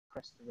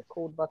press the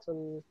record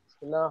button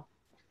enough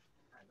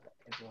and let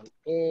everyone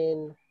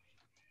in.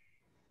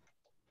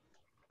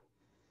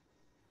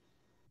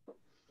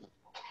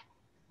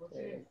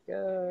 There you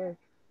go.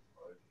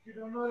 You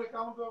don't know the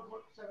count of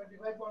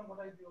 75 on what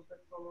I do.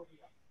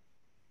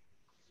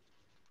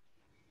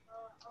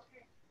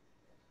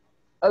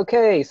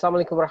 Okay,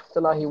 Assalamu alaikum wa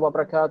rahmatullahi wa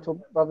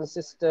barakatuh, brothers and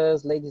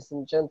sisters, ladies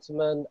and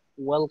gentlemen.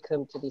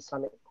 Welcome to the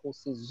Islamic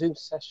Courses Zoom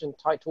session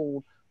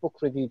titled Book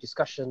Review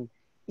Discussion,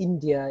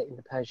 India in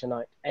the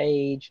Persianate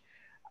Age,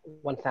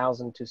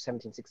 1000 to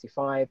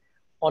 1765.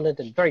 Honored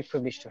and very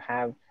privileged to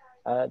have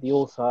the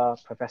author,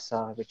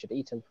 Professor Richard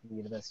Eaton from the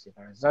University of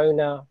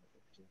Arizona,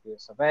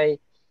 US of A,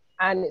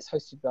 and it's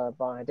hosted by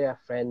my dear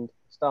friend,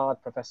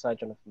 starred Professor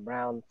Jonathan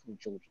Brown from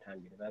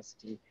Georgetown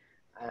University,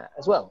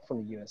 as well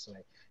from the US of A.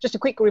 Just a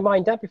quick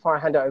reminder before I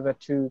hand it over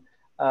to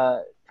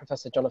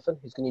Professor Jonathan,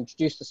 who's going to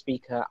introduce the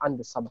speaker and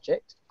the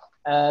subject.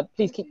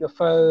 Please keep your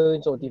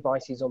phones or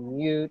devices on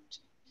mute.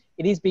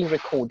 It is being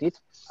recorded,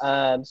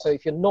 so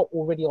if you're not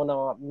already on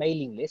our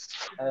mailing list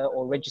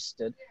or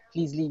registered,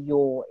 please leave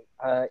your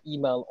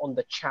email on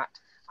the chat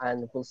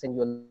and we'll send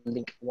you a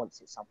link once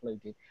it's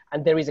uploaded.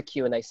 And there is a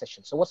Q&A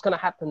session. So what's going to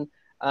happen,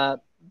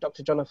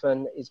 Dr.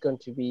 Jonathan is going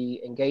to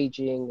be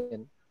engaging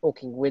and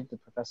talking with the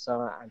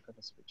professor and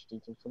Professor Richard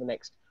Eaton for the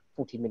next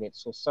 40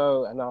 minutes or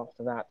so. And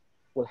after that,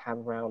 we'll have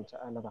around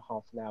another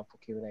half an hour for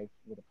Q&A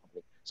with the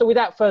public. So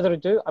without further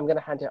ado, I'm going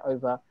to hand it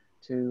over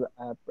to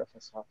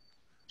Professor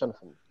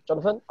Jonathan.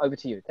 Jonathan, over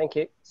to you. Thank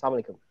you.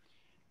 Assalamu alaikum.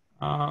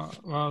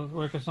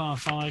 Well, assalamu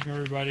alaikum,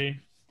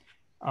 everybody.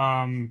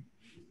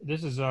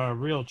 This is a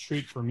real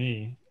treat for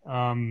me, so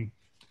I'm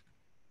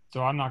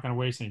not going to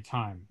waste any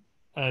time.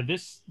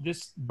 This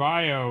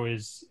bio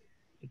is,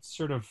 it's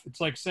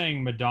like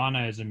saying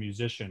Madonna is a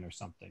musician or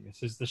something.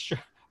 This is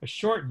a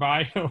short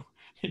bio.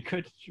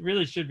 It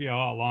really should be a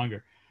lot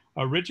longer.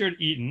 Richard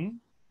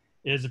Eaton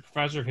is a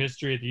professor of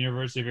history at the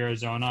University of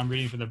Arizona. I'm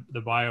reading from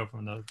the bio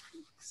from the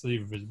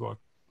sleeve of his book.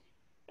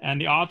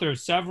 And the author of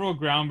several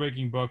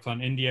groundbreaking books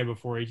on India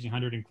before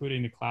 1800,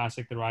 including the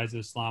classic, The Rise of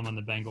Islam on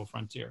the Bengal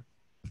Frontier.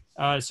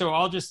 So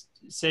I'll just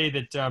say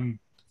that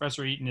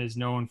Professor Eaton is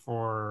known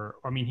for,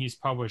 he's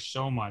published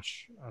so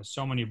much,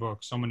 so many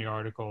books, so many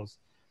articles.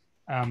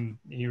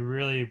 He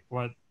really,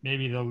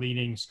 maybe the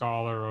leading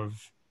scholar of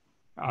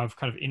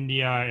kind of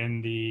India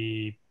in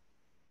the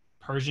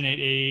Persianate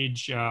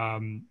age,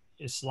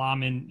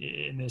 Islam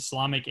in the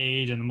Islamic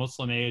age and the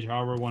Muslim age,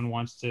 however one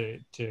wants to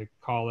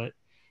call it.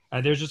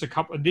 There's just a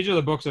couple, these are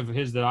the books of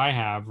his that I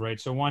have, right?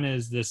 So one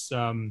is this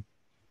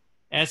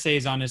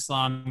Essays on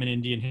Islam and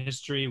Indian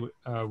History,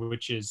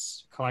 which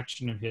is a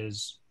collection of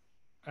his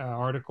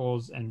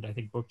articles and I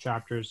think book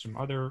chapters from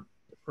other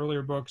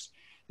earlier books.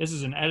 This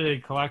is an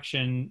edited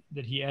collection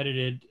that he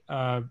edited,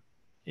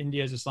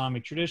 India's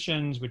Islamic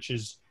Traditions, which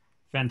is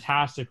a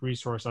fantastic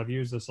resource. I've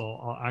used this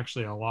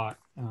actually a lot.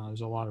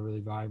 There's a lot of really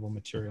valuable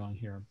material in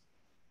here.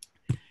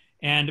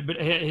 But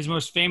his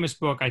most famous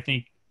book, I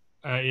think,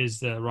 is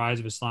The Rise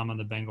of Islam on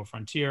the Bengal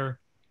Frontier.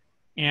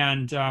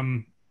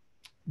 And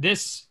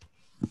this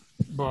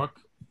book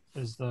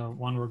is the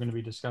one we're going to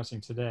be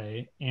discussing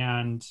today.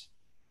 And,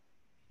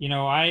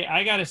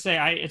 I got to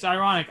say, it's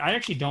ironic. I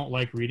actually don't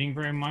like reading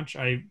very much.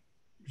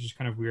 Which is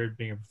kind of weird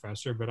being a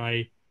professor, but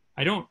I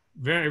don't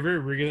very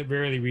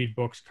rarely read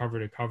books cover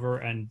to cover.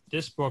 And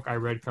this book I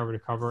read cover to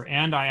cover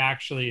and I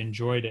actually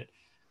enjoyed it.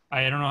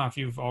 I don't know if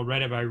you've all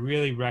read it, but I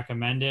really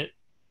recommend it.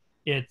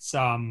 It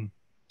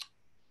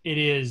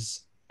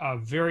is a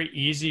very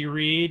easy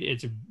read.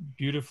 It's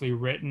beautifully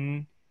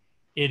written.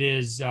 It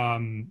is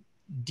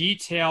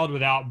detailed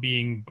without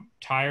being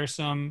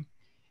tiresome.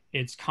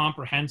 It's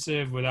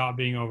comprehensive without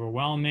being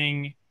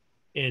overwhelming.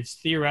 It's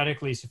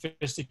theoretically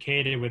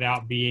sophisticated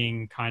without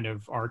being kind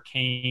of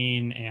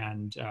arcane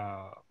and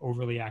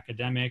overly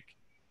academic.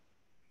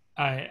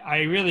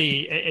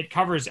 It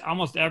covers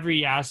almost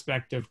every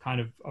aspect of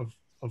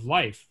of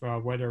life,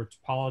 whether it's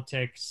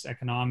politics,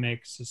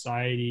 economics,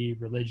 society,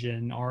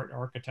 religion, art,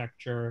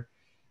 architecture,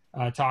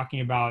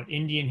 talking about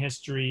Indian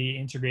history,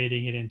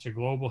 integrating it into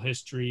global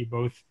history,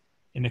 both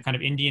in the kind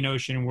of Indian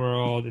Ocean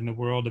world, in the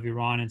world of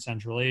Iran and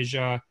Central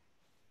Asia,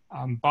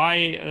 by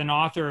an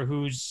author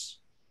whose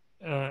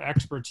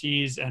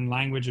expertise and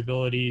language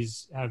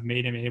abilities have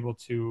made him able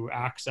to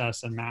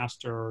access and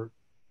master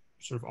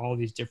sort of all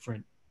these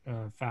different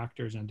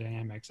factors and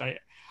dynamics. I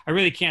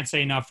really can't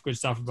say enough good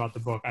stuff about the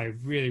book. I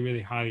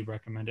really highly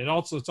recommend it.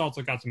 It's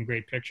also got some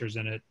great pictures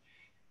in it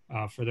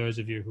for those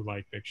of you who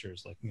like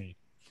pictures like me.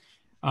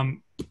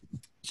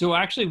 So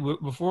actually,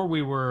 before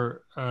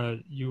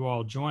you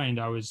all joined,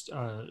 I was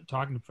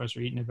talking to Professor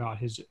Eaton about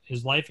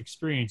his life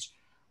experience,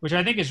 which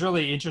I think is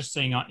really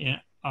interesting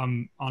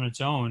on its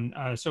own.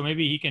 So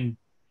maybe you can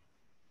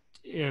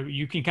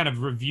kind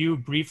of review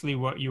briefly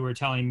what you were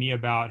telling me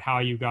about how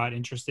you got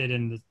interested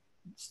in the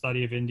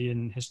study of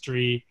Indian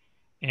history,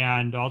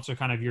 and also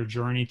kind of your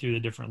journey through the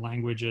different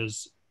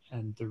languages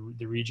and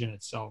the region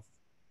itself.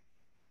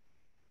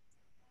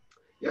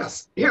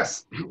 Yes.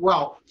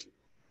 Well,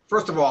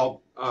 first of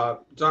all,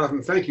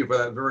 Jonathan, thank you for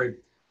that very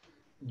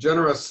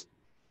generous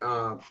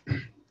uh,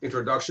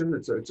 introduction.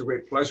 It's a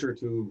great pleasure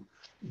to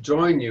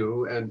join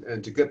you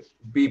and to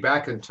be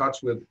back in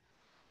touch with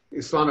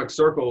Islamic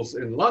circles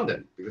in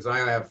London, because I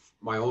have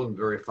my own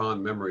very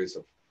fond memories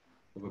of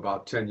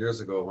about 10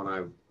 years ago when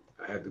I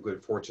had the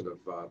good fortune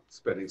of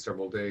spending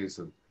several days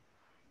on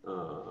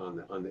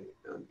the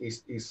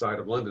east side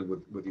of London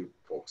with you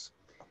folks.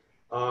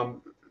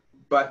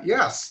 But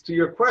yes, to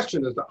your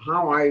question as to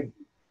how I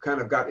kind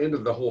of got into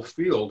the whole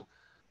field,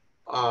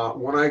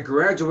 when I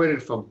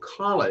graduated from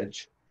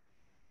college,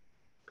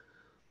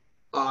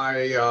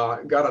 I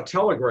got a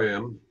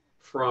telegram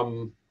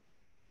from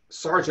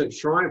Sergeant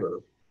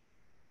Schreiber,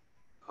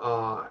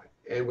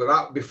 and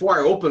before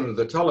I opened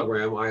the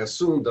telegram, I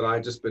assumed that I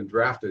had just been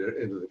drafted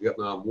into the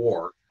Vietnam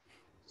War,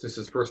 since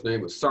his first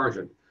name was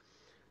Sergeant.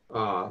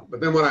 But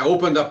then when I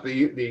opened up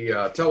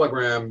the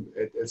telegram,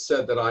 it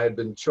said that I had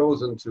been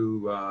chosen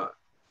to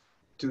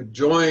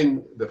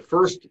join the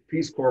first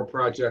Peace Corps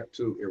project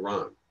to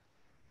Iran,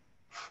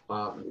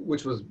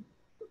 which was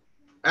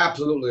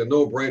absolutely a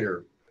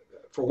no-brainer.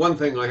 For one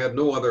thing, I had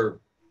no other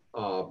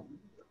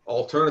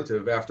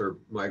alternative after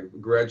my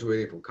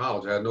graduating from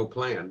college. I had no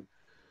plan.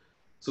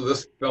 So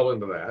this fell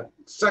into that.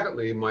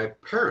 Secondly, my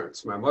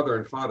parents, my mother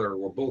and father,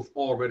 were both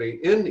already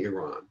in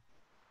Iran.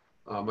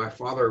 My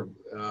father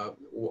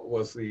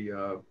was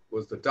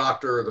the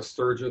doctor, the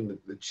surgeon,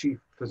 the chief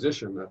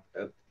physician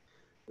at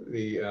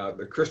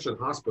the Christian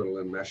hospital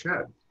in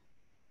Mashhad.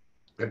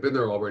 Had been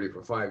there already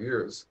for 5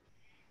 years.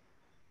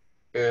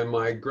 And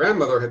my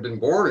grandmother had been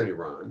born in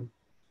Iran,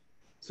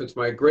 since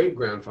my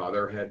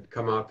great-grandfather had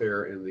come out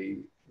there in the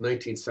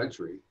 19th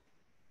century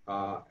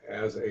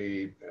as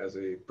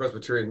a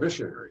Presbyterian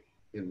missionary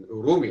in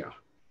Urumia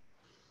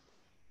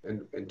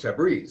and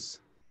Tabriz.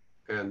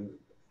 And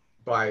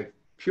by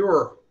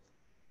pure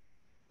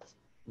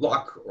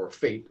luck or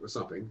fate or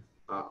something,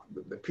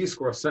 the Peace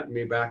Corps sent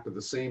me back to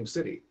the same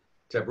city,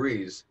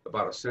 Tabriz,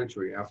 about a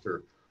century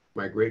after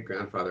my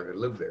great-grandfather had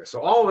lived there.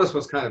 So all of this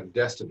was kind of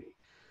destiny.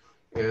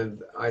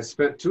 And I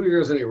spent 2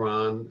 years in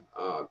Iran,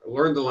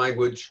 learned the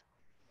language,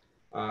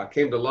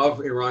 came to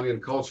love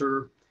Iranian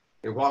culture.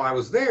 And while I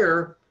was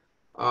there,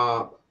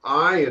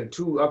 I and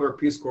 2 other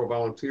Peace Corps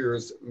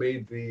volunteers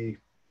made the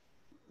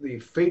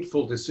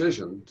fateful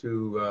decision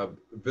to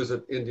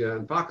visit India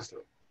and Pakistan.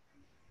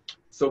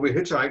 So we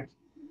hitchhiked.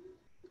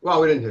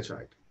 Well, we didn't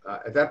hitchhike.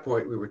 At that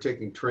point, we were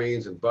taking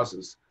trains and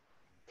buses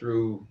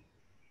through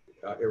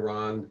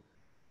Iran,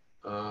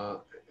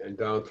 and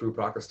down through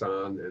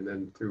Pakistan, and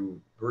then through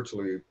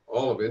virtually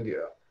all of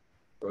India,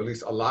 or at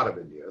least a lot of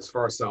India, as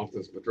far south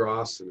as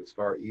Madras and as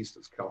far east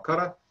as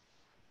Calcutta.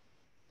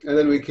 And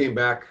then we came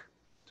back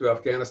to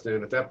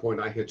Afghanistan. At that point,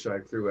 I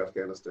hitchhiked through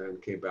Afghanistan,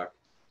 came back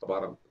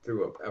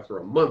after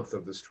a month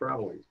of this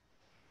traveling.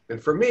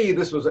 And for me,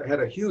 this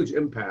had a huge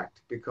impact,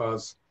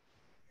 because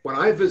when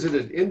I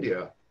visited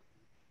India,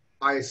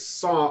 I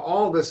saw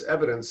all this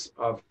evidence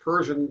of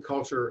Persian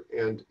culture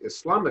and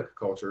Islamic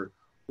culture,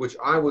 which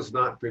I was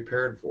not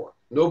prepared for.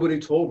 Nobody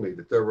told me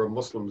that there were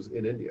Muslims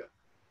in India.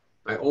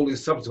 I only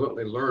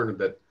subsequently learned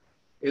that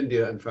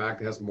India, in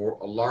fact, has a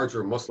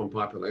larger Muslim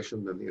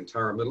population than the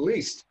entire Middle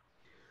East.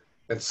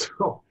 And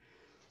so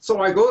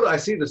I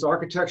see this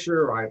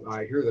architecture,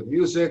 I hear the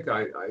music,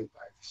 I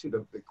see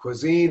the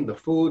cuisine, the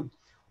food,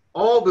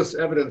 all this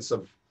evidence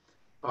of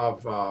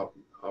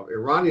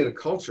Iranian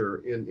culture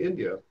in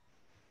India,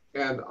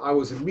 and I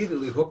was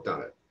immediately hooked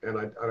on it. And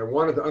I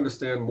wanted to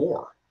understand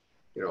more.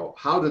 You know,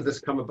 how did this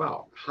come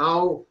about?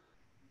 How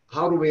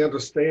do we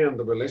understand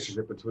the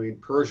relationship between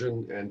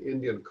Persian and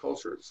Indian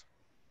cultures,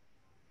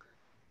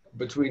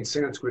 between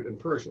Sanskrit and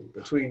Persian,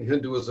 between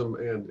Hinduism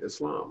and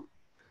Islam?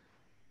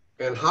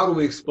 And how do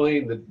we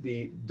explain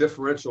the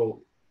differential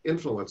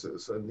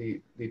influences and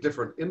the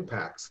different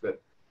impacts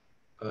that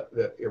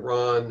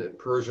Iran and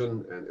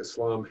Persian and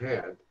Islam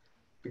had?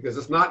 Because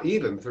it's not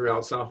even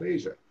throughout South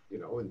Asia. You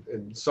know,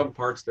 in some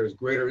parts there's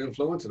greater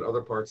influence, in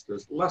other parts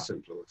there's less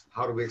influence.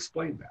 How do we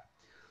explain that?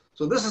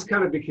 So this has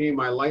kind of became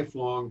my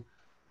lifelong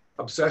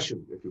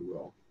obsession, if you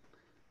will.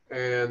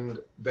 And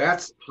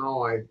that's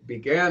how I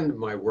began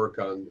my work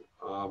on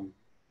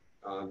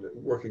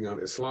working on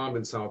Islam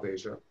in South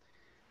Asia.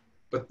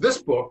 But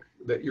this book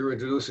that you're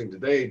introducing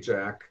today,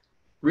 Jack,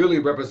 really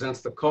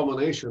represents the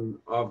culmination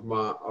of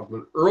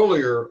an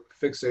earlier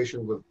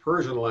fixation with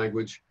Persian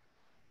language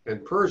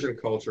and Persian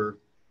culture,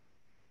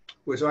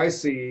 which I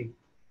see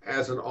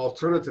as an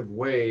alternative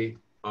way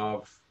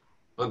of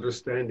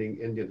understanding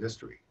Indian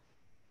history.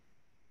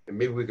 And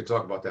maybe we could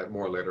talk about that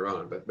more later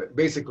on. But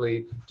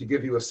basically, to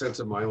give you a sense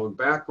of my own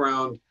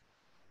background,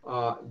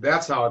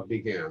 that's how it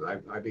began.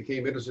 I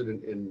became interested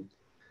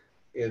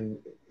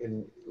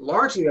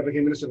largely I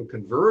became interested in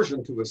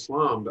conversion to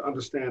Islam, to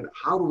understand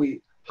how do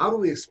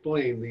we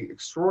explain the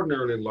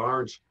extraordinarily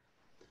large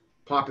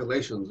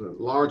populations and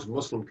large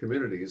Muslim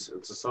communities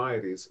and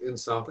societies in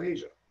South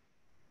Asia.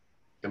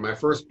 And my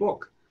first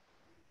book,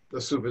 The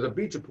Sufis of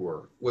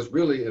Bijapur, was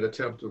really an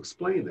attempt to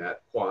explain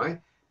that. Why?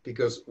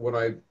 Because when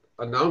I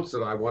announced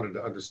that I wanted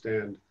to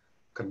understand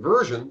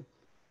conversion,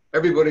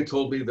 everybody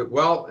told me that,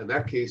 well, in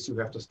that case, you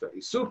have to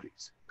study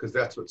Sufis, because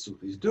that's what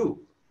Sufis do.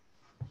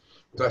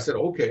 So I said,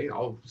 okay,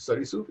 I'll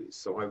study Sufis.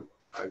 So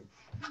I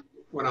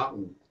went out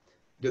and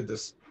did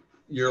this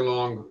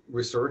year-long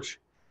research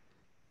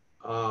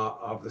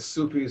of the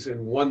Sufis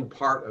in one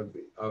part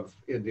of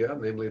India,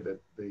 namely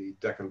the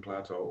Deccan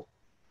Plateau,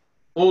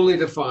 only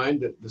to find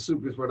that the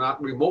Sufis were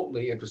not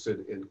remotely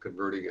interested in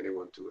converting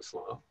anyone to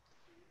Islam,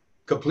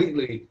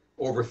 completely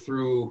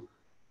overthrew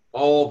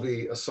all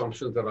the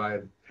assumptions that I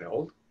had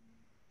held.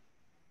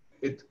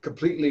 It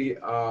completely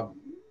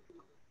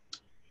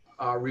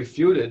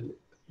refuted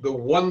the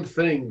one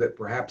thing that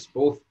perhaps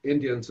both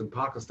Indians and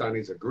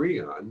Pakistanis agree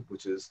on,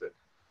 which is that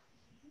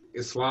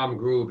Islam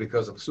grew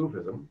because of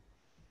Sufism.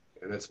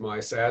 And it's my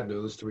sad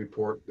news to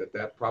report that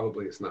that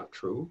probably is not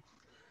true,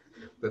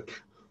 that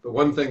the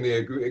one thing they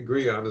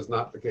agree on is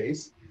not the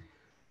case.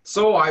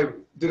 So I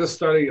did a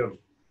study of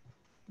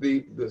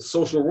the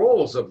social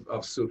roles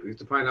of Sufis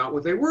to find out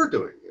what they were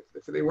doing.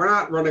 If they were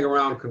not running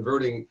around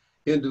converting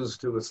Hindus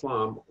to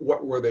Islam,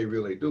 what were they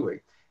really doing?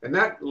 And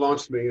that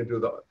launched me into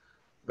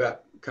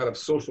that kind of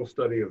social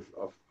study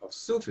of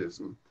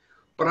Sufism.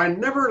 But I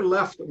never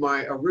left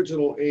my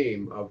original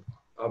aim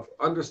of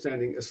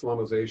understanding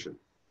Islamization.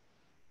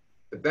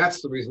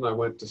 That's the reason I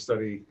went to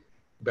study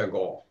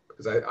Bengal,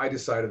 because I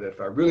decided that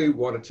if I really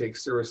want to take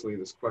seriously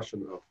this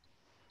question of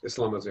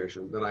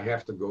Islamization, then I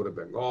have to go to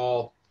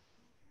Bengal,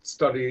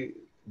 study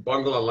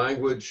Bangla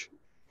language,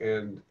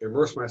 and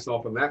immerse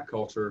myself in that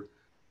culture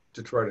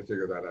to try to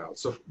figure that out.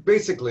 So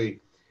basically,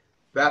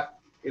 that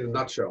in a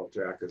nutshell,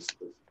 Jack, is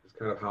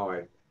kind of how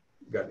I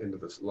got into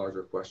this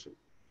larger question.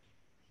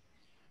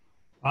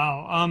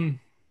 Wow.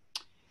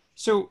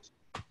 So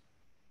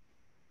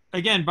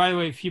again, by the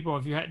way, people,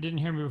 if you didn't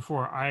hear me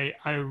before, I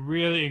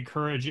really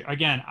encourage you.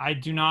 Again, I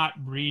do not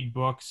read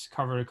books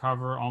cover to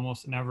cover,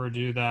 almost never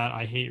do that.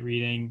 I hate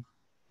reading.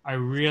 I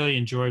really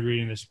enjoyed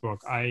reading this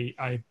book.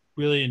 I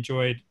really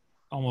enjoyed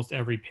almost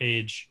every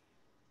page.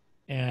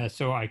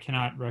 So I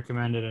cannot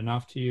recommend it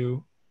enough to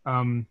you.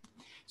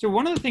 So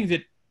one of the things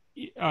that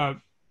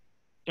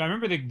I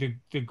remember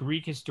the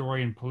Greek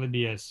historian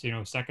Polybius,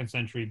 2nd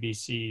century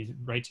BC,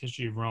 writes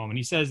History of Rome, and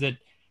he says that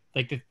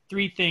like the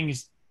three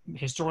things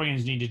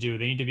historians need to do: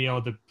 they need to be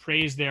able to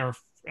praise their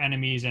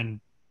enemies and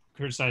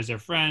criticize their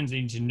friends.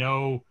 They need to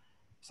know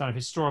sort of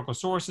historical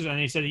sources, and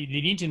they said they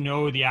need to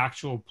know the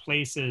actual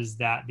places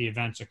that the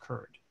events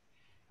occurred.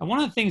 And one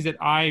of the things that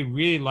I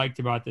really liked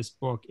about this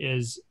book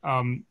is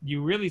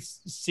you really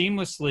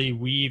seamlessly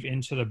weave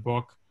into the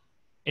book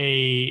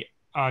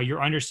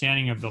your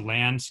understanding of the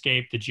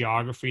landscape, the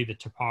geography, the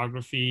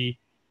topography,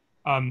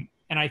 and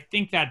I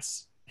think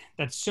that's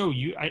so.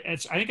 I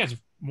think that's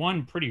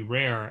one, pretty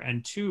rare,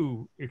 and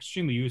two,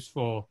 extremely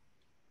useful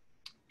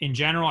in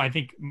general. I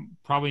think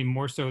probably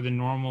more so than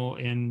normal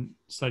in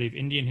study of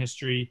Indian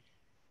history.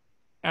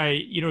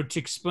 To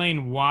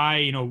explain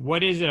why,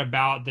 what is it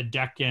about the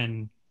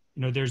Deccan?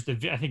 There's I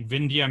think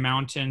Vindhya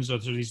mountains, or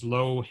there's these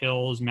low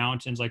hills,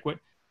 mountains. Like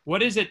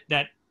what is it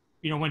that,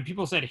 when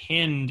people said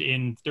Hind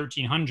in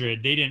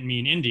 1300, they didn't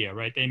mean India,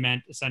 right? They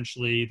meant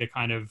essentially the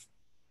kind of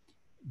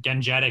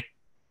Gangetic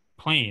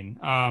plain.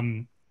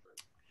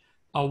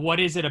 What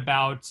is it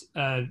about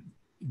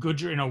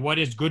Gujarat? What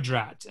is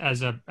Gujarat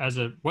as a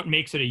what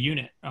makes it a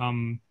unit?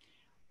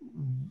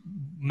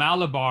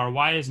 Malabar,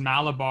 why is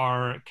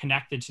Malabar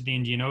connected to the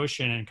Indian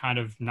Ocean and kind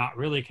of not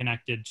really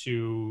connected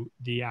to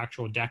the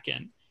actual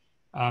Deccan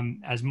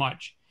as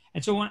much?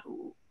 And so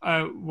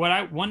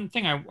one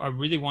thing I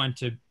really wanted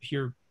to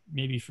hear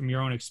maybe from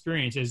your own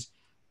experience is,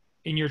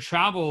 in your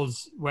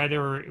travels,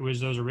 whether it was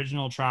those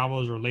original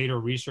travels or later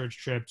research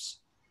trips,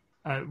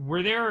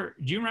 do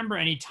you remember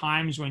any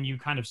times when you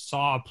kind of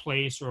saw a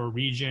place or a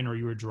region, or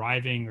you were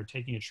driving or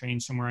taking a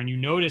train somewhere and you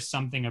noticed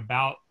something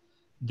about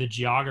the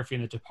geography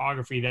and the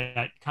topography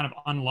that kind of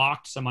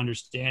unlocked some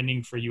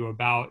understanding for you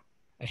about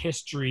a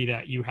history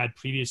that you had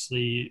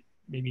previously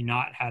maybe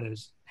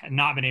had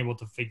not been able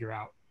to figure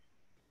out?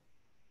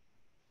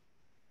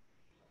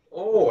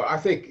 Oh, I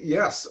think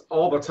yes,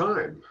 all the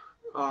time.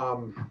 I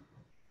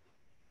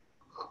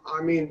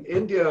mean,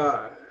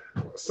 India,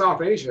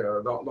 South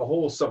Asia, the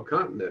whole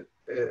subcontinent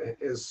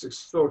is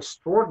so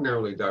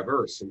extraordinarily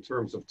diverse in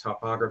terms of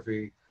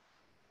topography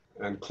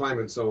and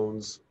climate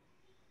zones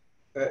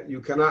that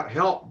you cannot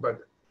help but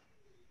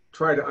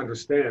try to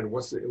understand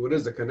what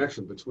is the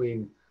connection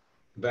between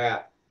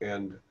that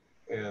and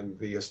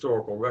the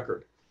historical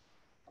record.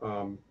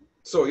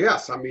 So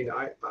yes, I mean,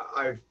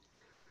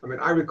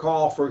 I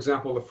recall, for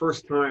example, the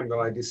first time that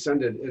I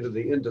descended into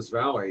the Indus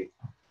Valley.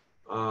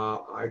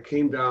 I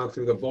came down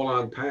through the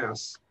Bolan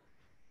Pass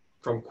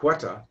from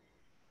Quetta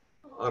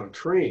on a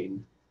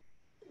train,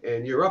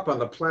 and you're up on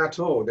the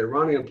plateau, the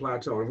Iranian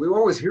plateau. And we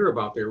always hear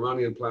about the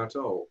Iranian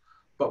plateau,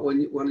 but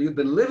when you've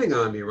been living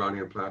on the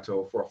Iranian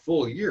plateau for a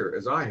full year,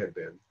 as I had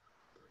been,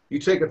 you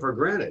take it for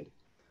granted.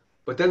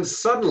 But then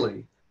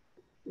suddenly,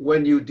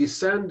 when you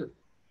descend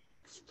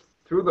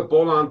through the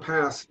Bolan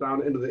Pass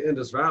down into the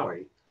Indus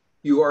Valley,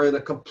 you are in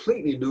a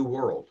completely new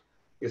world.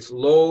 It's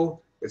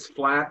low, it's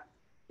flat,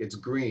 it's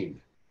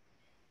green.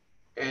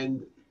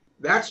 And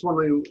that's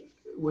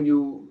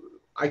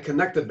I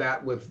connected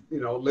that with,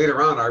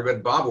 later on I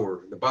read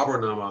Babur, the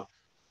Baburnama,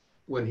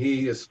 when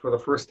he is for the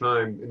first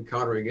time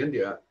encountering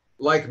India.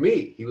 Like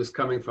me, he was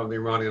coming from the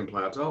Iranian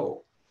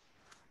plateau,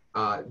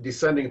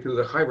 descending through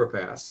the Khyber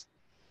Pass,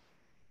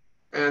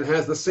 and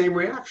has the same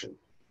reaction.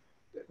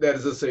 That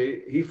is to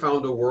say, he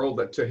found a world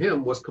that to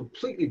him was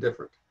completely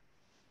different.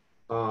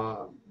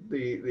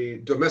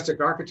 The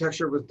domestic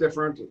architecture was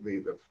different.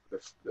 The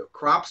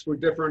crops were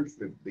different.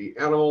 The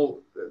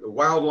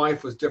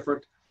wildlife was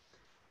different.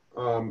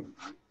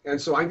 And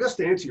so I guess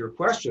to answer your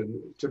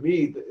question, to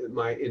me,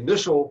 my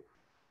initial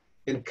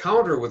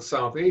encounter with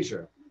South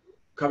Asia,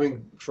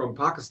 coming from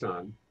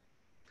Pakistan,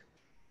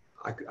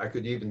 I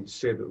could even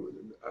say that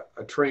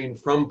a train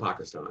from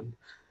Pakistan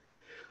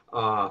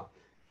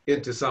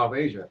into South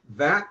Asia,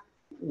 that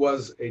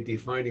was a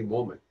defining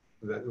moment.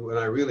 That when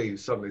I really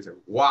suddenly said,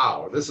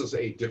 wow, this is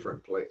a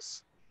different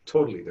place,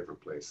 totally different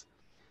place.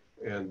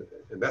 And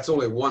that's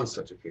only one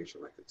such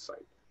occasion I could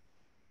cite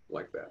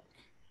like that.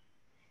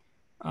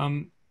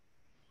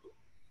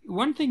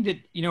 One thing that,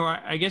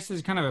 I guess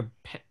is kind of a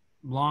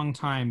long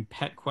time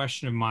pet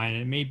question of mine,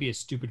 and it may be a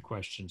stupid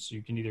question, so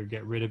you can either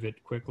get rid of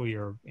it quickly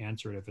or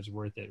answer it if it's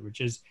worth it,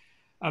 which is,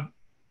 and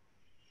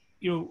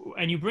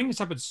you bring this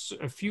up at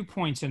a few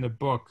points in the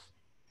book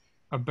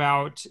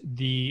about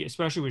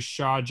especially with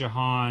Shah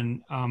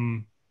Jahan,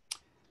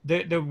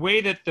 the way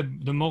that the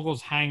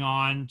Mughals hang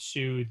on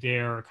to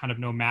their kind of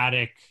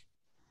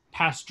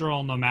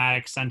pastoral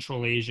nomadic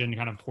Central Asian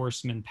kind of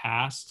horseman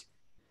past,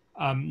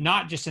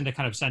 not just in the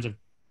kind of sense of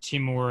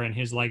Timur and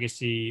his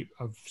legacy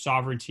of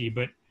sovereignty,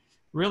 but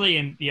really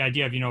in the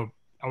idea of,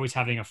 always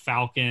having a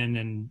falcon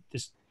and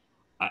this.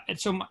 And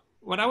so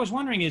what I was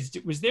wondering is,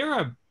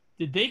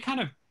 did they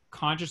kind of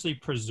consciously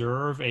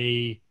preserve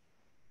a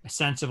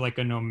sense of like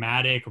a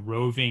nomadic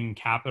roving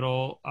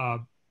capital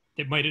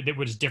that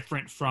was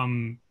different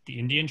from the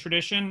Indian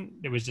tradition,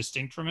 that was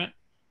distinct from it?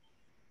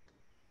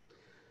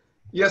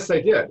 Yes,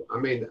 they did. I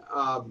mean,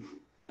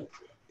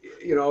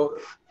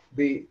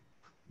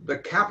 the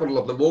capital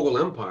of the Mughal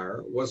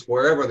Empire was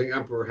wherever the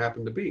emperor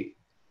happened to be.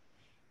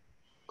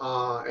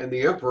 And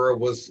the emperor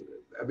was,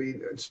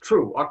 it's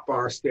true,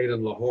 Akbar stayed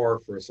in Lahore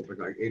for something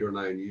like 8 or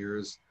 9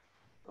 years.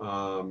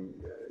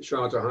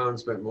 Shah Jahan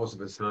spent most of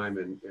his time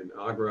in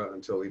Agra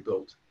until he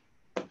built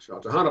Shah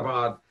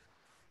Jahanabad.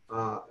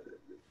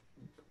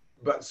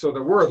 But so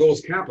there were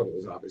those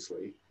capitals,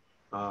 obviously,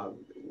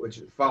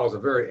 which follows a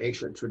very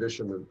ancient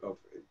tradition of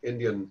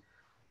Indian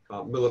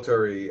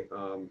military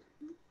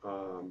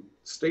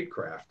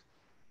statecraft.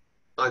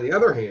 On the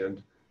other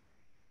hand,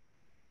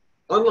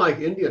 unlike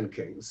Indian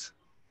kings,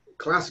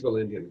 classical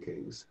Indian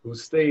kings who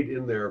stayed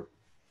in their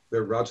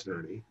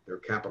Rajdhani, their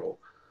capital,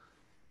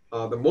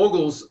 the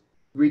Mughals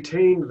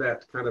retained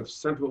that kind of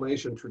Central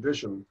Asian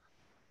tradition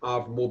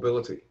of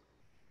mobility,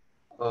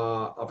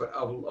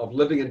 of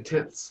living in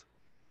tents.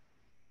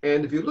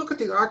 And if you look at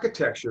the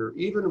architecture,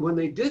 even when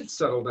they did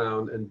settle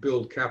down and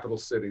build capital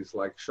cities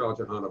like Shah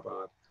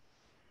Jahanabad,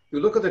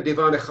 you look at the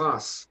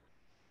Divan-e-Khas,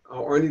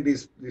 or any of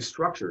these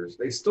structures,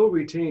 they still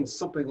retain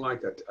something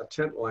like a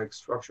tent-like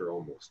structure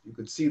almost. You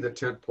could see the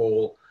tent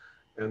pole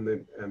and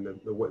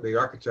the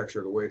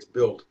architecture, the way it's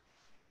built,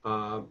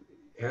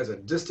 has a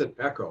distant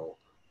echo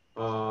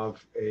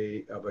of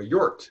a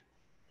yurt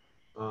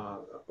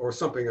or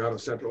something out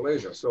of Central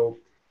Asia. So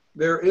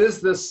there is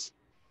this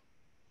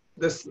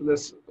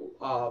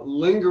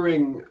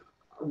lingering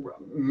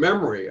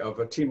memory of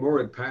a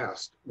Timurid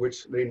past,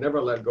 which they never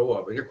let go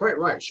of. And you're quite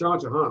right. Shah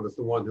Jahan is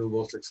the one who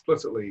most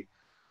explicitly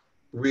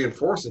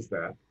reinforces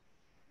that,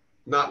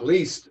 not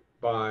least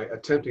by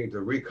attempting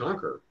to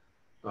reconquer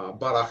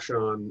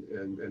Badakhshan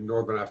and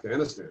northern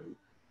Afghanistan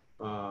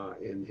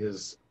in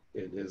his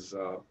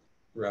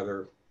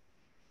rather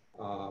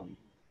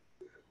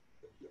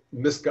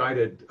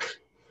misguided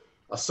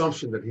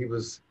assumption that he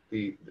was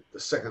the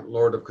second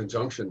Lord of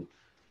Conjunction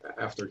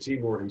after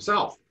Timur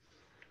himself.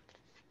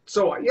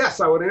 So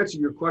yes, I would answer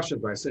your question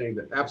by saying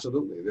that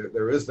absolutely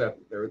there is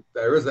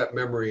that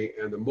memory,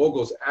 and the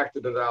Mughals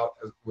acted it out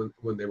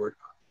when they were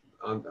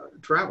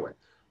traveling.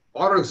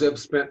 Aurangzeb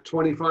spent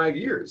 25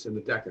 years in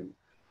the Deccan,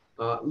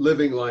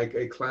 living like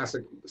a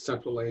classic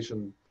Central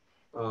Asian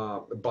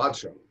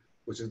Badshah,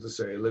 which is to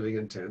say, living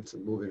in tents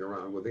and moving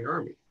around with the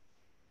army.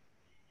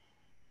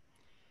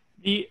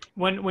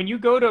 When you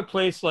go to a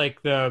place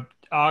like the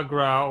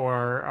Agra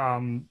or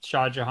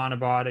Shah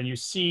Jahanabad, and you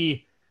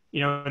see,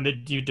 in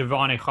the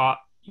Divan-e-Khas,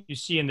 you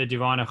see in the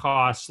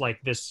Divan-e-Khas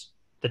like the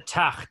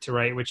Takht,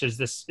 right, which is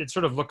this. It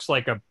sort of looks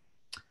like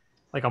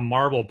a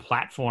marble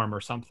platform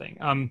or something.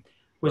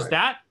 Was right.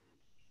 that?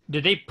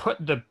 Did they put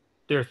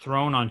their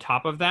throne on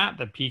top of that,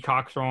 the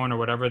peacock throne or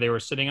whatever they were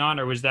sitting on,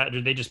 or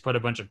did they just put a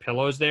bunch of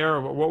pillows there?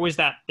 Or what was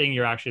that thing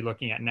you're actually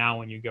looking at now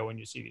when you go and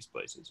you see these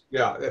places?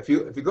 Yeah, if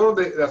you go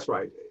to that's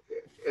right.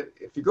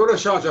 If you go to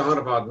Shah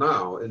Jahanabad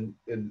now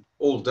in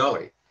Old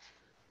Delhi,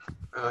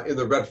 in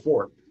the Red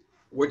Fort,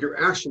 what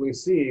you're actually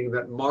seeing,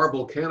 that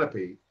marble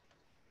canopy,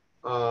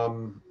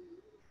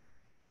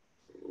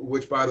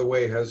 which by the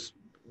way has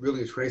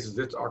really traces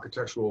its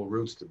architectural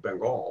roots to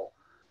Bengal,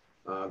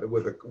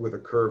 with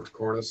a curved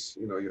cornice,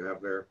 you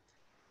have there.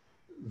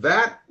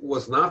 That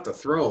was not the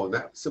throne.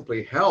 That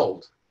simply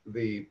held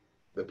the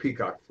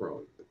peacock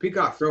throne. The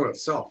peacock throne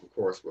itself, of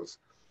course, was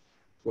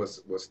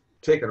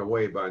taken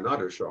away by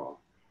Nader Shah,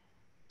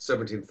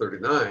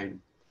 1739.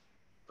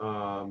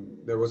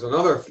 There was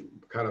another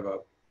kind of a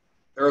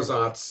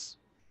ersatz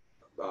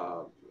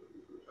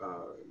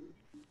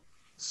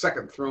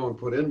second throne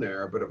put in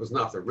there, but it was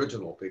not the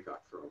original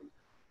peacock throne.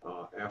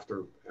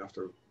 After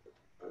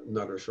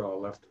Nader Shah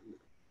left,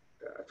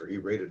 after he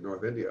raided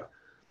North India.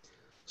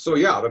 So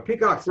yeah, the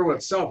peacock throne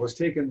itself was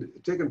taken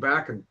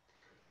back, and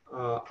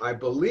I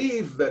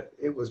believe that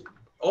it was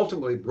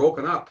ultimately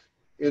broken up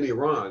in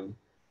Iran.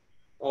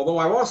 Although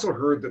I've also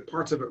heard that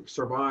parts of it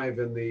survive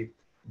in the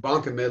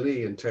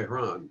Banka-Meli in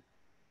Tehran,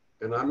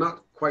 and I'm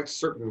not quite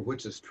certain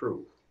which is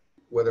true,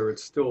 whether it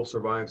still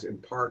survives in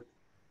part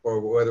or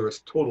whether it's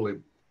totally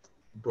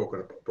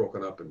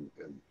broken up and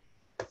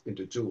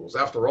into jewels.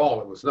 After all,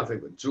 it was nothing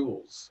but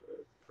jewels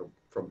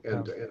from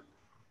end to end.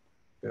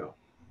 Yeah.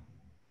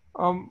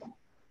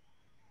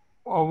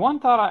 Well, one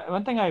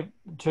thing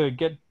to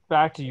get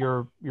back to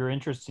your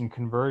interest in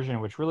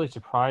conversion, which really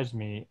surprised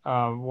me,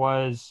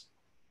 was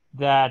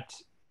that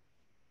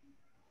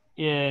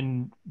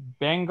in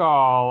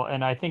Bengal,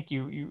 and I think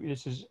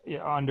this is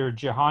under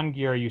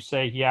Jahangir, you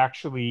say he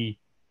actually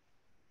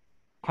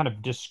kind of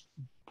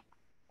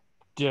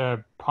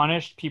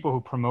punished people who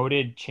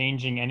promoted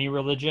changing any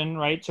religion,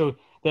 right? So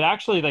that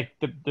actually, like,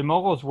 the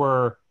Mughals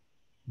were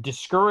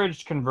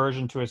discouraged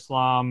conversion to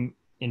Islam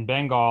in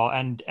Bengal,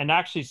 and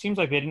actually seems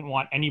like they didn't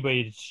want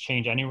anybody to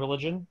change any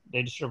religion.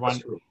 They just sort of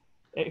wanted.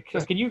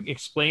 Can you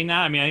explain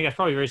that? I mean, I think that's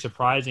probably very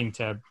surprising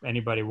to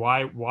anybody.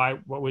 Why?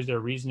 What was their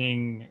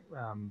reasoning?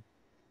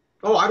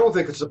 Oh, I don't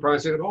think it's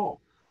surprising at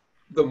all.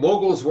 The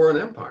Mughals were an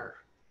empire,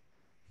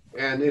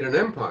 and in an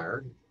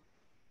empire,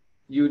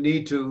 you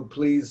need to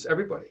please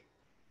everybody.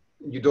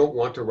 You don't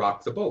want to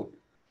rock the boat.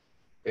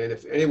 And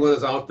if anyone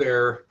is out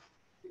there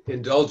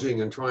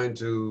indulging and trying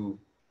to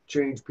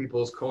change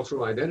people's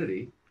cultural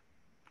identity,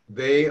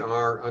 they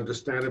are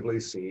understandably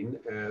seen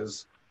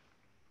as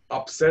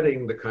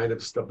upsetting the kind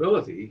of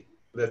stability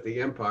that the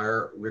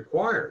empire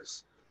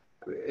requires.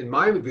 In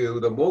my view,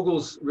 the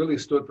Mughals really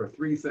stood for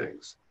three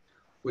things,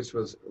 which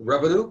was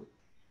revenue,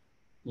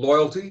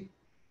 loyalty,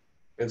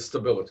 and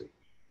stability.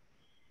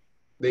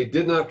 They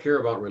did not care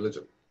about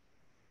religion.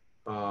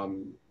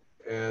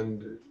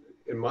 And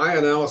in my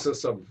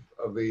analysis of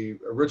the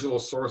original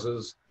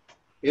sources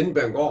in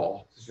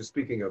Bengal, just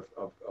speaking of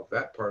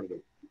that part of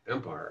the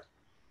empire,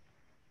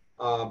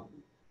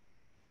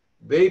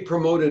 they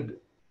promoted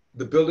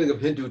the building of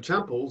Hindu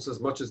temples as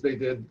much as they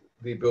did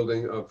the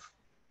building of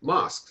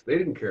mosques. They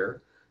didn't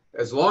care,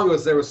 as long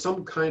as there was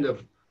some kind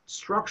of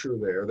structure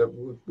there that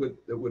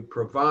would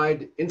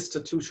provide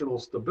institutional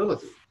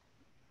stability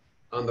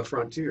on the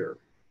frontier.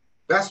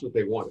 That's what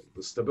they wanted,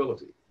 the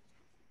stability.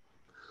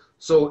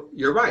 So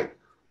you're right.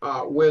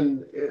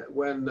 When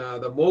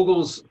the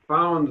Mughals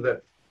found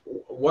that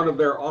one of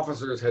their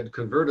officers had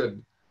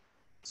converted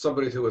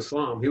somebody to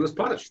Islam, he was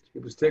punished. He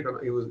was taken.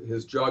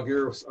 His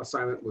Jagir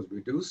assignment was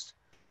reduced,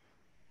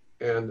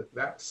 and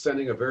that's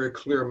sending a very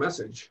clear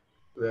message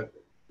that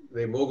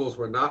the Mughals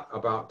were not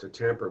about to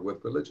tamper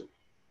with religion.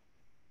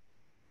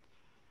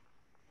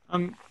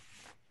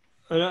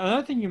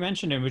 Another thing you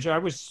mentioned, which I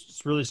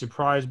was really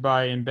surprised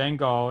by in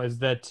Bengal, is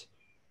that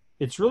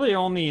it's really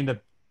only in the,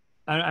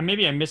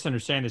 maybe I'm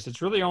misunderstanding this,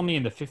 it's really only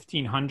in the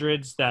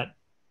 1500s that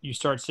you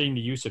start seeing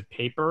the use of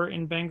paper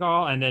in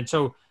Bengal. And then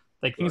so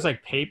like things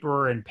like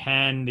paper and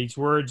pen, these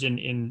words in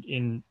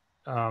Indian,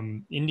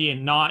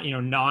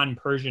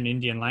 non-Persian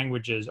Indian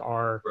languages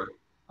are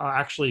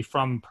actually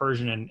from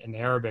Persian and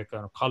Arabic,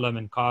 qalam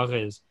and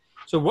kaghiz.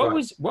 So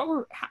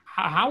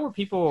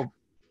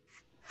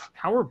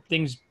how were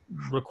things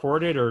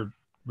recorded or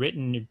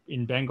written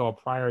in Bengal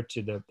prior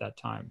to that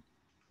time?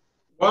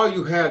 Well,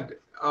 you had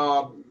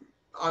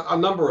a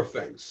number of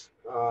things.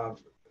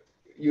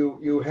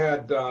 You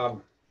had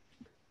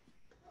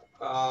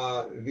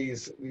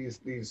these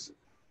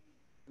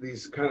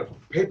kind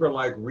of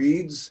paper-like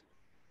reeds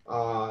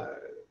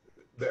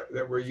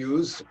that were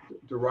used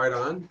to write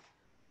on,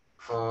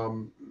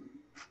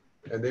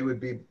 and they would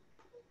be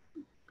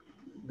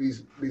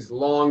these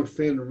long,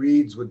 thin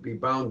reeds would be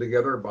bound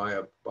together by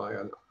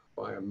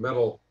a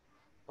metal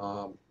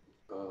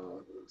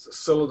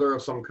cylinder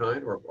of some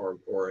kind, or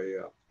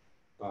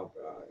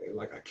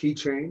like a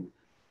keychain.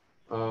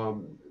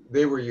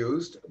 They were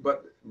used,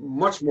 but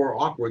much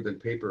more awkward than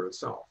paper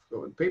itself. So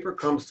when paper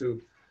comes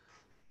to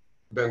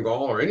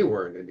Bengal or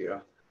anywhere in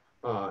India,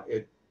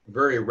 it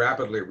very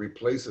rapidly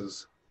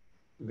replaces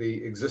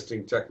the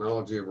existing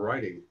technology of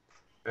writing.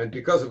 And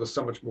because it was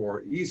so much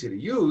more easy to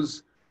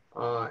use,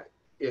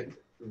 it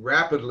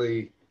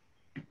rapidly,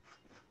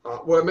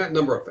 it meant a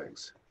number of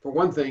things. For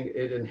one thing,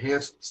 it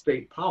enhanced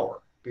state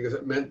power because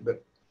it meant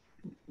that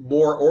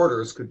more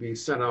orders could be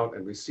sent out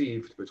and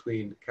received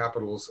between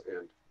capitals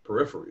and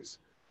peripheries.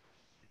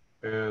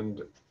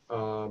 And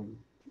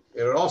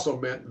it also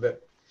meant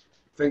that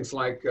things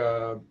like,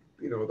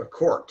 the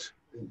court,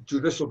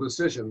 judicial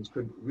decisions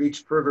could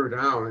reach further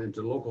down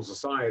into local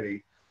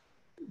society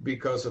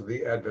because of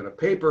the advent of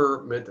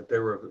paper, meant that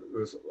there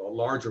was a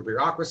larger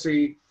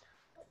bureaucracy,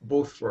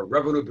 both for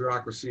revenue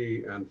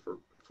bureaucracy and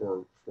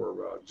for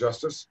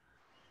justice.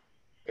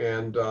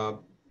 And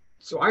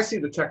so I see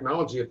the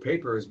technology of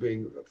paper as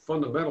being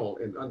fundamental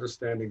in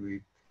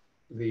understanding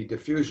the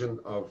diffusion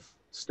of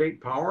state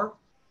power,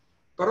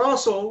 but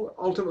also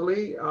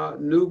ultimately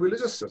new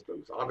religious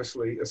systems.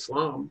 Obviously,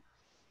 Islam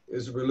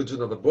is a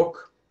religion of the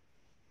book.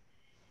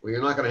 Well,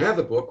 you're not going to have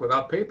the book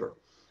without paper.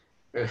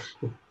 And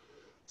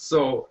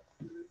so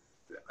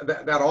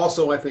that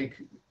also, I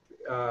think,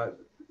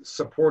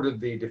 supported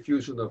the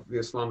diffusion of the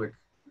Islamic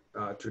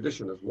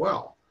tradition as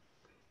well.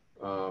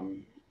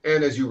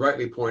 And as you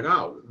rightly point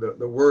out,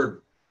 the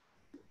word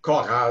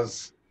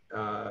Kaukas,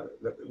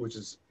 which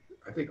is,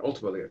 I think,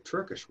 ultimately a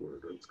Turkish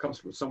word, or it comes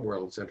from somewhere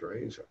in Central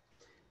Asia,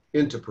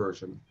 into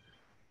Persian,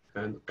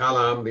 and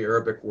kalam, the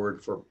Arabic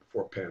word for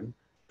pen.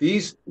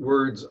 These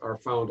words are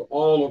found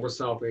all over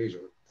South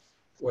Asia,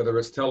 whether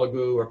it's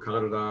Telugu or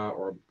Kannada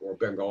or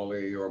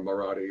Bengali or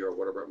Marathi or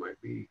whatever it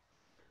might be.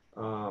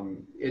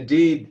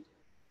 Indeed,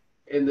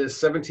 in the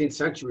 17th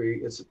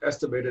century, it's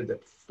estimated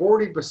that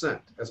 40%,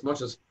 as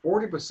much as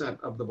 40%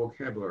 of the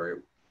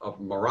vocabulary of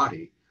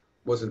Marathi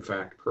was in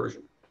fact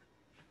Persian,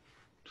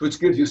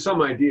 which gives you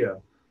some idea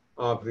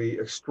of the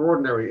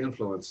extraordinary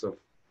influence of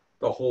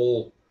the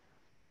whole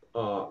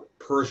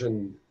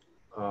Persian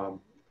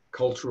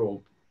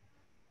cultural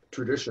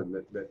tradition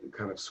that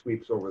kind of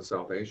sweeps over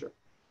South Asia.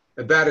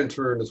 And that in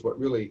turn is what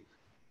really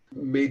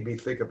made me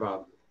think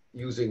about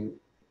using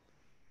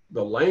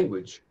the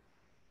language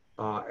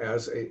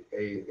as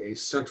a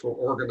central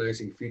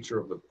organizing feature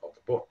of the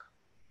book.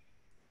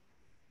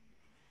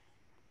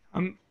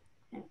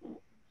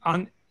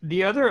 On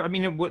the other, I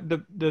mean,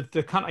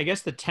 the kind, I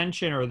guess the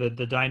tension or the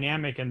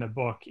dynamic in the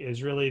book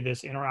is really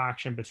this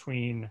interaction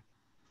between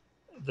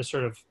the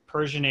sort of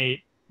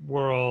Persianate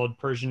world,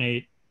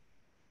 Persianate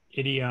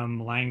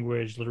idiom,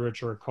 language,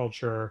 literature,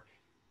 culture,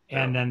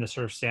 and then the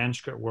sort of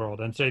Sanskrit world.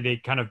 And so they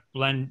kind of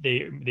blend,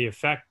 they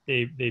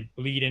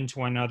bleed into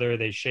one another,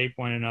 they shape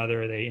one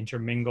another, they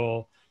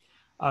intermingle.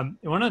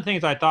 One of the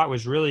things I thought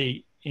was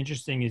really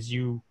interesting is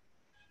you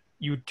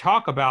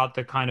talk about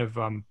the kind of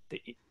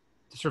the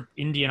sort of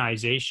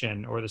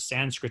Indianization or the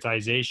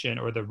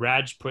Sanskritization or the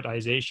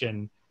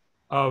Rajputization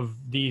of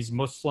these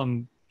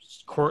Muslim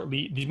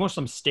these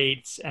Muslim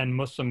states and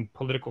Muslim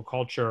political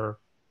culture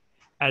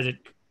as it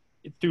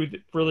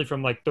really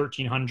from like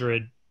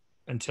 1300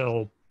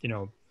 until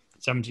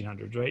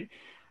 1700s, right?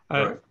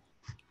 Right.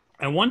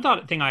 And one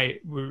thing I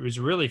was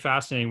really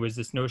fascinating was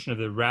this notion of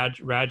the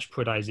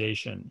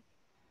Rajputization,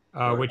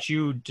 Right. which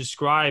you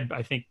describe,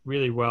 I think,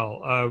 really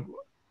well.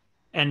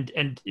 And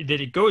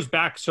that it goes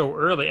back so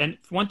early. And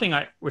one thing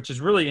which is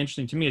really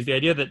interesting to me is the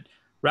idea that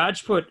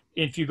Rajput,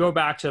 if you go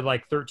back to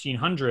like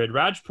 1300,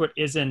 Rajput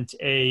isn't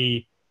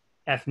a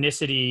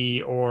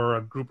ethnicity or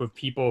a group of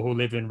people who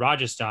live in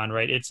Rajasthan,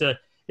 right?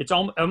 It's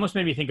almost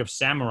made me think of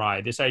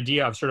samurai, this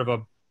idea of sort of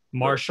a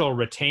martial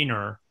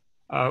retainer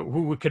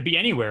who could be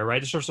anywhere,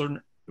 right? There's sort of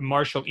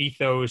martial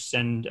ethos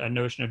and a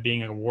notion of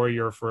being a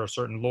warrior for a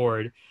certain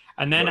lord.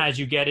 And then as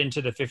you get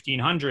into the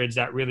 1500s,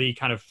 that really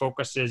kind of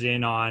focuses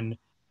in on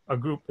a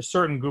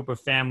certain group of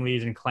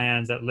families and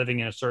clans that living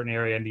in a certain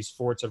area in these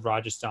forts of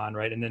Rajasthan,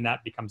 right? And then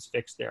that becomes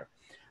fixed there.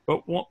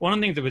 But one of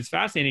the things that was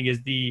fascinating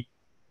is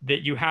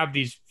that you have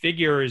these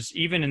figures,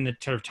 even in the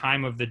sort of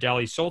time of the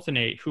Delhi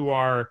Sultanate, who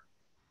are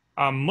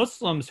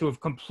Muslims who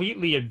have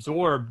completely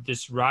absorbed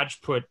this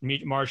Rajput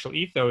martial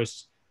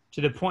ethos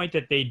to the point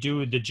that they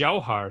do the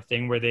Jauhar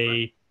thing, where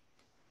they,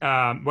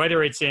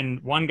 whether it's in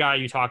one guy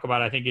you talk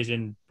about, I think is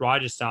in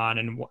Rajasthan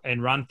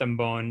and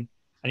Ranthambore,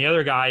 and the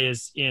other guy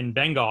is in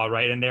Bengal,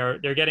 right? And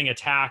they're getting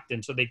attacked,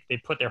 and so they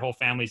put their whole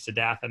families to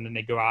death, and then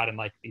they go out and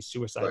like these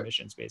suicide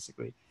missions,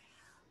 basically.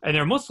 And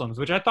they're Muslims,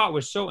 which I thought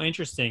was so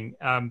interesting.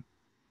 And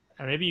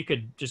maybe you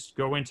could just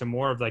go into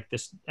more of like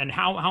this and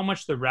how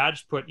much the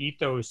Rajput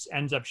ethos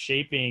ends up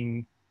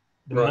shaping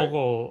the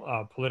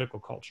Mughal political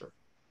culture.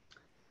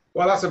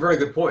 Well, that's a very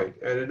good point,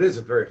 and it is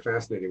a very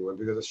fascinating one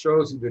because it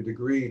shows you the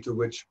degree to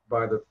which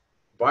by the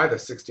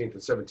 16th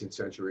and 17th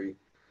century,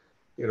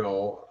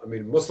 I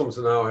mean, Muslims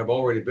now have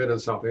already been in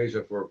South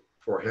Asia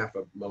for half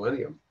a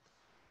millennium,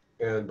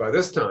 and by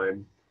this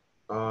time,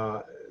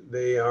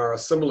 they are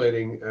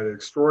assimilating at an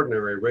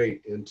extraordinary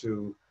rate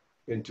into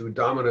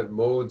dominant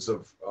modes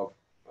of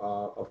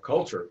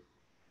culture.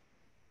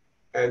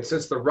 And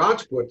since the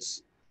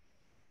Rajputs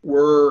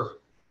were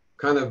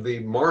kind of the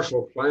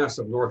martial class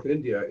of North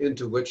India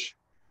into which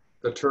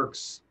the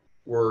Turks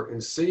were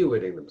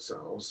insinuating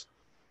themselves,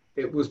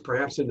 it was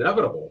perhaps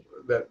inevitable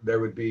that there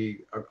would be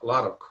a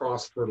lot of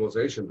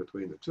cross-fertilization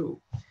between the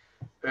two.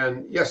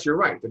 And yes, you're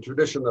right, the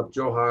tradition of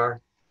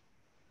Johar,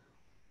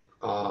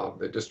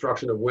 the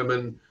destruction of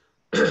women,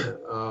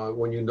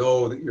 when you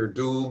know that you're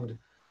doomed,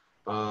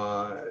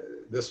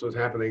 this was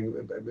happening.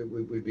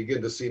 We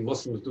begin to see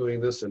Muslims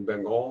doing this in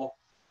Bengal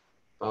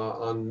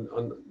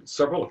on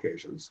several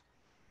occasions.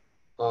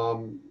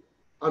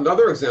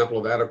 Another example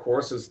of that, of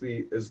course, is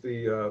the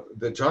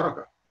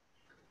Jaraka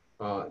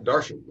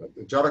darshan.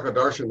 The Jaraka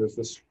darshan is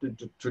this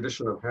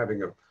tradition of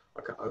having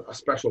a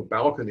special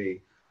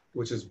balcony,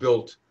 which is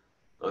built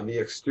on the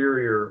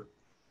exterior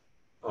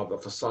of the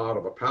facade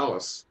of a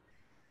palace,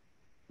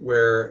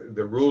 where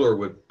the ruler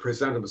would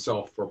present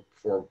himself for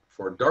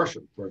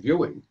darshan, for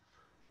viewing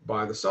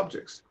by the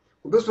subjects.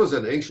 Well, this was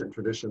an ancient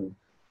tradition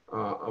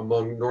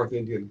among North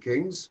Indian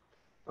kings.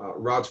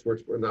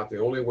 Rajputs were not the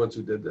only ones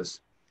who did this,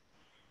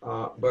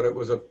 but it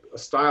was a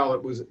style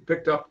that was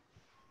picked up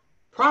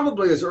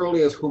probably as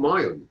early as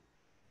Humayun.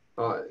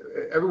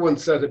 Everyone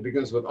says it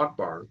begins with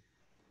Akbar,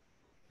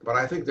 but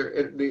I think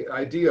the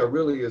idea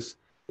really is,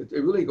 it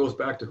really goes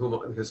back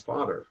to his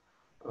father,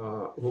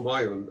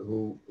 Humayun,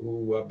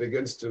 who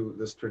begins to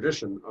this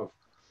tradition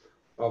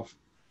of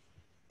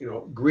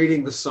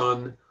greeting the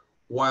sun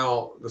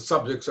while the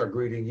subjects are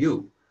greeting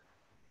you.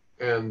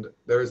 And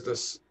there's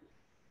this,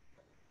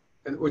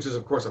 and which is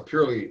of course a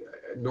purely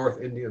North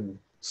Indian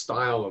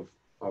style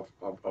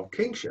of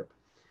kingship.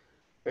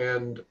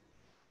 And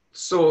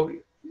so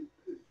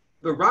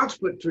the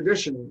Rajput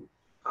tradition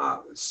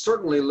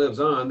certainly lives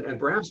on, and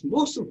perhaps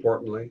most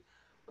importantly,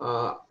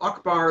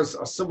 Akbar's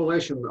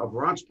assimilation of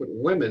Rajput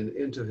women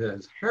into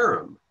his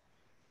harem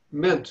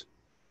meant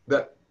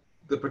that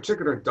the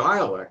particular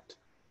dialect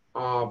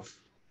of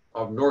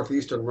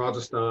northeastern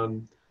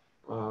Rajasthan,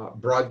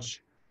 Braj,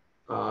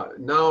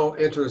 now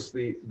enters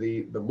the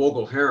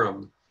Mughal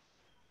harem,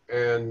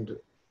 and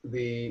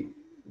the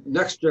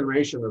next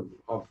generation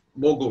of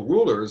Mughal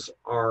rulers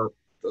are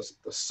the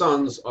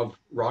sons of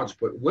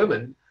Rajput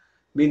women,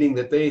 meaning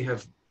that they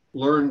have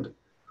learned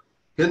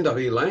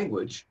Hindavi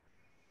language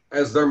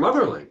as their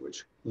mother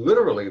language,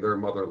 literally their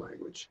mother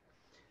language.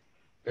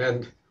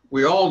 And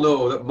we all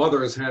know that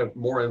mothers have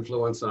more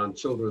influence on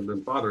children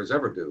than fathers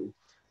ever do.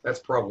 That's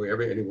probably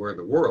anywhere in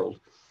the world.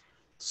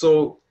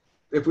 So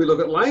if we look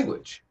at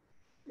language,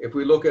 if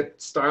we look at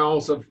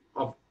styles of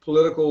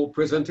political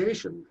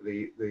presentation,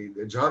 the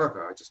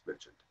Jaraka I just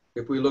mentioned,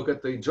 if we look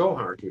at the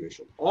Johar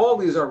tradition, all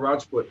these are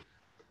Rajput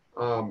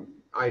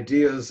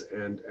ideas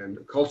and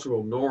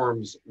cultural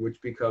norms which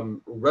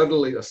become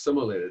readily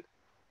assimilated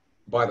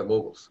by the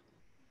Mughals.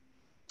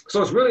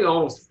 So it's really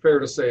almost fair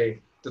to say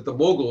that the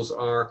Mughals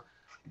are,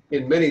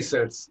 in many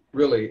sense,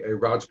 really a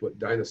Rajput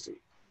dynasty.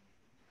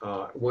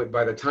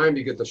 By the time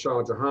you get to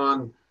Shah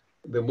Jahan,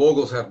 the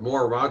Mughals have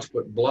more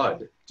Rajput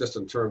blood, just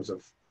in terms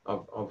of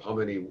how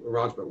many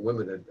Rajput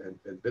women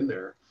had been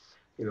there.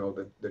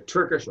 The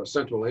Turkish or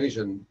Central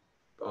Asian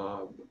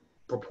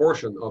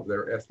proportion of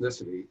their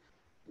ethnicity,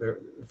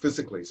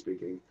 physically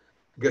speaking,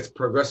 gets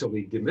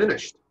progressively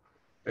diminished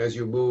as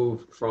you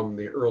move from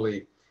the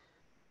early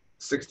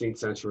 16th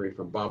century,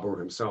 from Babur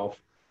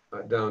himself,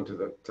 down to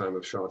the time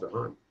of Shah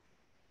Jahan.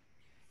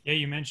 Yeah,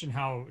 you mentioned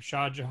how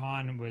Shah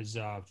Jahan was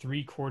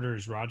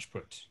 3/4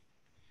 Rajput.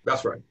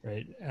 That's right.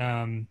 Right.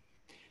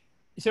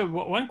 So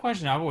one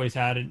question I've always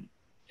had, and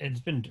it's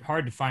been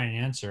hard to find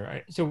an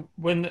answer. So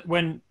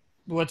when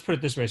let's put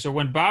it this way. So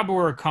when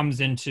Babur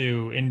comes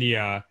into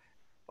India,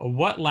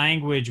 what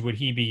language would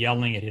he be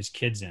yelling at his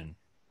kids in?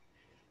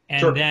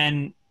 And Turkic.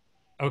 then,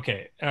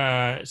 okay,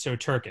 so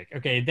Turkic.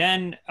 Okay,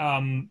 then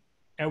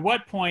at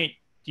what point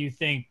do you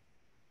think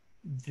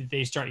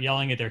they start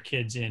yelling at their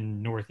kids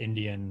in North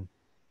Indian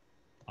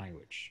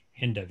language,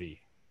 Hindavi,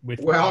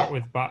 with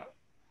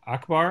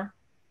Akbar?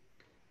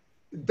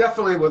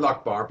 Definitely with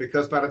Akbar,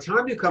 because by the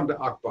time you come to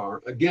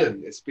Akbar,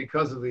 again, it's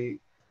because of the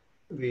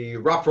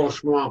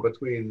rapprochement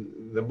between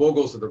the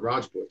Mughals and the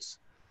Rajputs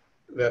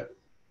that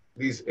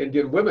these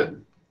Indian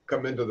women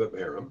come into the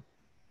harem,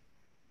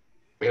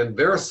 and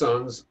their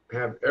sons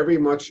have every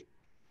much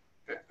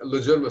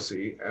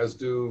legitimacy as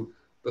do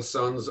the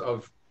sons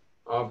of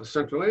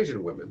Central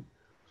Asian women.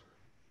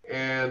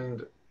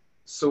 And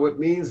so it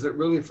means that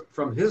really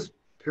from his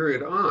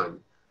period on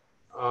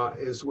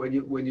is when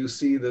you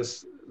see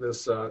this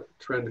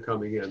trend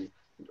coming in.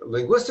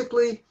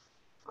 Linguistically,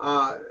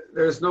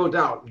 there's no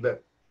doubt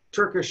that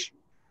Turkish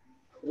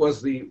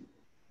was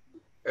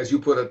as you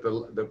put it,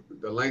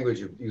 the language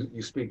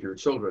you speak to your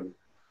children,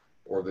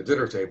 or the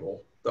dinner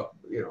table,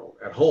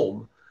 at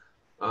home.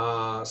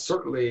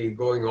 Certainly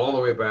going all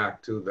the way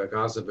back to the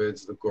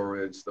Ghaznavids, the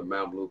Ghurids, the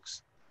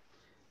Mamluks,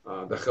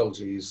 the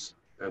Khiljis,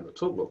 and the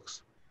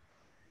Tugluks.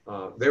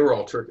 They were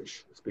all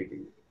Turkish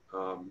speaking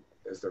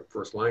as their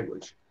first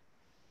language.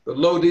 The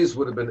Lodis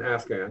would have been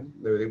Afghan.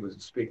 They were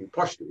speaking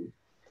Pashto.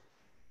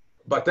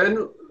 But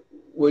then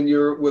when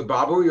you're with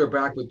Babur, you're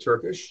back with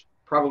Turkish,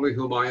 probably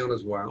Humayun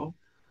as well.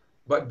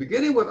 But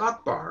beginning with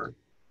Akbar,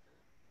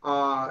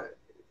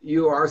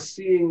 you are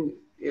seeing,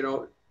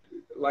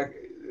 like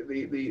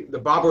the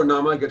Babur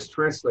Nama gets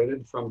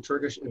translated from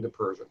Turkish into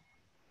Persian.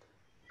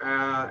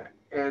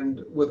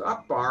 And with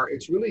Akbar,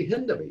 it's really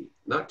Hindavi,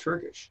 not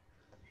Turkish,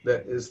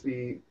 that is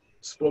the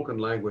spoken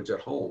language at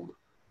home.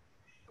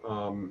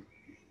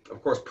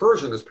 Of course,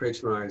 Persian is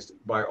patronized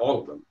by all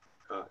of them,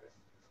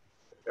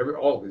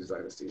 all of these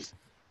dynasties.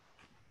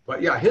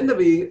 But yeah,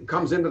 Hindavi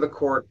comes into the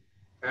court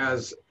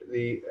as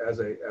a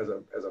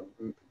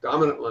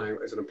dominant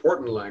language, as an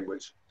important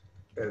language,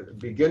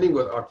 beginning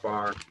with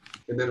Akbar,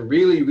 and then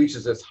really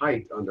reaches its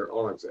height under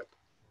Aurangzeb.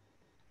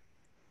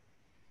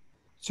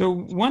 So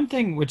one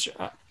thing which,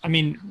 I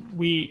mean,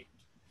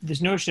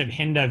 this notion of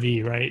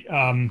Hindavi, right?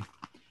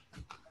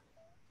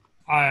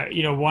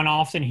 One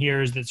often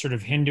hears that sort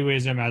of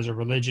Hinduism as a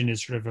religion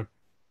is sort of a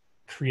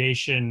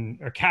creation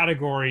or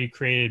category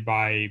created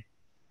by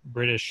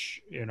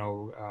British,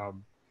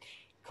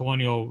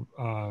 colonial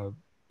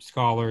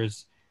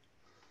scholars.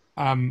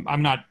 I'm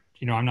not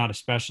a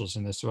specialist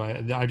in this, so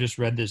I just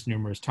read this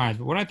numerous times.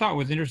 But what I thought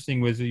was interesting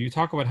was that you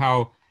talk about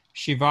how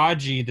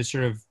Shivaji,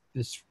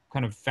 this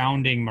kind of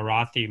founding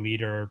Marathi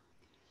leader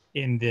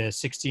in the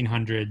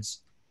 1600s,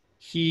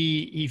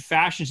 he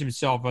fashions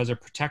himself as a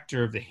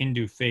protector of the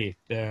Hindu faith,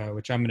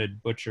 which I'm going to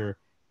butcher,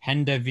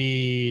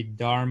 Hendavi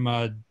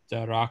Dharma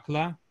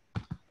Dharakla.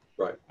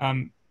 Right.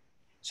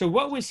 So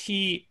what was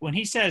he, when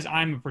he says,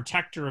 I'm a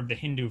protector of the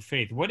Hindu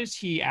faith, what is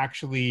he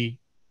actually,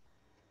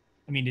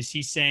 I mean, is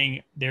he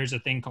saying there's a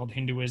thing called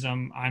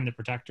Hinduism, I'm the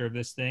protector of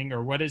this thing,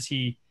 or what is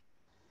he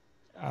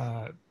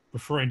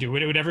referring to?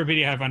 Would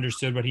everybody have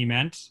understood what he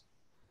meant?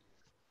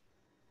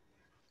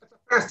 That's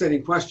a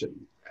fascinating question.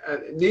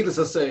 Needless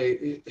to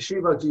say,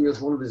 Shivaji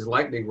is one of these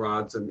lightning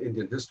rods in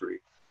Indian history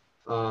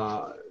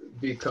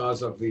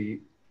because of the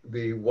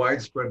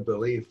widespread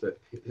belief that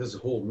his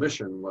whole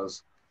mission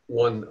was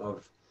one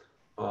of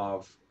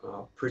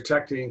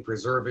protecting,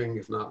 preserving,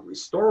 if not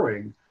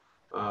restoring,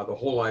 the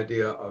whole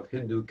idea of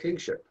Hindu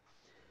kingship.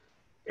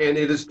 And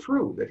it is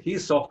true that he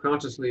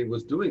self-consciously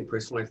was doing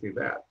precisely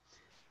that.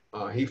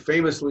 He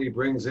famously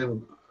brings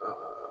in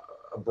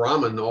a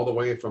Brahmin all the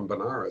way from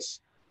Benares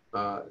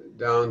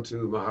down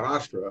to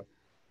Maharashtra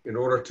in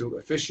order to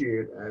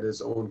officiate at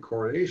his own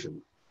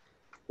coronation.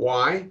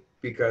 Why?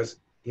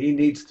 Because he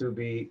needs to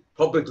be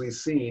publicly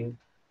seen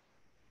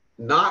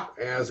not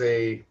as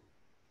a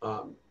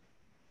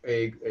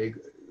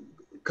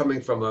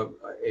coming from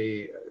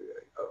a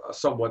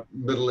somewhat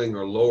middling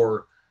or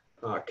lower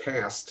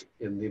caste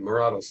in the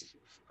Maratha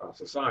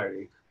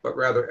society, but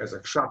rather as a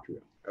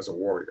kshatriya, as a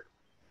warrior.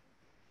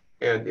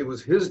 And it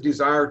was his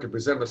desire to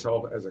present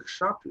himself as a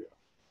kshatriya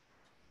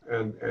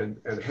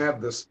and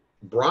have this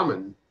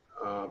Brahmin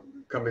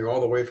coming all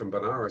the way from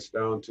Benares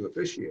down to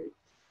officiate.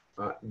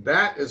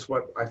 That is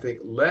what I think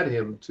led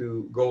him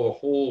to go the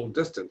whole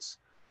distance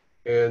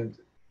and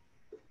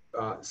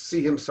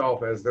see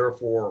himself as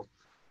therefore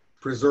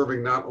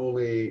preserving not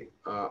only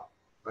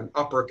an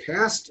upper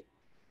caste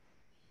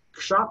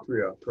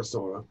kshatriya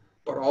persona,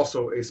 but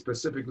also a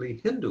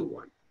specifically Hindu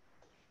one.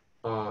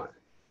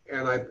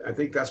 And I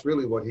think that's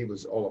really what he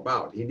was all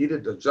about. He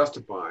needed to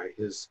justify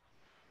his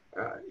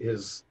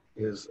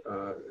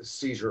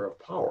seizure of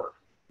power,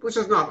 which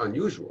is not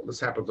unusual. This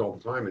happens all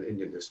the time in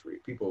Indian history.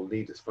 People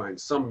need to find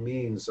some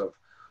means of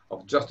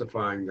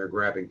justifying their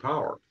grabbing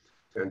power.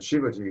 And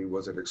Shivaji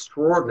was an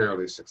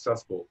extraordinarily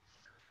successful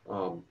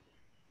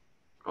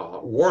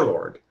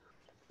warlord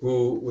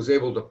who was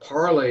able to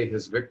parlay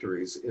his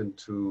victories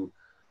into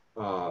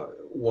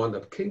one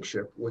of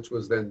kingship, which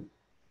was then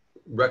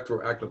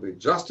retroactively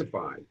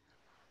justified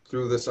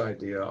through this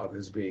idea of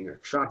his being a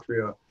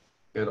kshatriya,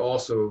 and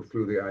also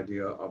through the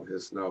idea of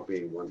his now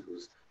being one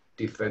who's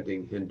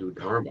defending Hindu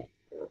dharma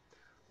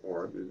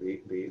or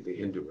the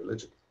Hindu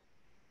religion.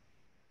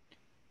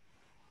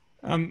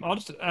 I'll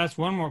just ask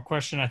one more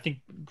question. I think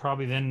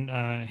probably then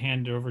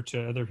hand it over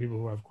to other people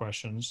who have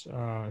questions,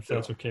 if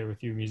that's okay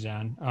with you,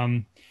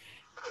 Mizan.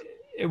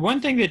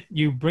 One thing that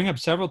you bring up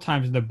several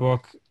times in the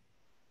book,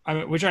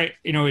 which it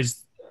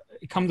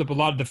comes up a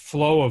lot of the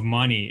flow of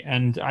money,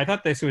 and I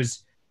thought this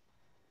was,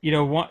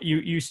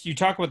 you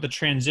talk about the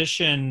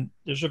transition.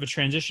 There's sort of a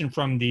transition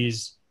from the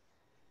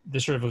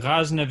sort of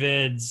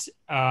Ghaznavids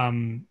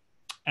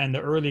and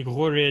the early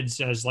Ghurids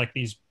as like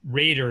these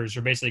raiders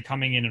are basically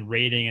coming in and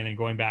raiding and then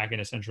going back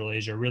into Central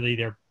Asia. Really,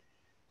 they're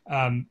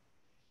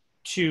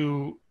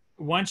to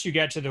once you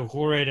get to the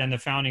Ghurid and the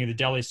founding of the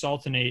Delhi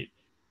Sultanate,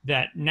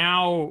 that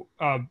now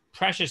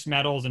precious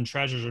metals and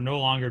treasures are no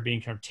longer being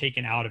kind of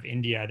taken out of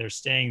India. They're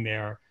staying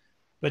there.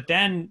 But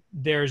then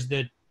there's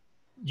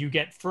you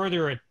get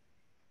further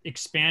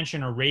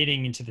expansion or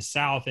raiding into the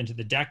south, into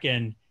the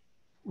Deccan,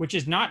 which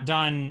is not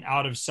done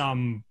out of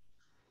some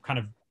kind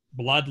of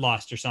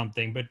bloodlust or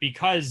something, but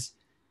because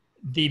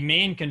the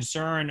main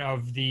concern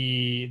of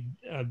the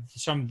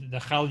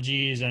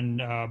Khaljis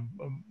and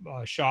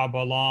Shah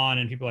Balan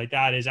and people like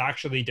that is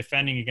actually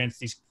defending against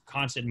these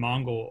constant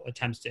Mongol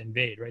attempts to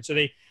invade, right? So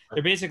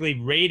they're basically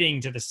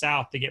raiding to the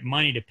south to get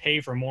money to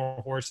pay for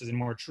more horses and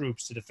more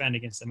troops to defend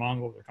against the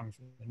Mongols that are coming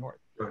from the north.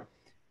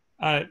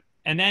 Right.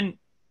 And then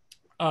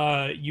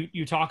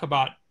you talk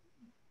about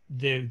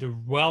the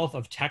wealth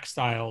of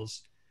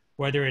textiles,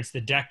 whether it's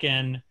the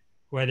Deccan,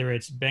 whether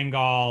it's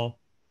Bengal,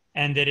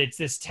 and that it's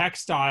this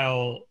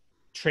textile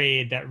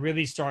trade that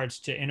really starts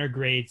to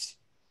integrate,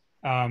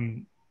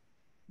 that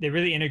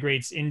really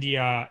integrates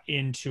India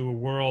into a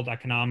world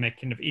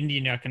economic, kind of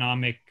Indian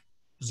economic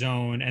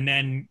zone. And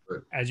then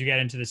as you get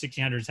into the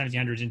 1600s,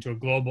 1700s, into a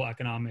global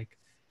economic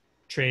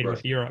trade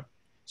with Europe.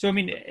 So I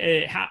mean,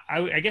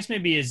 I guess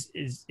maybe is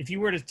if you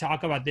were to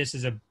talk about this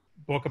as a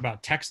book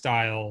about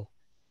textile,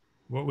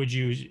 what would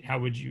you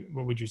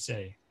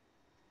say?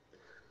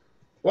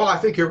 Well, I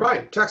think you're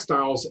right.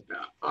 Textiles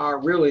are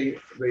really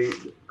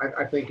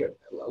I think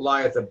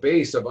lie at the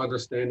base of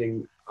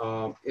understanding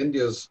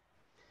India's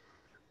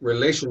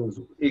relations,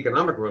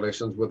 economic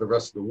relations with the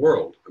rest of the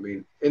world. I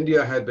mean,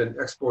 India had been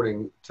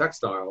exporting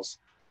textiles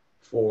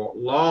for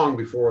long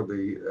before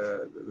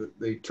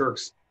the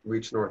Turks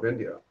reached North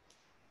India.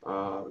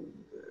 I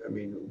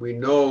mean, we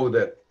know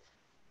that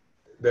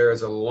there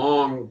is a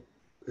long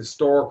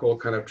historical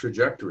kind of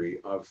trajectory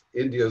of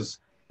India's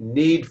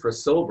need for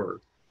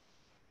silver,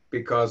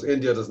 because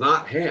India does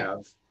not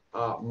have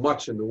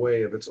much in the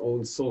way of its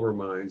own silver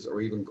mines or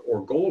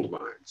gold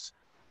mines.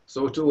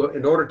 So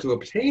in order to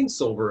obtain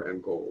silver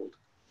and gold,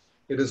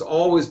 it has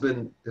always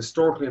been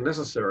historically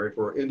necessary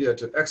for India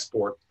to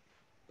export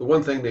the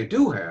one thing they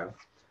do have,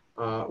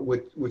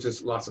 which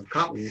is lots of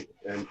cotton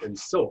and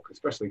silk,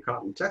 especially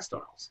cotton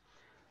textiles.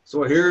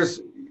 So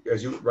here's,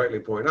 as you rightly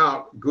point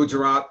out,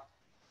 Gujarat,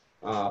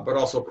 but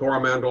also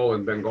Coromandel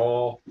and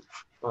Bengal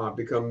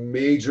become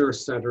major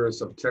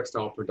centers of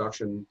textile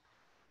production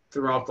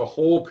throughout the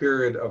whole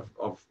period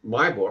of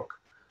my book.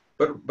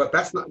 But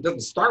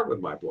doesn't start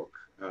with my book.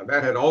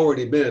 That had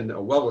already been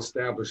a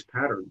well-established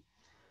pattern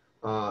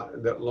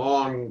that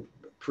long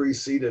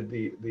preceded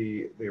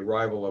the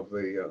arrival of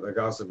the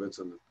Ghaznavids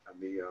and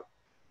the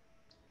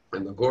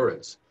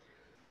Ghurids.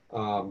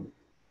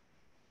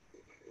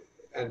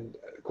 And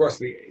of course,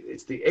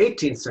 it's the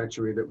 18th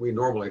century that we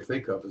normally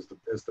think of as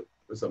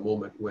the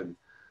moment when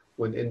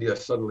India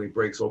suddenly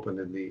breaks open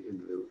in the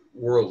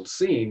world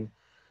scene.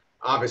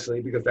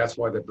 Obviously, because that's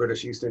why the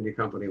British East India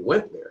Company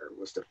went there,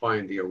 was to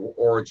find the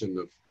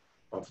origin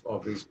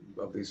of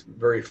these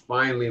very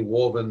finely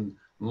woven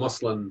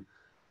muslin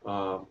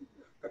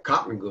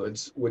cotton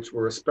goods, which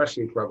were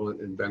especially prevalent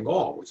in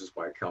Bengal, which is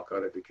why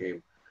Calcutta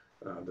became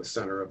the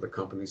center of the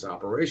company's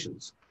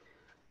operations.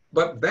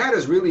 But that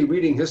is really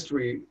reading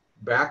history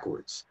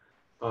backwards.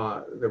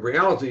 The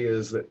reality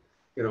is that,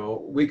 you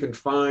know, we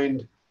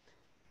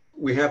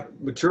have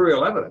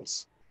material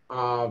evidence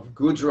of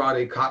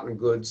Gujarati cotton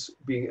goods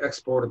being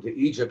exported to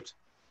Egypt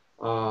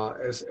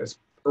as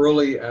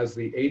early as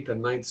the 8th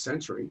and 9th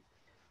century,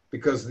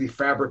 because the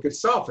fabric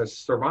itself has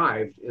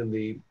survived in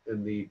the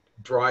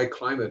dry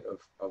climate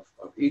of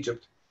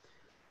Egypt.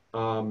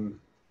 So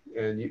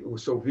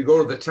if you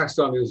go to the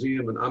Textile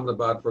Museum in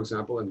Ahmedabad, for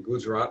example, in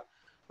Gujarat,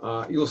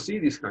 you'll see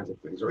these kinds of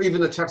things, or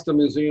even the Textile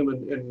Museum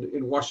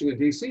in Washington,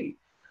 D.C.,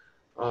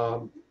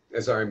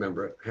 as I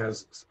remember it,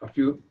 has a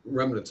few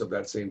remnants of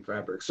that same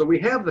fabric. So we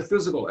have the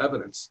physical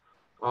evidence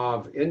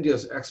of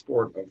India's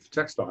export of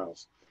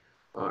textiles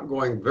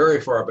going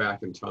very far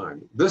back in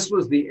time. This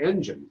was the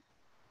engine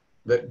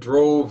that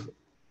drove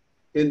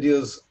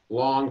India's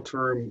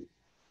long-term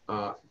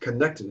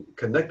connection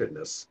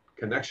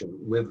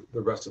with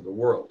the rest of the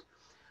world,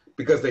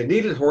 because they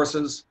needed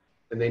horses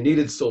and they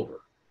needed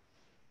silver.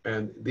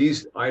 And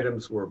these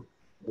items were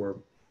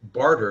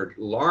bartered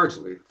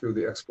largely through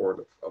the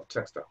export of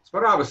textiles,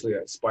 but obviously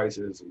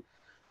spices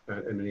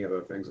and many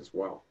other things as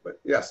well. But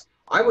yes,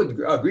 I would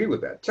agree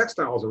with that.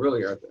 Textiles are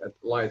really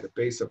lie at the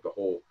base of the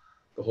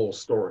whole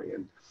story.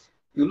 And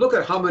you look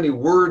at how many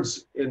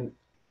words in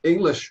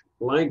English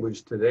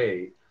language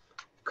today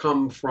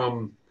come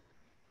from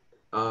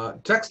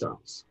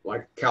textiles,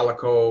 like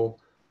calico,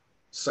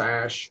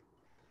 sash,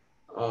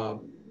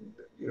 cummerbund,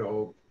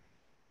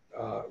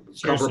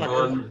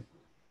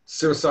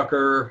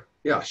 seersucker,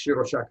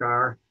 shiro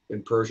shakar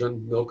in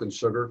Persian, milk and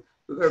sugar.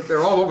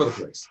 They're all over the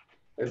place.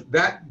 And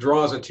that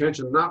draws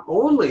attention not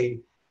only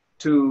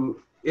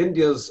to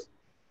India's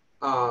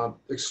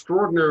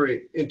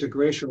extraordinary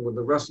integration with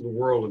the rest of the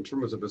world in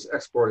terms of its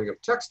exporting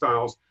of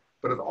textiles,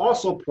 but it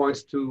also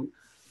points to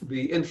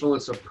the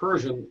influence of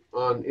Persian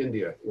on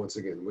India, once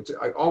again, which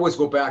I always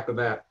go back to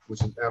that,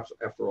 which is,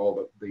 after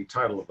all, the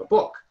title of the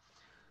book,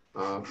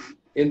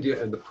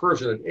 India and the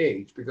Persian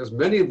Age, because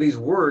many of these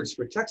words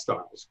for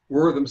textiles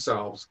were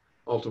themselves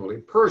ultimately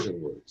Persian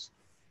words,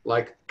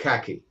 like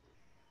khaki,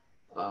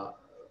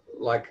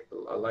 like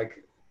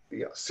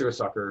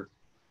seersucker,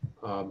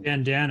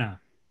 bandana,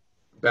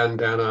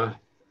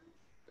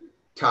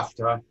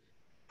 tafta,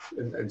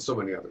 and so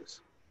many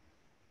others.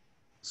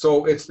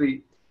 So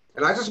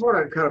and I just want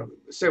to kind of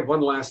say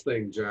one last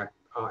thing, Jack,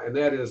 and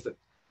that is that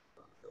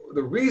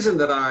the reason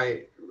that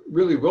I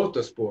really wrote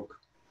this book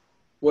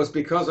was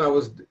because I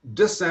was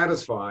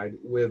dissatisfied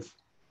with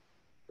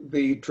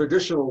the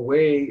traditional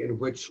way in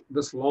which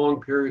this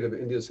long period of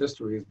India's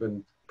history has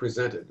been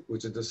presented,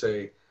 which is to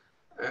say,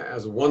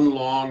 as one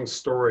long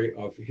story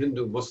of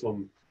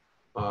Hindu-Muslim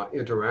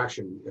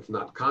interaction, if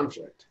not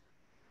conflict.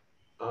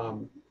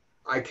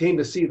 I came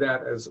to see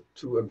that as,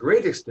 to a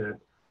great extent,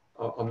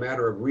 a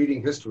matter of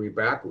reading history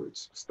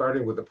backwards,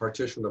 starting with the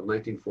partition of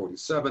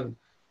 1947,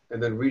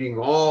 and then reading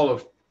all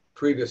of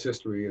previous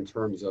history in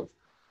terms of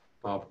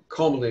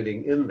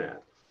culminating in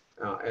that,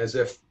 as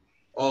if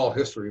all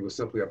history was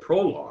simply a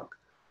prologue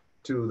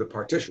to the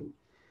partition.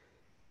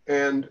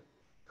 And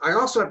I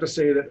also have to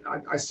say that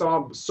I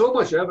saw so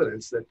much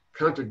evidence that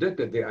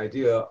contradicted the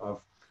idea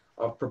of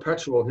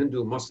perpetual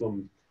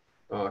Hindu-Muslim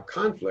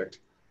conflict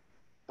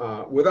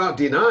without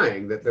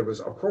denying that there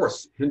was, of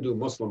course,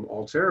 Hindu-Muslim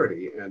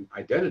alterity and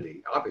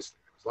identity. Obviously,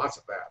 there was lots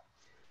of that.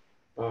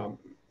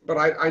 But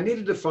I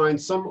needed to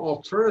find some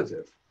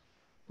alternative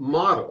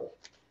model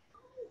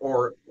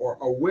or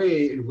a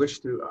way in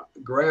which to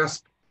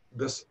grasp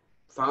this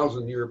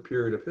 1,000-year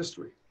period of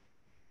history.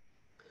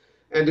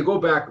 And to go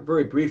back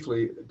very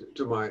briefly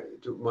to my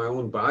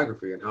own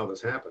biography and how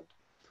this happened.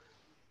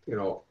 You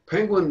know,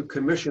 Penguin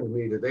commissioned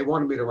me they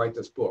wanted me to write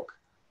this book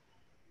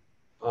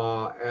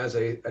as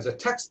a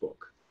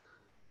textbook.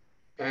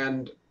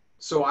 And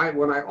so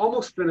when I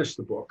almost finished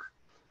the book,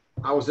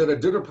 I was at a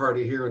dinner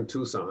party here in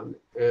Tucson,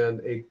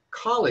 and a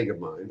colleague of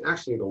mine,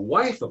 actually the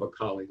wife of a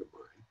colleague of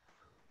mine,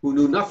 who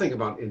knew nothing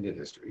about Indian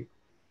history,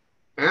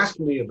 asked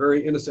me a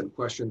very innocent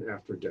question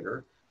after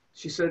dinner.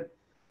 She said,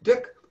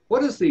 "Dick,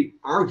 what is the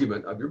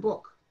argument of your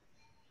book?"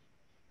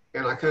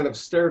 And I kind of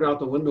stared out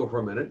the window for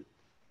a minute.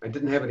 I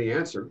didn't have any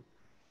answer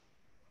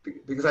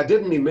because I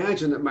didn't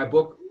imagine that my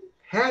book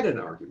had an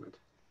argument.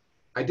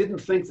 I didn't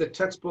think that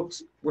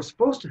textbooks were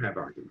supposed to have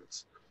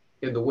arguments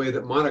in the way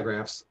that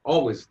monographs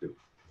always do.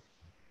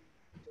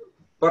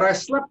 But I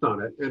slept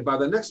on it, and by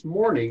the next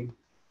morning,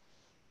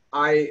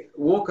 I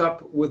woke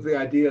up with the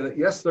idea that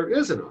yes, there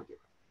is an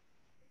argument,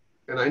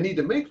 and I need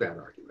to make that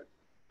argument.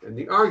 And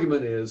the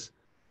argument is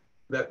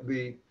that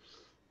the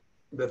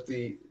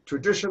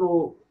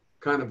traditional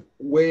kind of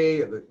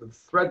way, the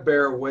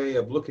threadbare way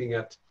of looking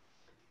at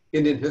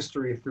Indian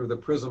history through the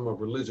prism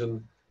of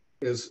religion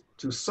is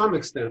to some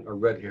extent a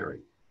red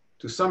herring,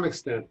 to some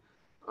extent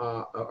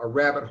a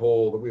rabbit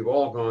hole that we've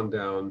all gone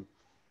down,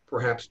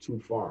 perhaps too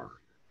far.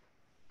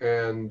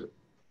 And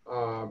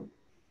I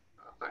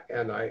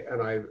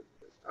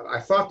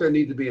thought there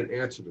needed to be an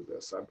answer to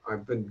this.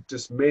 I've been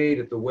dismayed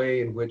at the way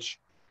in which,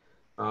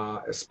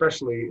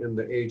 especially in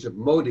the age of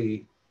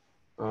Modi,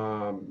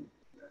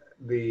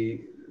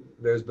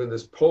 there's been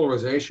this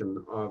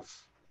polarization of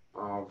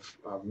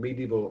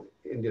medieval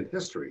Indian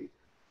history,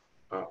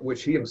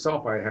 which he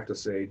himself, I have to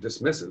say,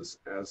 dismisses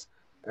as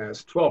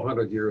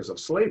 1,200 years of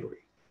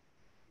slavery.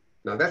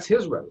 Now that's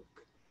his rhetoric.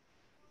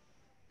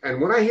 And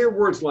when I hear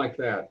words like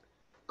that,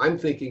 I'm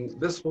thinking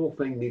this whole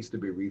thing needs to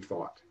be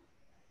rethought.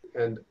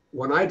 And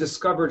when I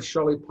discovered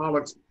Shelley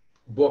Pollack's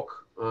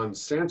book on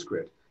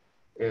Sanskrit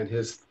and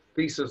his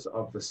thesis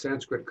of the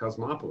Sanskrit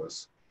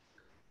cosmopolis,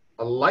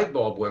 a light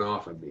bulb went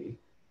off in me.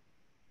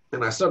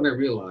 And I suddenly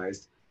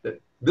realized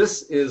that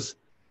this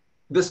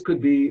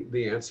could be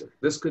the answer.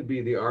 This could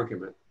be the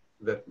argument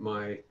that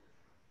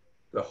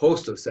the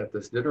hostess at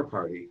this dinner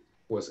party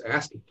was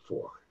asking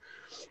for.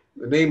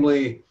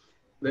 Namely,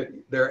 that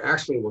there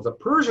actually was a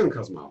Persian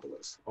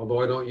cosmopolis,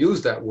 although I don't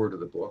use that word in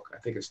the book. I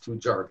think it's too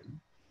jargon.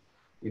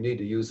 You need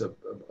to use a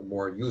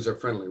more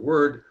user-friendly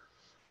word.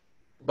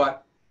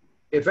 But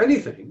if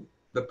anything,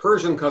 the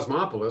Persian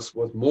cosmopolis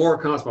was more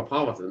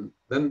cosmopolitan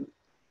than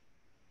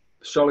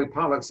Shelley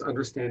Pollack's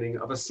understanding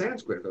of a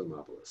Sanskrit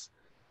cosmopolis.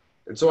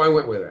 And so I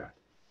went with that.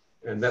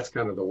 And that's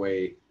kind of the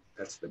way,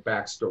 that's the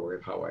backstory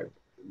of how the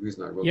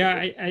reason I wrote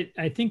the book.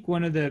 I think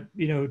one of the,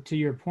 to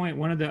your point,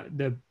 one of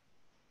the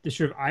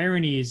sort of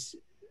ironies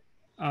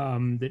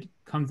that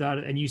comes out,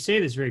 and you say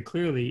this very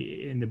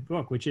clearly in the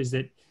book, which is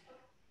that,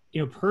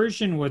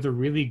 Persian was a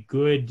really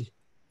good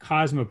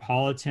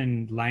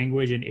cosmopolitan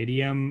language and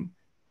idiom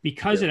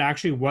because it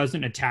actually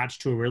wasn't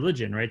attached to a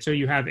religion, right? So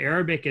you have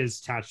Arabic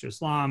is attached to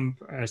Islam,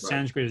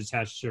 Sanskrit is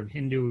attached to sort of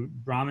Hindu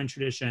Brahmin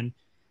tradition,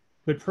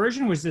 but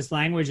Persian was this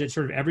language that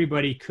sort of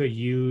everybody could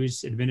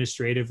use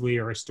administratively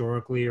or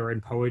historically or in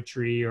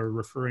poetry or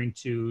referring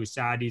to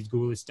Sadi's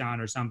Gulistan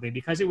or something,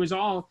 because it was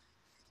a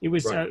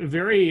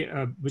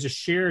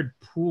shared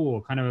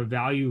pool, kind of a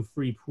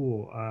value-free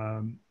pool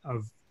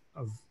of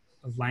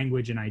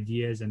language and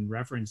ideas and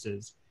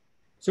references.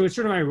 So it's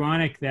sort of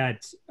ironic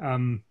that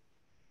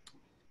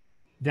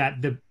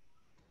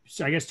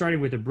so I guess starting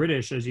with the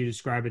British, as you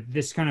describe it,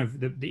 this kind of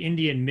the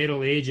Indian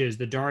Middle Ages,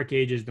 the Dark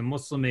Ages, the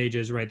Muslim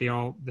Ages, right?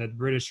 The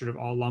British sort of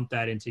all lump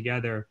that in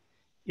together,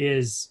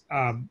 is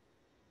kind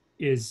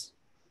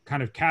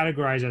of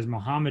categorized as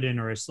Mohammedan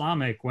or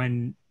Islamic,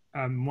 when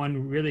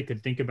one really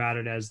could think about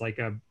it as like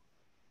a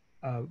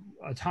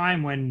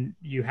time when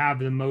you have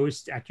the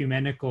most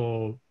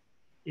ecumenical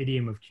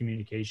idiom of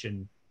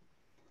communication.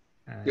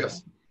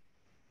 Yes,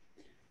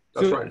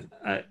 that's right.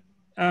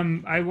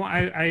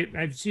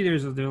 I see there are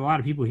a lot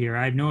of people here.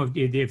 I don't know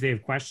if they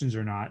have questions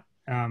or not.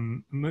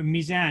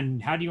 Mizan,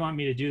 how do you want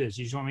me to do this?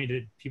 You just want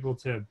people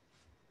to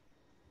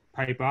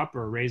pipe up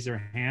or raise their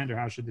hand, or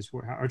how should this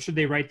work? Or should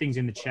they write things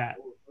in the chat?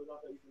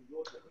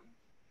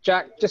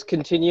 Jack, just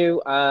continue.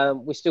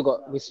 We still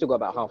got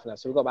about half an hour,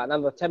 so we've got about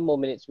another 10 more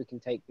minutes we can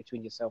take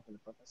between yourself and the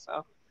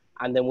professor,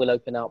 and then we'll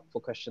open up for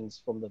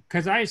questions from the.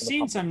 Because I've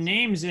seen some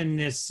names in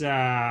this.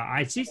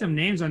 I see some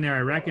names on there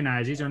I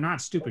recognize. These are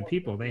not stupid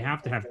people. They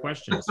have to have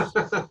questions.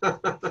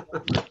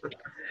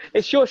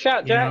 It's your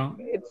shout, Jack.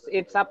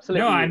 It's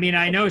absolutely. No, I mean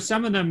I know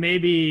some of them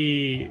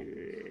maybe.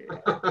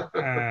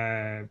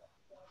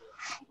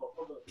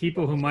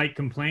 people who might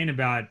complain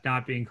about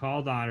not being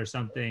called on or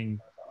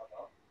something.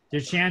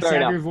 There's a chance Fair to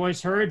have enough. your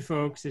voice heard,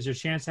 folks. There's a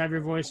chance to have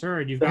your voice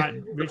heard. You've got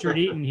Richard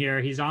Eaton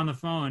here. He's on the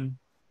phone.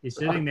 He's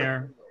sitting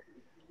there.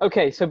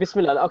 Okay, so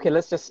Bismillah. Okay,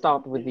 let's just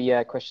start with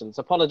the questions.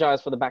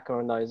 Apologize for the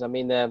background noise. I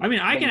mean, I can we've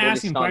ask already him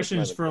started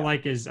questions this for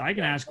moment, I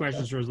can ask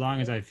questions for as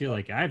long as I feel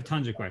like it. I have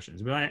tons of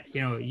questions, but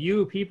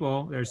you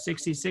people, there's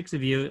 66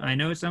 of you. I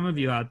know some of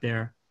you out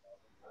there.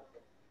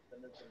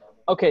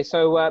 Okay,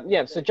 so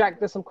yeah, so Jack,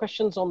 there's some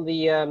questions on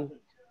the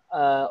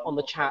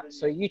chat.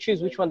 So you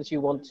choose which one that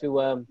you want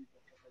to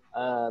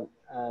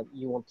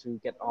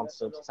get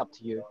answered. It's up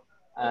to you.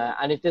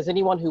 And if there's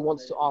anyone who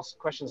wants to ask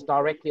questions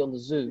directly on the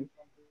Zoom,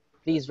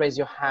 please raise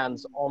your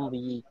hands on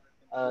the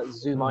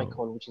Zoom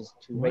icon, which is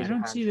to raise your hand. I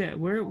don't see that.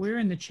 Where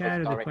in the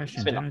chat are the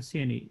questions? Bismillah.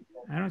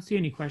 I don't see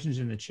any questions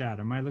in the chat.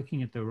 Am I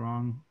looking at the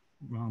wrong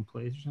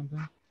place or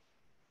something?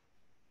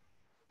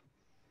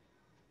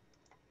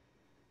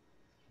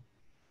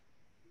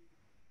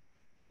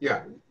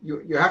 Yeah,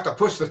 you have to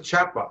push the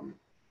chat button.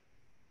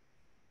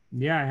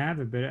 Yeah, I have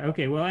it, but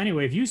okay. Well,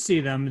 anyway, if you see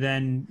them,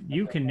 then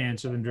you can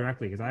answer them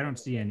directly because I don't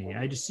see any.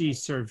 I just see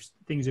sort of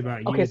things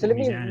about you. Okay, so that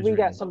let me Mizan is read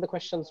out reading. some of the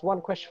questions. One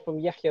question from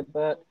Yahya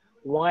Bert.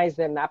 Why is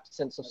there an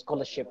absence of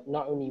scholarship,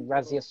 not only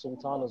Razia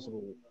Sultana's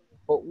rule,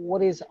 but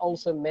what is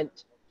also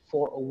meant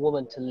for a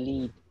woman to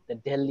lead the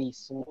Delhi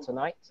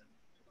Sultanate?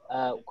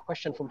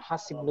 Question from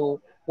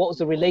Hasibnu. What was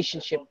the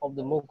relationship of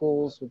the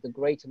Mughals with the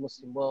greater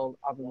Muslim world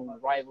other than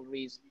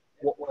rivalries?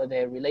 What were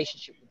their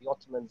relationship with the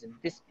Ottomans in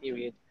this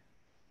period?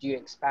 Do you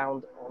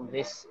expound on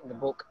this in the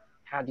book?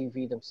 How do you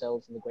view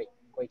themselves in the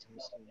greater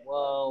Muslim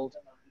world?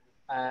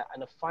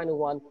 And a final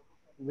one,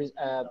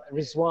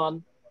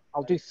 Rizwan.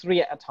 I'll do three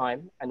at a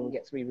time, and we'll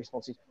get three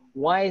responses.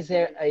 Why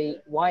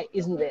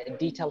isn't there a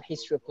detailed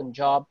history of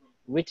Punjab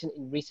written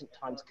in recent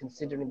times,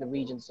 considering the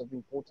regions of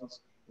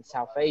importance in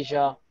South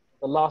Asia?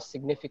 The last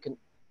significant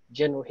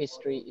general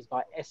history is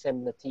by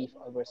S.M. Latif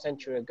over a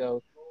century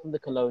ago from the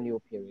colonial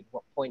period.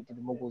 What point did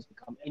the Mughals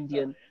become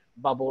Indian?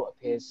 Babur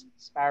appears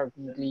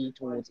sparingly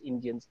towards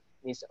Indians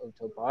in his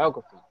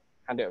autobiography.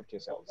 Hand it over to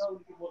yourselves.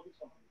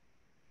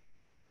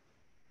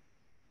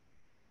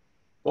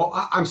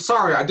 Well, I'm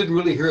sorry, I didn't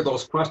really hear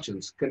those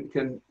questions.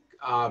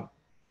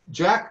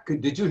 Jack,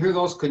 did you hear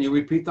those? Can you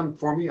repeat them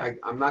for me?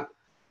 I'm not.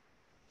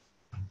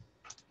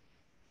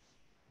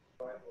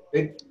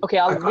 Okay,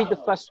 I'll read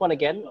the first one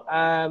again.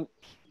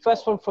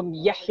 First one from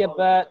Yahya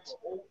Bert,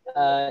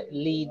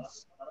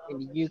 Leeds in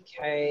the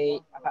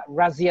UK, about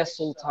Razia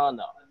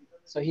Sultana.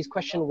 So his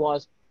question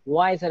was,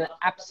 why is there an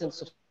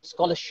absence of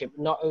scholarship,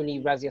 not only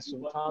Razia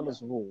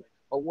Sultana's rule,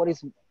 but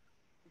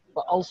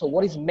also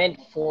what is meant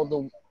for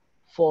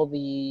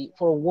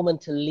a woman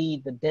to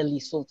lead the Delhi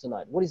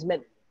Sultanate? What is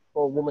meant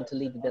for a woman to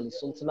lead the Delhi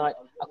Sultanate?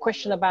 A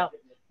question about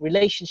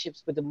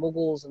relationships with the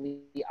Mughals and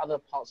the other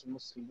parts of the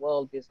Muslim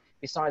world,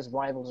 besides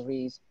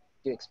rivalries.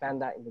 Do you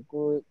expand that in the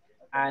group?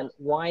 And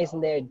why isn't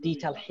there a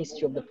detailed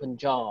history of the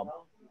Punjab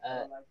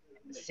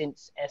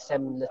since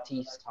S.M.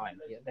 Latif's time?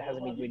 Yeah, there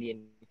hasn't been really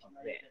anything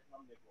there.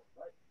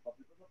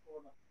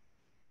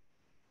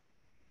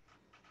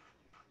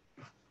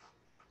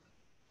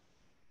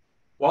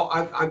 Well,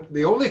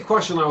 the only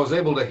question I was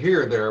able to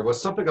hear there was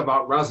something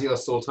about Razia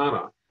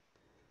Sultana.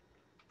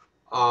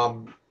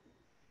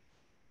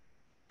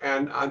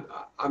 And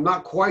I'm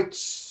not quite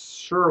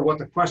sure what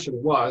the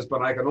question was,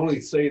 but I can only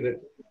say that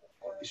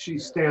she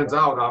stands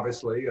out,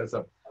 obviously, as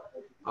a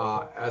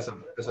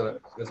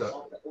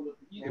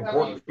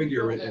important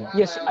figure.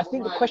 Yes, I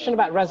think the question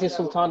about Razia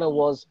Sultana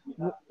was,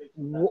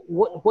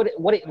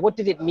 what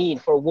did it mean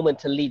for a woman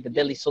to lead the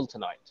Delhi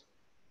Sultanate?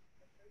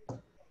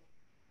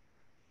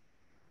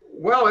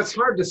 Well, it's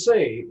hard to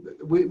say.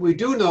 We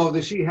do know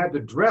that she had to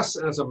dress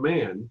as a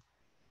man.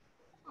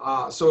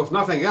 So if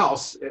nothing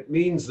else, it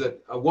means that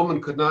a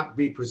woman could not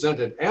be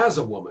presented as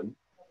a woman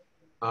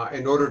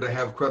in order to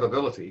have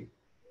credibility.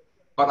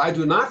 But I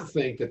do not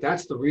think that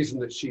that's the reason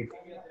that she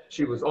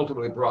was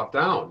ultimately brought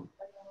down,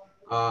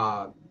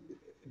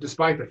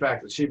 despite the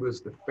fact that she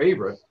was the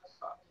favorite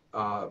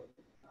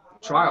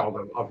child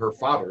of her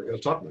father,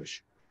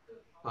 Iltutmish.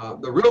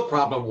 The real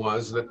problem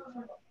was that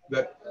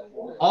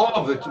all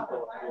of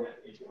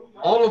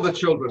the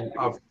children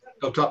of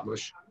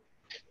Iltutmish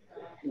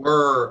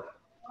were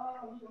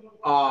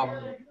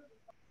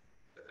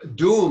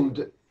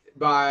doomed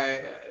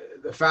by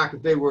the fact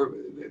that they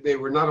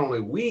were not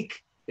only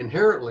weak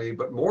inherently,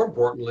 but more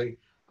importantly,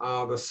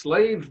 the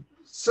slave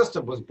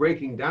system was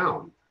breaking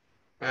down,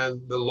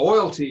 and the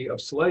loyalty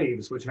of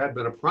slaves, which had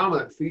been a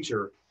prominent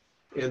feature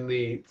in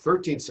the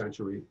 13th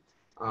century,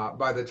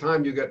 by the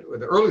time you get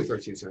the early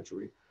 13th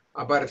century,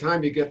 by the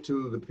time you get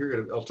to the period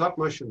of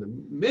Iltutmish in the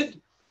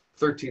mid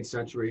 13th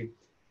century,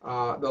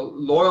 the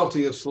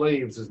loyalty of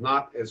slaves is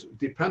not as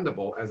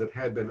dependable as it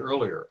had been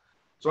earlier.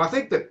 So I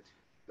think that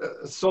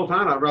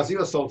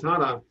Razia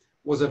Sultana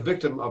was a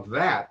victim of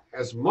that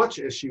as much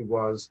as she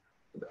was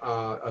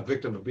a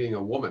victim of being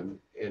a woman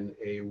in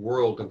a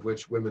world in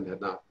which women had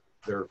not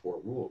therefore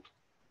ruled.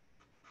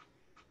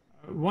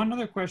 One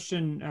other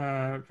question,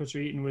 Professor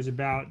Eaton, was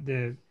about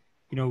the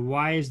you know,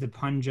 why is the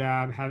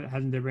Punjab,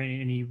 hasn't there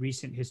been any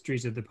recent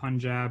histories of the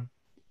Punjab,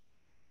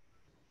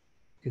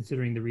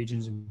 considering the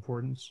region's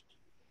importance?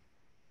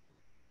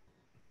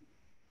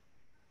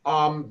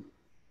 Well,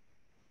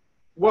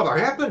 there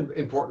have been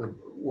important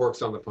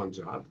works on the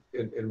Punjab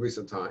in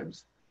recent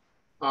times.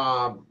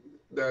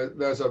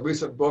 There's a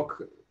recent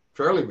book,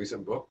 fairly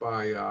recent book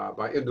by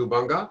Indu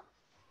Banga.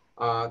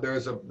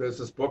 There's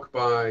this book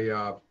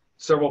by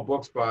several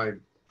books by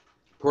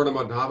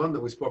Purnima Dhawan that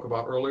we spoke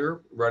about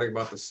earlier, writing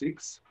about the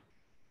Sikhs.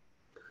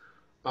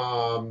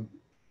 Fenich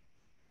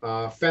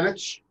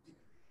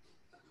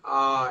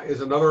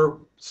is another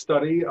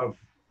study of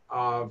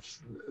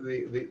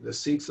the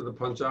Sikhs of the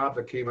Punjab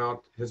that came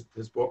out,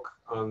 his book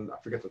on, I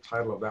forget the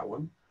title of that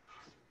one.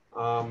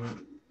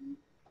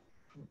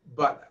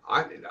 But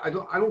I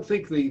don't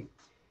think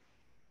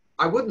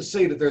I wouldn't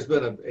say that there's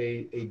been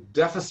a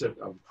deficit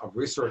of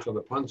research on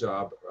the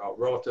Punjab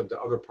relative to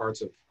other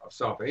parts of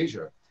South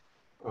Asia,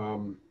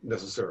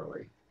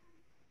 necessarily.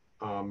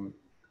 One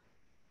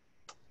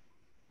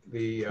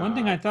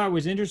thing I thought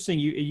was interesting,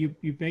 you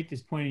make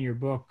this point in your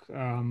book,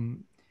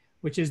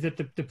 which is that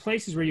the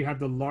places where you have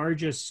the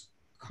largest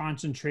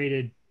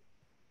concentrated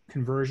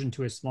conversion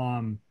to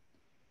Islam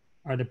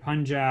are the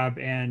Punjab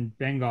and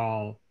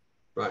Bengal,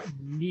 right?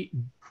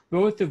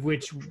 Both of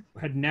which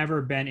had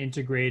never been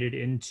integrated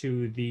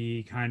into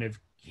the kind of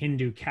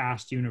Hindu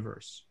caste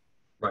universe,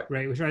 right?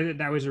 Which I thought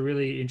that was a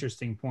really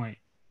interesting point.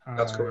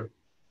 That's correct.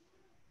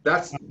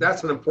 That's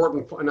an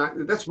important point.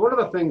 And that's one of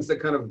the things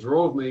that kind of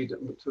drove me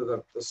to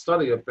the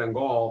study of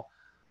Bengal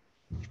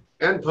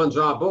and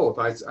Punjab both.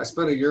 I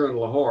spent a year in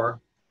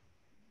Lahore,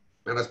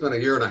 and I spent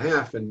a year and a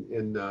half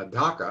in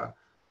Dhaka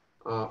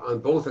on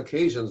both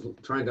occasions,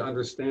 trying to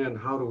understand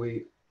how do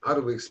we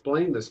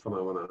explain this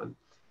phenomenon.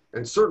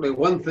 And certainly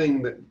one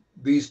thing that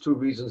these two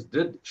regions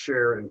did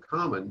share in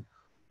common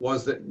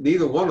was that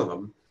neither one of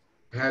them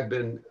had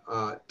been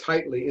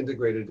tightly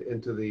integrated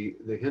into the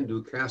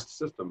Hindu caste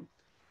system,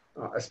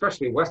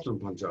 especially Western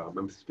Punjab.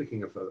 I'm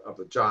speaking of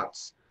the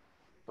Jats.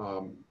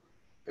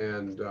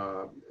 And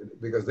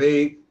because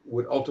they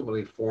would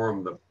ultimately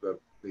form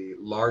the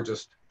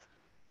largest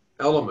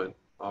element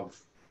of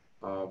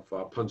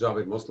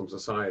Punjabi Muslim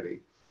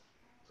society.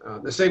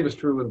 The same is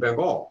true in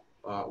Bengal,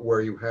 where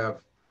you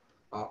have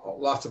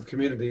lots of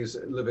communities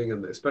living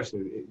in,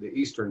 especially the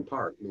eastern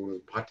part, known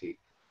as Bhatti,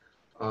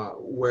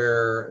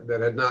 where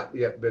that had not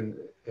yet been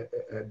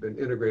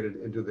integrated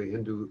into the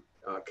Hindu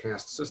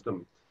caste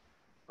system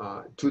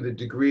to the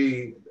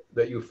degree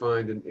that you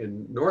find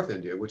in North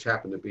India, which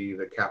happened to be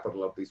the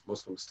capital of these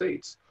Muslim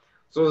states.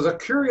 So there's a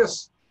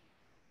curious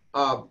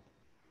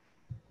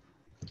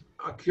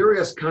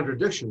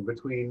contradiction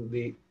between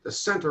the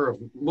center of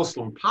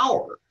Muslim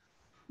power,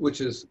 which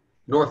is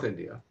North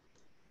India,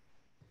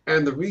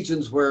 and the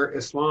regions where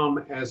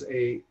Islam as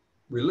a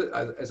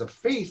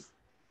faith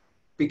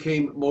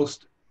became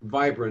most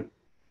vibrant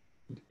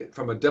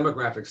from a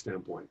demographic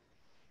standpoint.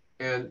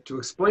 And to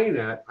explain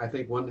that, I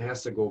think one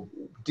has to go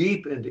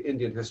deep into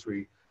Indian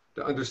history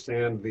to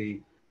understand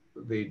the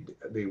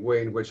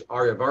way in which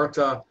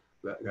Aryavarta,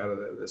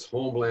 this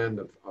homeland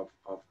of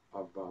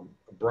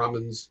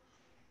Brahmins,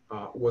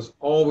 was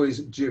always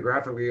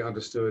geographically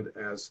understood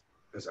as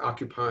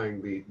occupying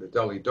the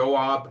Delhi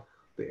Doab,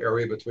 the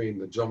area between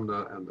the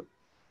Jumna and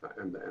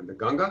the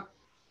Ganga.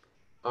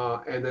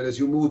 And then as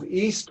you move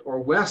east or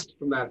west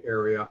from that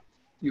area,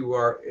 you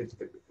are,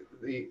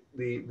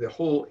 the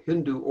whole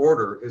Hindu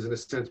order is in a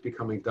sense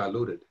becoming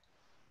diluted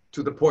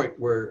to the point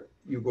where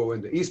you go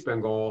into East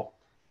Bengal,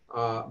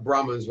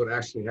 Brahmins would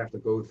actually have to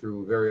go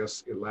through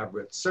various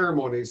elaborate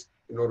ceremonies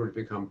in order to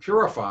become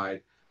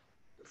purified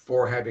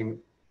for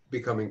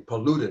becoming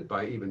polluted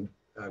by even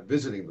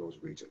visiting those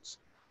regions.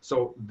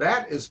 So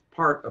that is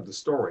part of the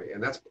story.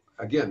 And that's,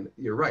 again,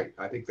 you're right.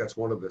 I think that's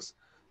one of the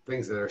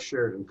things that are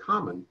shared in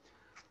common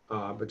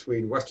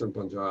between Western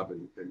Punjab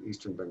and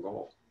Eastern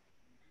Bengal.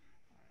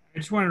 I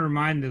just want to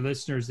remind the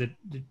listeners that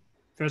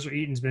Professor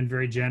Eaton's been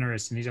very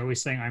generous, and he's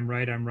always saying, I'm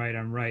right, I'm right,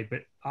 I'm right.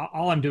 But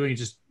all I'm doing is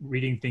just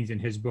reading things in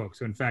his book.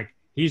 So in fact,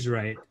 he's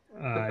right.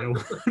 I'm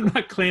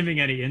not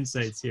claiming any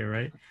insights here,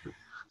 right?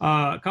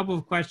 A couple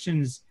of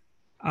questions.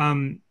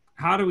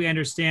 How do we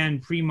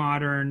understand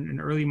pre-modern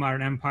and early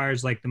modern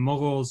empires like the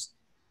Mughals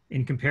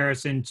in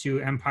comparison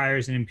to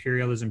empires and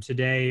imperialism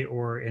today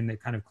or in the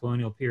kind of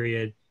colonial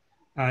period?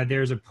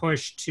 There's a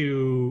push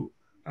to,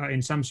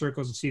 in some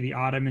circles, to see the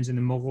Ottomans and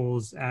the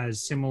Mughals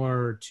as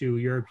similar to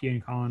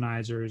European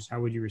colonizers. How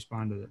would you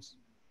respond to this?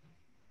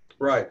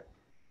 Right.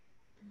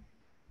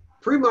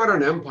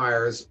 Pre-modern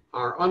empires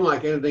are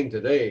unlike anything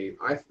today,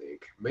 I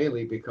think,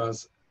 mainly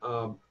because,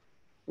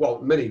 well,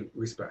 many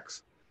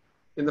respects.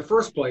 In the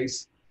first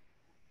place,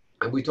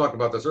 and we talked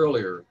about this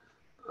earlier,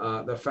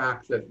 the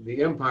fact that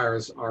the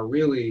empires are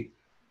really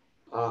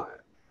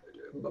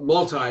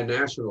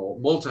multinational,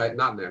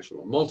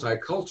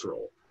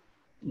 multicultural,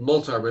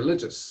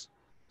 multi-religious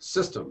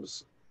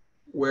systems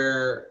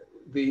where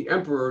the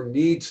emperor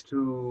needs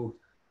to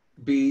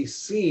be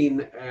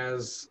seen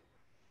as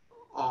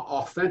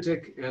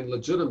authentic and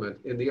legitimate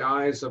in the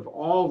eyes of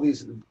all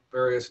these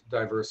various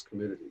diverse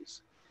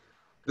communities.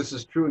 This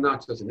is true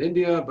not just in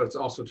India, but it's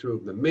also true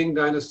of the Ming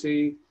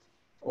Dynasty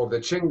or the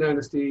Qing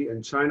Dynasty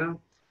in China,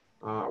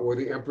 where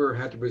the emperor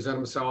had to present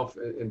himself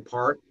in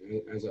part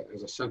as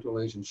a Central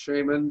Asian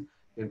shaman,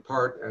 in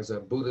part as a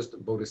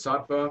Buddhist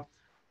bodhisattva,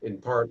 in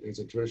part as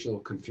a traditional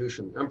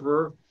Confucian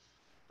emperor.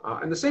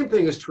 And the same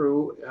thing is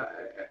true,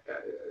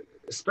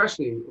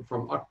 especially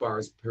from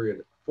Akbar's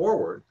period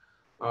forward,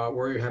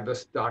 where you have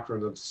this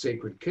doctrine of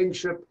sacred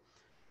kingship,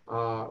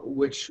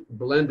 which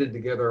blended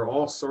together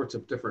all sorts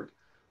of different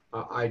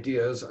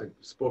ideas. I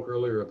spoke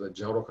earlier of the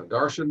Jauroka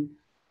Darshan,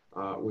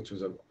 which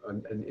was an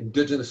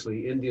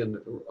indigenously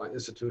Indian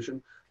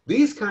institution.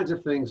 These kinds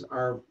of things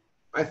are,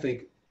 I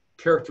think,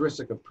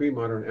 characteristic of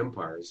pre-modern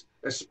empires,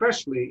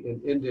 especially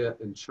in India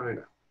and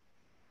China.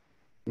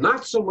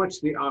 Not so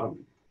much the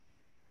Ottoman.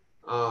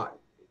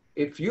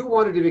 If you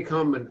wanted to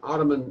become an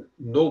Ottoman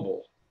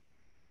noble,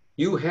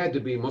 you had to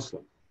be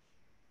Muslim.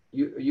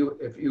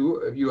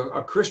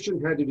 A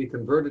Christian had to be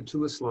converted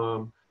to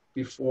Islam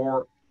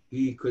before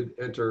he could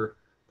enter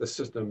the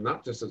system,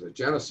 not just as a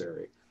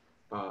janissary,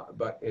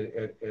 but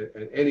at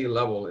any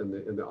level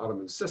in the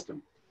Ottoman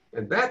system.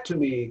 And that, to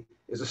me,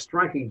 is a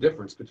striking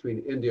difference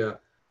between India,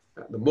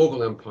 the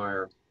Mughal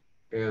Empire,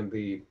 and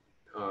the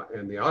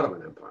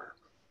Ottoman Empire,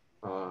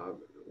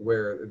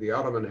 where the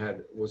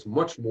Ottoman was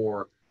much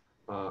more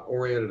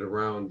oriented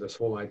around this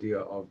whole idea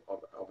of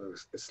an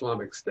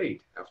Islamic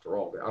state. After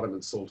all, the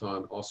Ottoman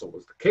Sultan also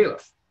was the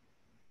Caliph.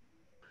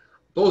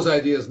 Those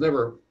ideas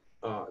never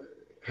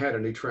had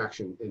any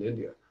traction in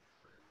India.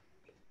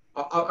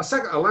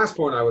 A last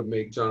point I would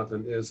make,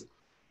 Jonathan, is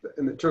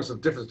in terms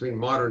of difference between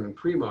modern and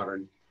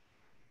pre-modern.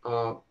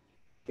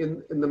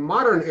 In the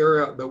modern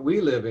era that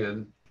we live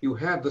in, you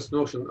have this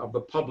notion of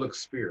the public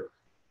sphere.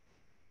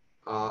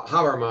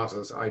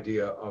 Habermas's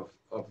idea of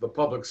the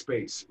public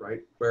space,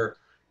 right, where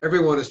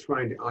everyone is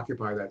trying to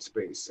occupy that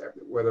space,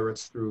 whether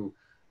it's through,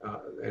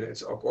 and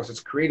of course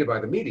it's created by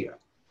the media.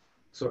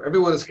 So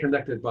everyone is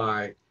connected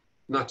by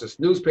not just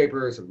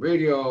newspapers and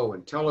radio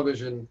and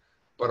television,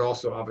 but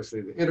also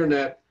obviously the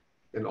internet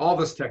and all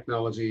this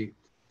technology,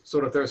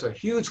 so that there's a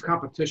huge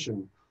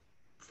competition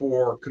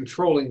for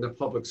controlling the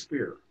public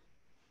sphere.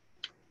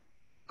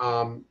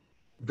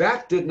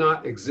 That did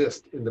not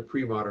exist in the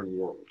pre-modern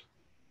world.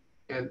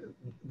 And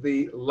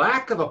the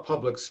lack of a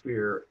public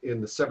sphere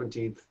in the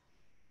 17th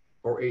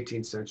or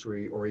 18th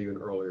century or even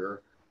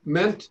earlier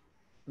meant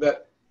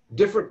that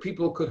different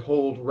people could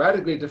hold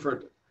radically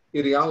different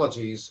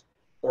ideologies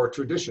or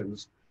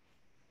traditions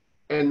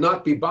and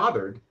not be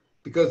bothered,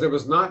 because there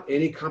was not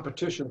any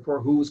competition for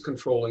who's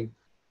controlling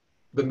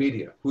the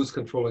media, who's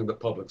controlling the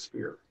public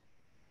sphere.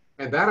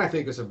 And that, I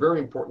think, is a very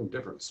important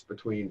difference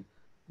between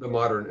the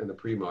modern and the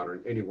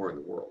pre-modern anywhere in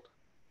the world.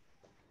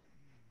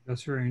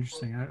 That's very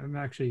interesting. I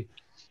actually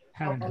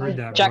haven't heard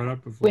that Jack, brought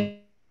up before. we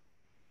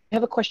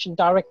have a question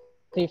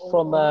directly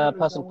from a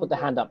person who put the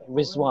hand up,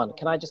 Rizwan.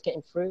 Can I just get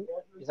him through?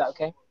 Is that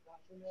okay?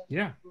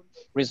 Yeah.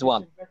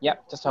 Rizwan.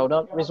 Yep, just hold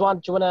on.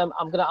 Rizwan, do you want to,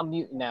 I'm going to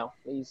unmute you now.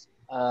 Please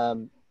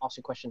ask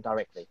your question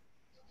directly.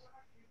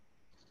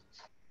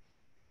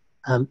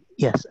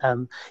 Yes.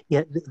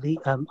 Yeah.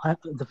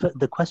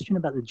 The question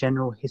about the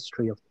general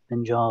history of the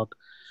Punjab,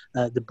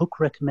 the book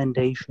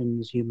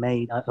recommendations you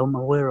made, I'm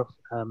aware of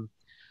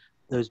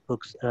those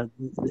books.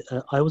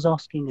 I was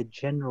asking a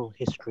general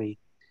history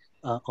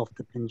of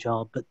the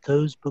Punjab, but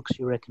those books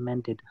you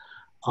recommended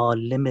are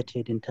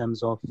limited in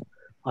terms of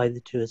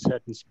either to a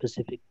certain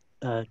specific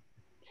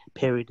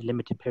period, a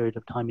limited period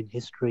of time in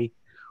history,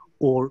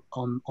 or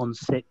on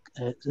Sikh,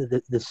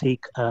 the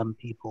Sikh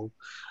people.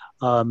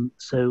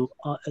 So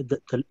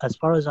as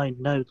far as I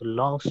know, the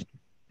last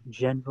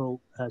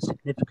general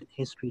significant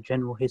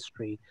general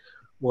history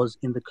was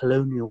in the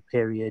colonial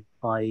period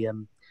by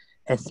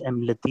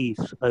S.M.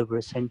 Latif over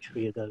a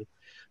century ago.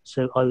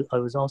 So I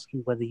was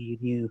asking whether you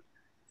knew,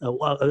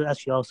 well, I was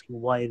actually asking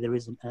why there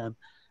isn't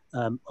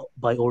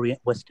by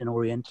Western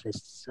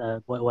Orientalists,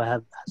 why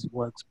has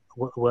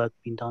work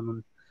been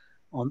done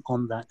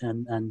on that,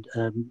 and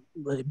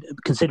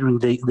considering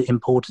the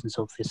importance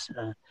of this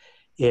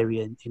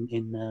area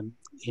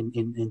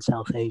in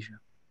South Asia.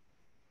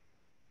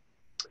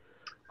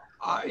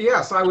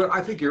 Yes,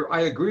 I think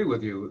I agree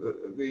with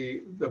you.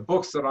 The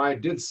books that I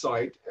did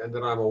cite and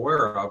that I'm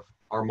aware of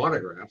are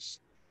monographs,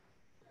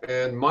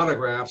 and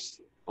monographs,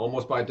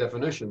 almost by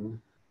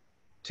definition,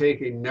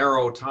 take a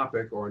narrow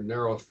topic or a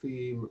narrow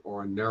theme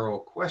or a narrow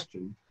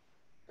question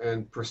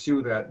and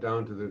pursue that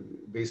down to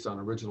based on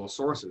original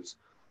sources.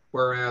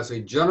 Whereas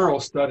a general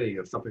study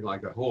of something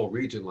like a whole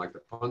region like the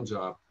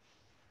Punjab,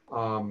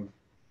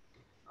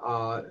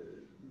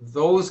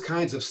 those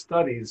kinds of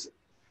studies,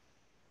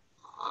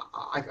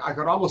 I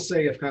could almost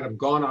say, have kind of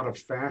gone out of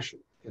fashion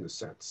in a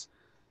sense.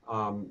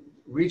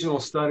 Regional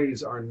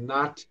studies are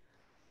not,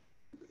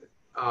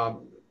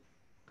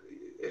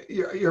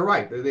 you're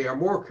right, they are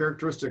more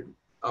characteristic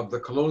of the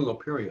colonial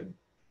period,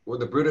 when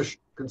the British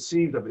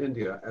conceived of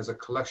India as a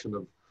collection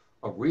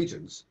of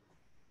regions.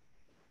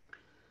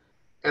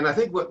 And I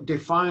think what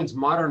defines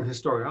modern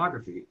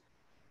historiography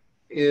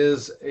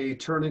is a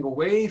turning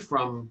away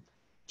from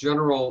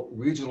general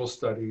regional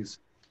studies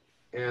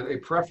and a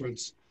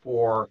preference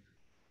for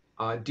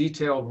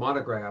detailed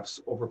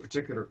monographs over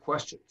particular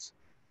questions.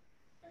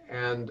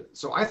 And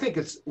so I think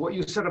it's what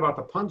you said about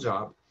the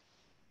Punjab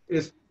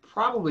is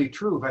probably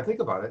true if I think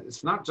about it.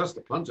 It's not just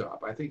the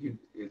Punjab. I think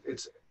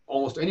it's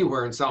almost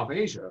anywhere in South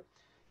Asia.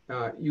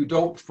 You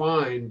don't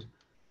find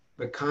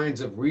the kinds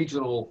of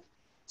regional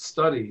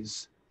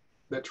studies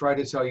that try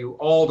to tell you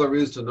all there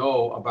is to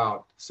know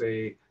about,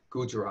 say,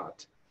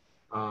 Gujarat,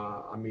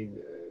 or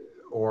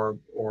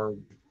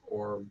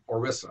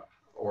Orissa,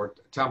 or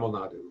Tamil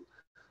Nadu,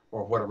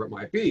 or whatever it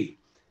might be.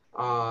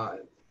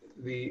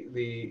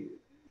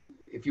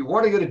 If you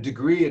want to get a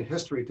degree in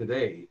history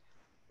today,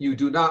 you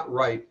do not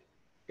write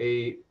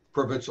a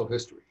provincial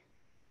history.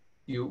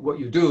 What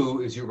you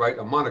do is you write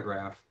a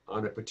monograph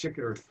on a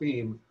particular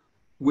theme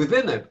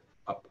within a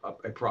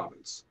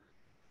province.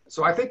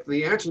 So I think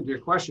the answer to your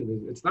question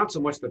is it's not so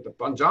much that the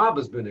Punjab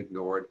has been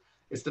ignored,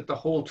 it's that the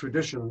whole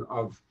tradition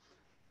of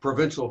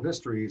provincial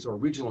histories or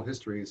regional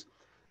histories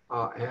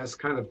has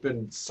kind of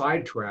been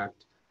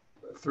sidetracked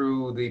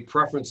through the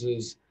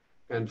preferences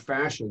and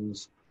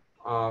fashions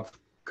of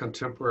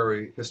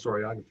contemporary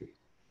historiography.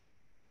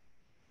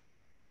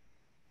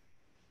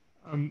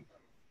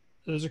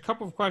 There's a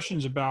couple of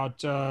questions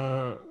about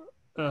why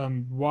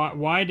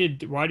do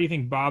you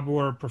think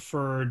Babur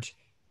preferred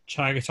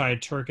Chagatai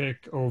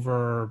Turkic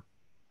over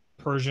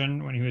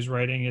Persian when he was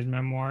writing his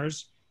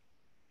memoirs?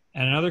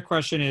 And another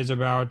question is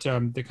about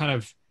the kind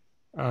of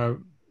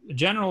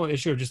general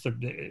issue of just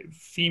the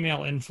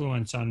female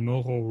influence on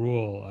Mughal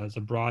rule as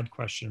a broad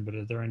question, but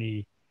are there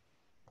any,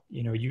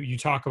 you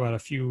talk about a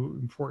few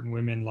important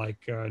women like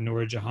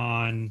Noor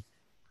Jahan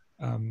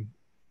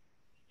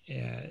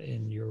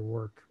in your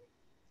work.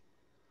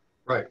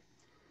 Right.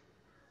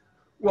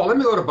 Well, let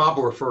me go to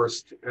Babur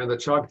first and the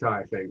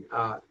Chagatai thing.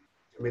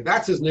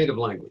 That's his native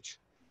language.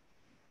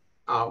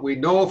 We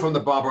know from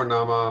the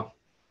Baburnama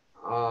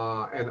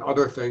and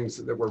other things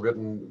that were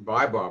written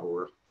by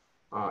Babur,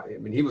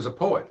 he was a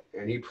poet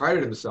and he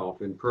prided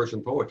himself in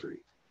Persian poetry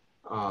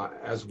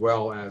as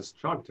well as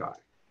Chagatai.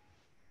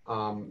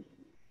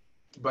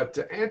 But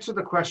to answer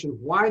the question,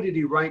 why did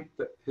he write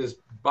his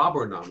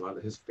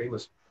Baburnama, his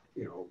famous,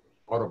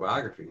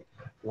 autobiography?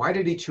 Why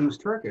did he choose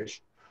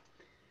Turkish?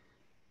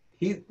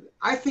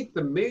 I think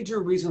the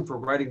major reason for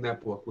writing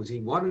that book was he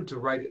wanted to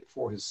write it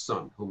for his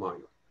son,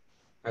 Humayun,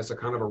 as a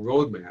kind of a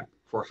roadmap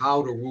for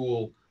how to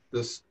rule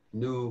this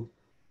new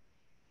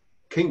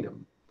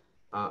kingdom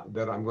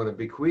that I'm going to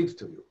bequeath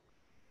to you.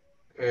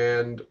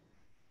 And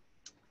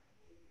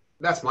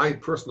that's my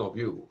personal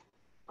view.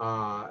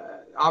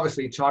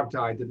 Obviously,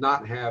 Chagatai did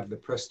not have the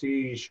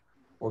prestige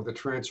or the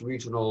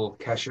trans-regional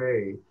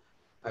cachet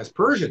as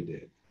Persian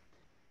did,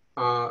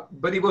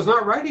 but he was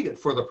not writing it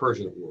for the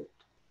Persian world.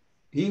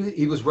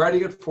 He was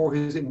writing it for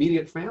his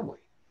immediate family.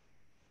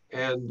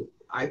 And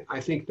I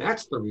think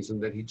that's the reason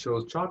that he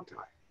chose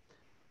Chagatai.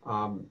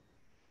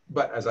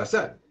 But as I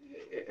said,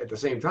 at the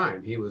same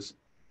time, he was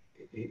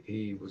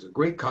a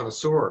great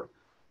connoisseur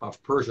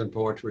of Persian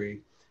poetry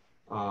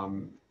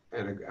and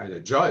a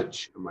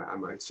judge, I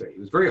might say. He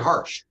was very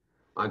harsh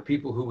on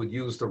people who would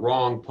use the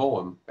wrong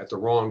poem at the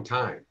wrong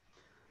time,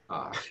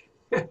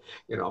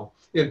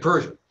 in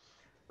Persian.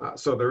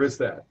 So there is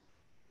that.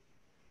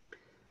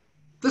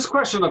 This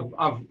question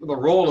of the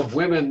role of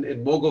women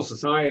in Mughal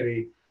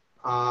society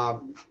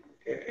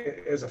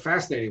is a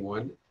fascinating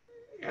one.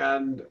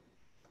 And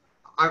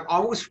I'm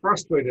always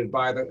frustrated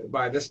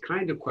by this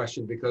kind of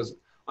question because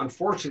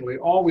unfortunately,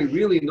 all we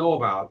really know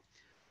about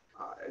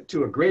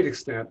to a great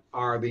extent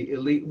are the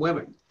elite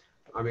women.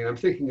 I'm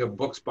thinking of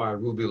books by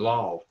Ruby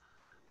Lal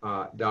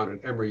down at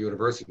Emory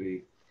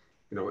University,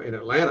 in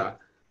Atlanta,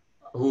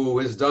 who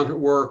has done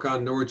work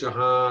on Noor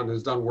Jahan,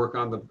 who's done work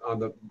on the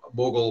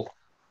Mughal,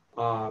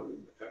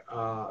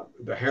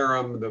 the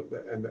harem,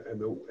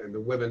 and the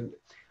women,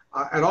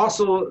 and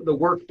also the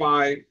work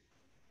by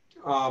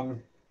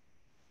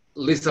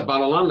Lisa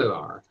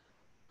Balalandar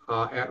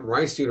at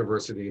Rice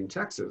University in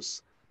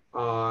Texas,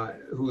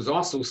 who's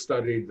also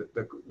studied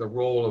the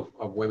role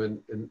of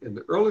women in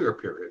the earlier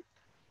period.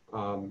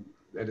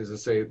 That is to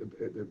say,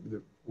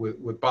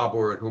 with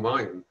Babur and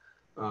Humayun,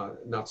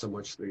 not so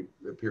much the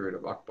period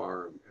of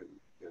Akbar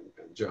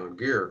and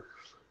Jahangir.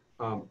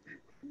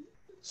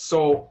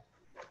 So,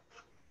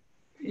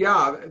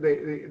 yeah,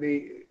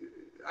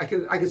 I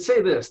could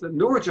say this, that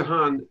Noor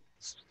Jahan,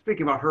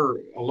 speaking about her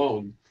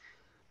alone,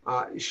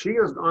 she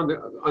has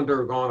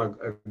undergone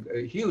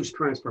a huge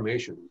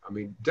transformation.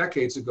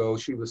 Decades ago,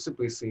 she was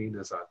simply seen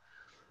as a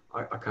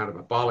kind of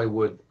a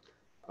Bollywood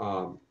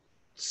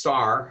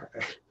star,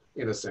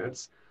 in a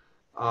sense.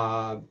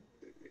 And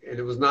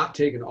it was not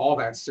taken all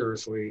that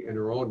seriously in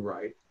her own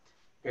right.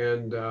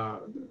 And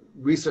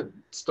recent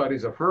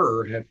studies of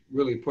her have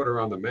really put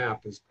her on the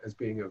map as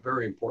being a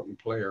very important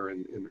player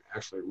in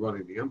actually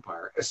running the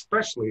empire,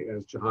 especially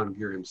as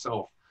Jahangir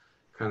himself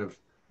kind of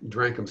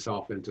drank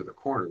himself into the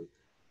corner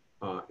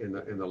in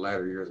the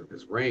latter years of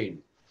his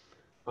reign.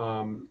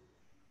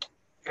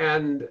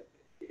 And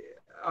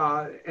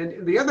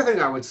the other thing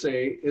I would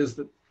say is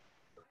that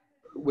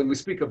when we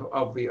speak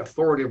of the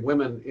authority of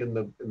women in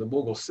the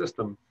Mughal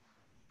system,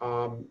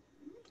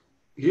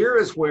 here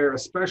is where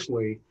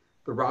especially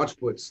the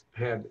Rajputs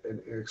had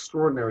an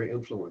extraordinary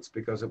influence,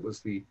 because it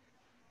was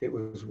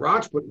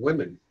Rajput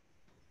women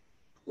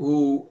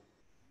who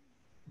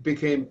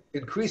became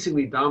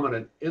increasingly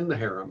dominant in the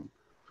harem.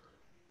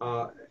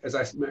 As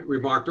I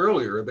remarked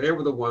earlier, they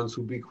were the ones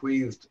who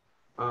bequeathed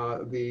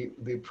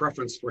the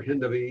preference for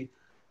Hindavi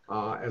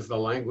as the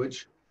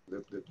language,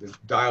 the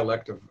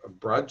dialect of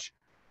Braj,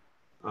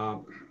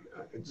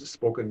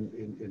 spoken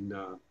in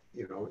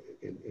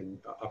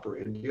Upper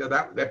India.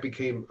 That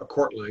became a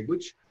court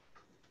language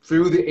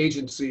through the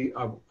agency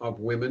of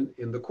women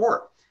in the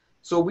court.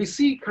 So we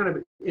see kind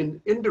of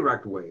in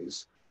indirect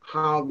ways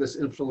how this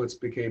influence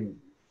became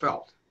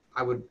felt.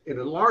 In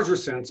a larger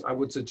sense, I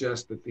would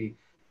suggest that the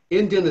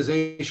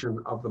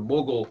Indianization of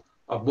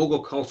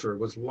Mughal culture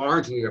was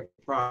largely a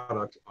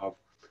product of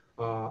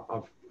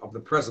the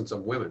presence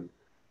of women.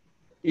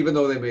 Even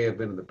though they may have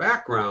been in the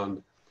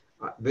background,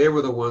 they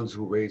were the ones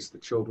who raised the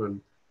children,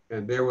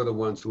 and they were the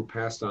ones who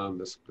passed on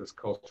this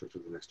culture to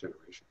the next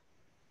generation.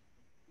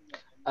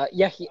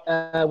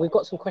 We've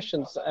got some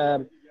questions,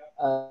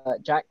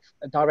 Jack,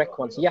 direct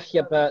ones.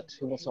 Yahya Burt,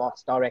 who wants to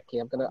ask directly,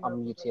 I'm going to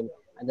unmute him,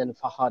 and then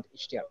Fahad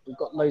Ishtiaq. We've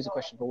got loads of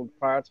questions, but we'll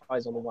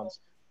prioritize on the ones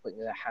putting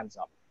their hands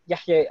up.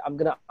 Yahya, I'm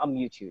going to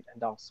unmute you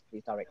and ask,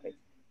 please, directly.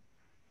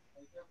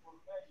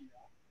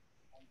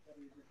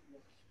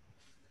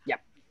 Yeah.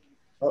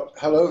 Oh,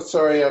 hello,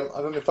 sorry, I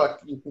don't know if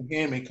you can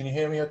hear me. Can you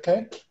hear me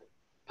okay?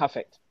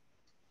 Perfect.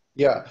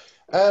 Yeah.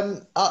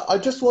 I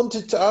just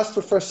wanted to ask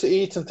Professor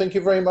Eaton, thank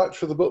you very much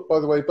for the book, by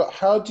the way, but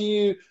how do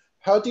you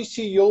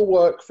see your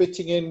work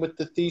fitting in with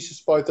the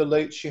thesis by the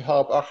late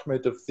Shihab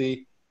Ahmed of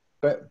the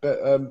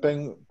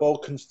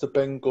Balkans to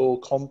Bengal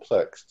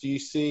complex? Do you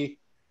see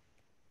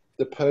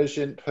the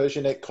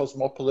Persianate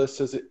cosmopolis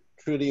as it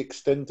truly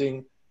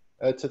extending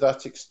to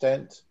that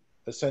extent,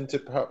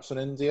 centered perhaps on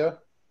India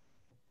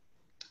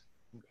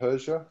and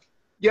Persia?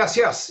 Yes.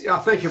 Yeah,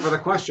 thank you for the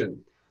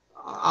question.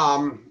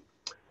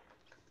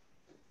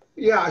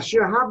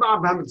 Shihab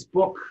Ahmed's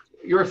book,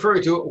 you're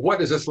referring to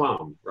What is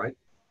Islam, right?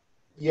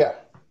 Yeah.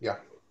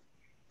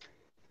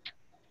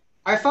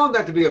 I found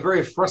that to be a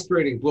very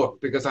frustrating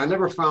book because I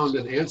never found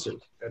an answer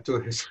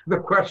to the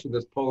question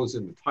that's posed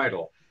in the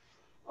title.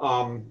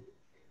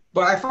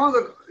 But I found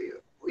it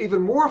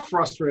even more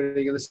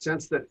frustrating in the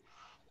sense that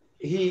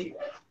he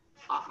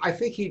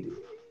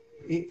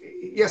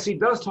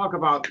does talk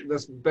about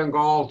this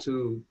Bengal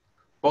to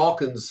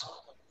Balkans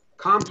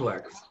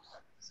complex,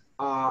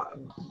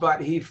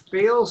 but he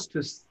fails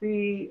to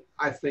see,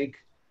 I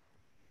think,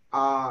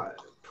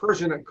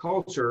 Persianate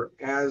culture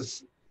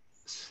as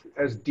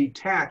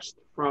detached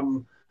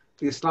from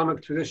the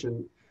Islamic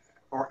tradition,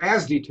 or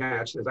as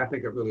detached as I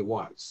think it really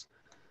was.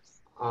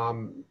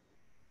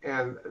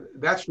 And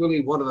that's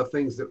really one of the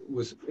things that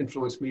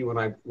influenced me when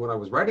I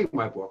was writing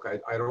my book.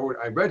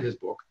 I read his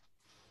book,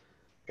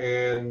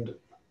 and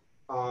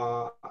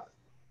I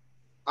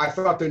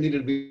thought there needed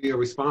to be a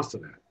response to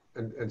that.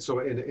 And so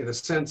in a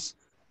sense,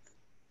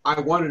 I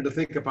wanted to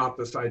think about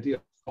this idea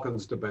of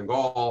Balkans to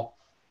Bengal,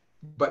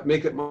 but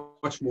make it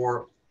much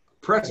more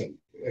present,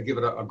 give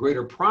it a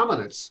greater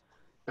prominence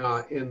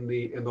in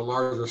the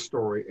larger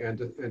story, and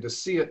to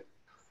see it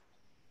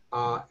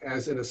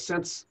as, in a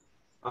sense,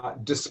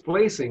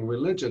 displacing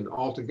religion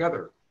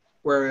altogether,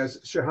 whereas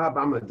Shihab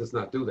Ahmed does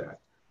not do that.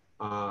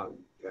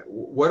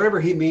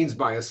 Whatever he means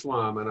by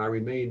Islam, and I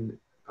remain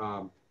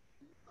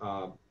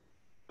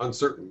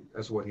uncertain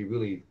as to what he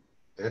really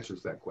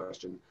answers that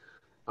question,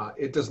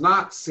 it does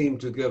not seem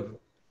to give,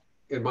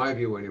 in my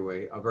view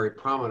anyway, a very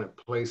prominent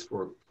place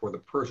for the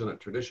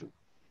Persianate tradition.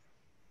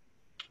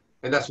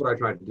 And that's what I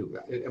tried to do.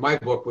 My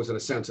book was, in a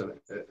sense, an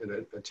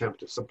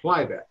attempt to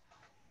supply that,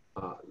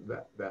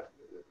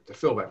 to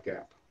fill that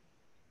gap.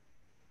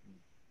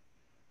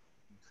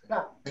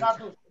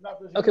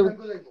 Okay,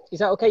 is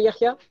that okay,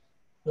 Yahya?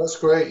 That's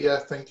great, yeah,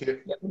 thank you.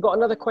 Yeah, we've got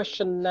another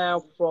question now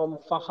from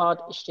Fahad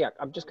Ishtiaq.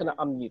 I'm just going to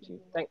unmute you.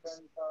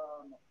 Thanks.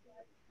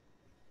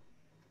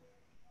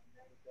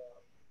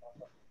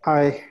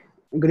 Hi,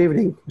 good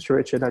evening, Mr.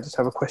 Richard. I just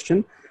have a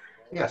question.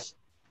 Yes.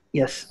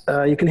 Yes,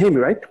 you can hear me,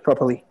 right,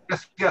 properly?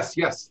 Yes.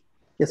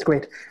 Yes,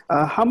 great.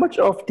 How much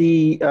of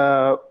the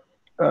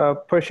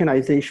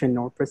Persianization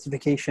or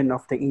Persification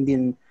of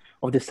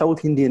the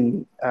South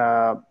Indian,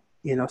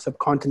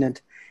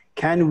 subcontinent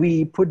can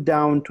we put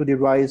down to the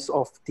rise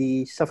of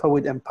the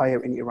Safavid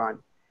Empire in Iran?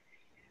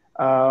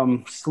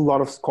 Still a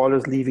lot of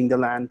scholars leaving the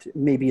land,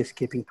 maybe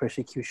escaping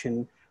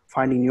persecution,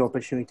 finding new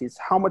opportunities.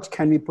 How much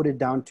can we put it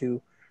down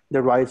to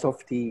the rise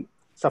of the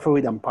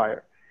Safavid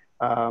Empire?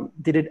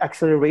 Did it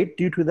accelerate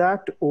due to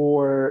that,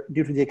 or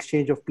due to the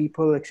exchange of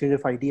people, exchange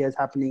of ideas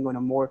happening on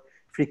a more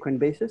frequent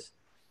basis?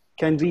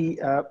 Can we,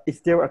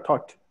 is there a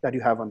thought that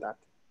you have on that?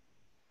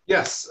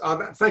 Yes,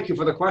 thank you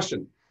for the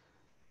question.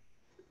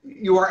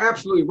 You are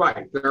absolutely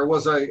right. There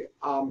was a,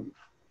 I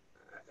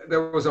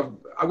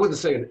wouldn't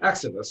say an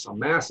exodus, a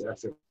mass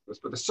exodus, this,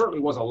 but there certainly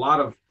was a lot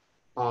of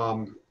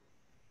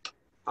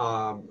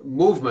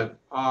movement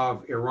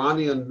of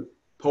Iranian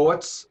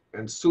poets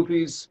and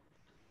Sufis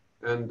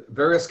and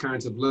various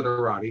kinds of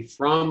literati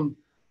from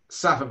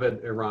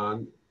Safavid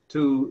Iran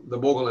to the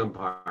Mughal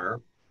Empire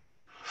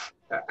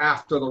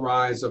after the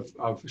rise of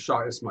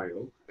Shah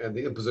Ismail and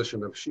the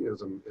imposition of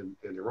Shiism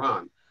in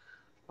Iran.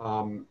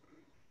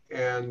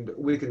 And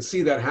we can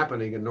see that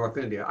happening in North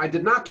India. I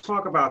did not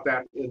talk about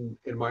that in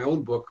my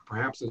own book,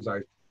 perhaps as I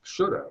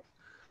should have,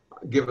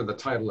 given the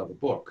title of the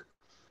book.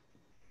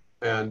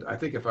 And I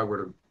think if I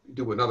were to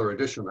do another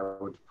edition, I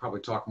would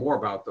probably talk more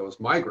about those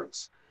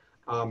migrants.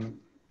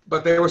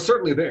 But they were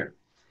certainly there.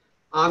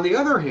 On the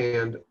other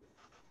hand,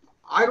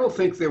 I don't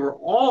think they were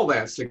all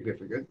that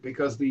significant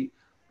because the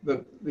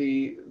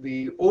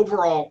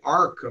overall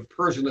arc of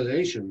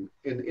Persianization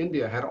in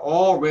India had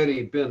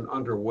already been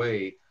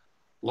underway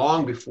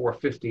long before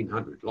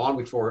 1500, long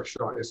before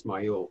Shah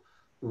Ismail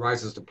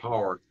rises to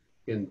power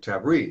in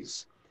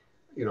Tabriz.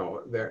 You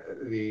know,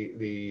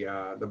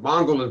 the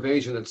Mongol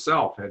invasion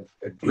itself had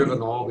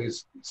driven all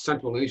these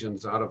Central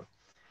Asians out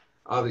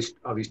of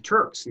these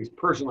Turks, these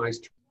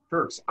Persianized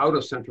Turks, out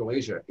of Central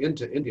Asia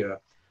into India,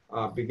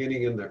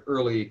 beginning in the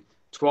early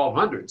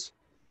 1200s.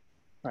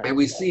 Right. And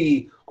we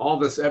see all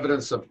this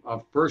evidence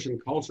of Persian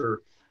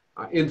culture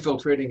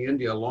infiltrating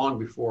India long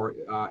before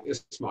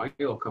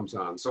Ismail comes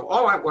on. So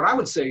what I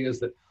would say is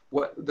that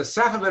what the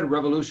Safavid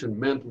revolution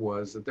meant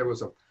was that there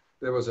was a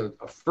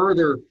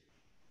further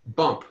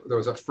bump, there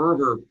was a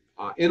further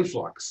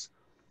influx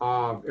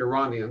of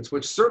Iranians,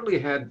 which certainly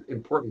had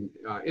important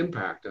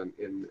impact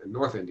in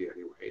North India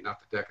anyway, not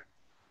the Deccan,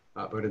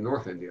 but in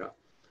North India.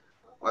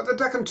 Well, the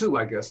Deccan too,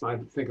 I guess, when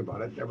I think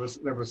about it. There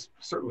was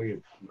certainly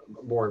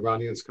more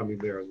Iranians coming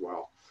there as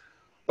well.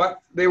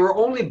 But they were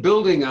only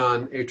building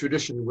on a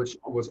tradition which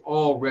was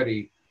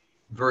already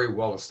very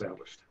well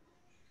established.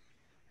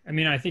 I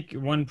mean, I think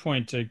one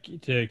point to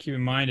keep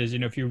in mind is, you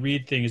know, if you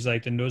read things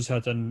like the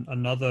Nuzhat and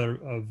another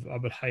of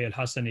Abul Hayy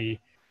al-Hassani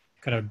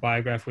kind of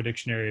biographical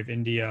dictionary of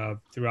India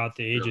throughout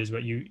the ages,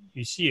 but you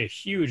see a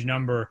huge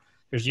number.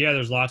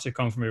 There's lots that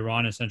come from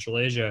Iran and Central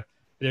Asia.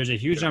 There's a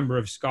huge number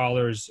of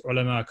scholars,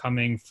 ulama,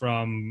 coming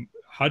from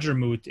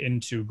Hadramut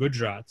into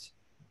Gujarat,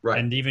 right,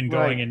 and even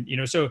going and, you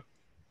know, so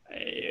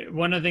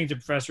one of the things that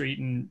Professor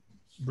Eaton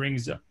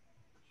brings up,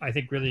 I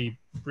think really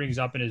brings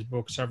up in his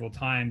book several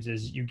times,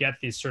 is you get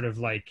these sort of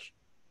like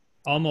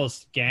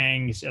almost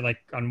gangs, like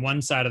on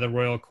one side of the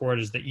royal court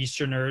is the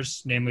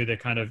Easterners, namely the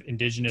kind of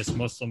indigenous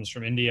Muslims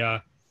from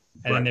India.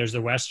 And then there's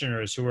the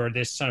Westerners, who are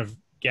this sort of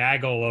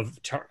gaggle of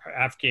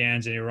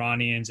Afghans and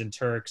Iranians and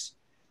Turks.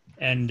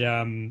 And,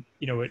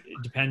 you know, it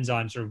depends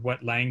on sort of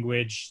what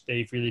language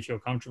they really feel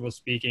comfortable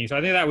speaking. So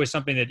I think that was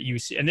something that you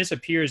see, and this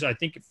appears, I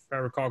think, if I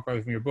recall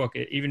correctly from your book,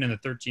 even in the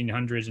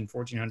 1300s and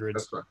 1400s.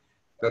 That's right.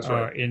 That's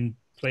right. In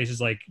places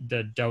like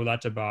the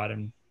Dawlatabad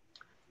and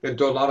in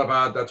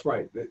Dawlatabad, that's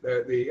right.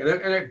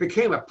 And it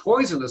became a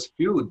poisonous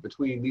feud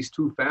between these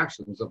two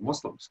factions of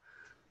Muslims.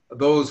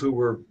 Those who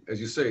were, as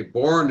you say,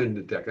 born in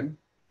the Deccan,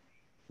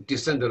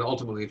 descended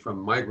ultimately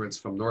from migrants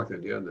from North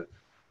India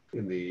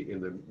in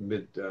the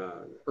mid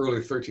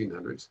early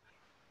 1300s,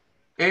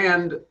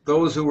 and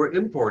those who were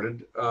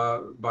imported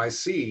by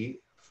sea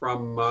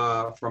from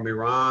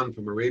Iran,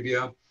 from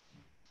Arabia,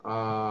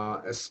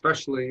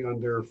 especially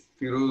under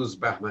Firuz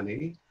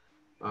Bahmani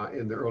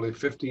in the early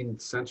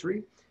 15th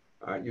century.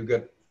 You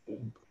get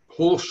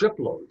whole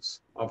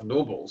shiploads of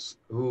nobles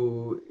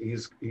who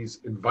he's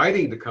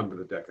inviting to come to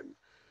the Deccan,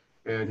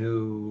 and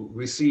who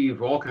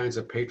receive all kinds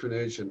of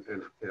patronage and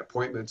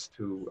appointments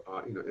to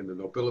you know, in the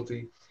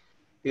nobility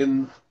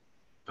in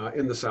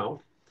the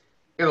south.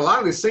 And a lot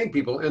of these same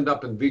people end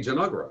up in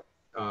Vijayanagara,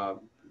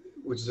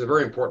 which is a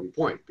very important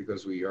point,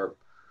 because we are,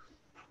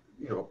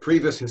 you know,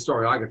 previous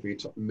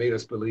historiography made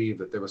us believe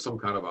that there was some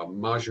kind of a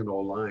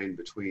marginal line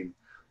between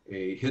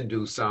a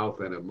Hindu south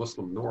and a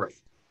Muslim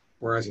north.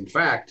 Whereas in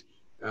fact,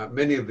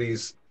 many of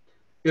these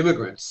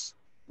immigrants,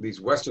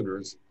 these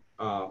Westerners,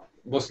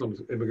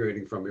 Muslims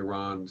immigrating from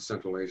Iran,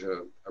 Central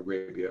Asia,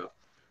 Arabia,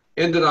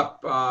 ended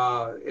up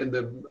in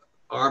the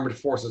armed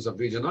forces of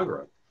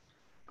Vijayanagara.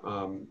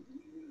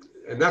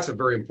 And that's a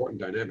very important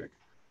dynamic.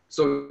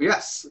 So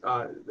yes,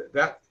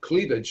 that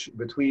cleavage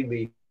between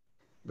the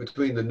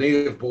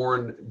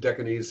native-born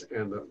Deccanese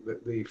and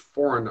the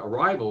foreign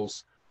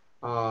arrivals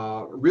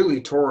really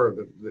tore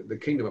the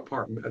kingdom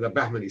apart. The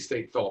Bahmani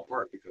state fell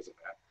apart because of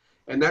that.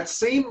 And that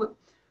same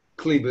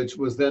cleavage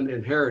was then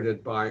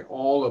inherited by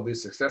all of the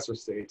successor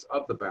states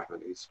of the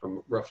Bahmanis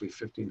from roughly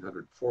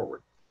 1500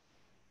 forward.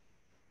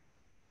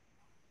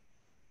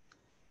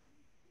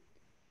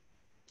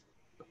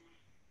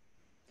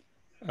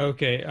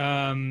 Okay,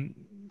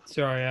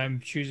 sorry,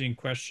 I'm choosing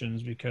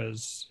questions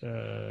because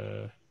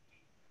I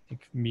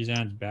think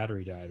Mizan's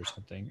battery died or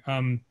something.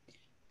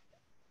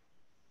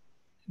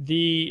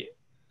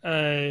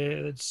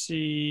 Let's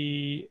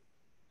see.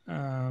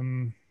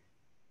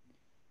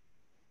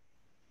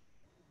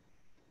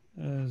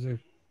 There's a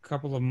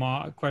couple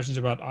of questions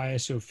about Hagia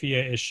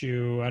Sophia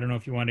issue. I don't know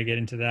if you want to get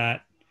into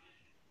that.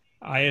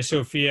 Hagia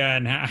Sophia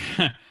and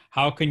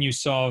how can you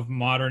solve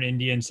modern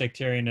Indian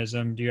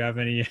sectarianism? Do you have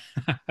any?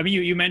 I mean,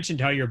 you mentioned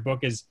how your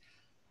book is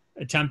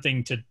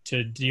attempting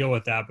to deal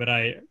with that, but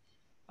I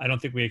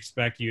don't think we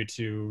expect you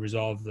to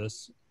resolve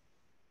this.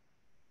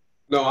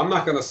 No, I'm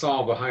not going to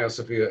solve the Hagia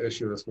Sophia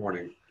issue this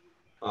morning.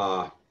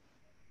 One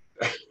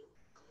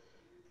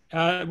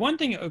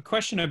thing, a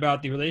question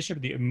about the relationship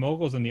of the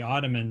Mughals and the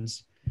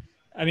Ottomans.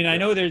 I mean, I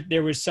know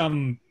there was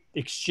some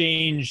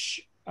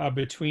exchange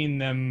between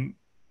them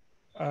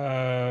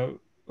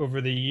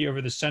over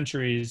the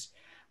centuries,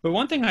 but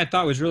one thing I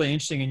thought was really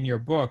interesting in your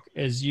book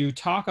is you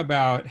talk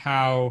about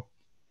how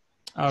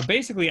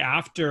basically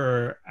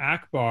after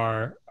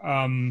Akbar,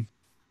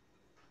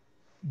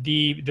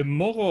 the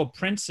Mughal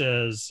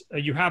princes,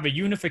 you have a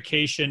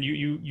unification.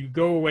 You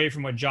go away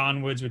from what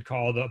John Woods would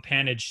call the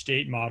appanage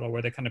state model,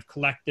 where the kind of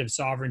collective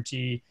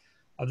sovereignty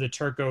of the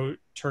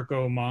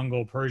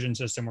Turco-Mongol Persian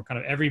system, where kind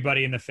of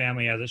everybody in the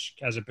family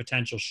has a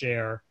potential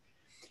share.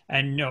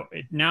 And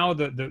now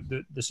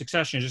the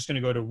succession is just going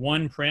to go to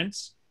one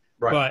prince,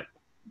 right. But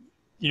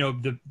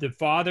the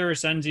father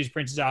sends these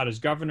princes out as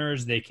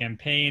governors. They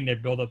campaign, they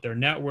build up their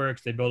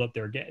networks, they build up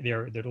their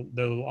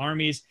little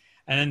armies.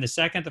 And then the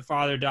second the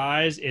father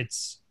dies,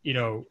 it's,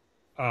 ya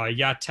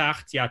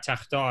takht, ya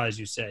takhta, as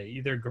you say,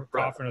 either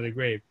coffin or the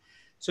grave.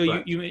 So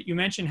right. you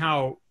mentioned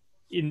how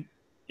in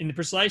the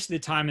precisely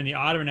the time in the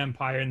Ottoman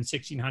Empire in the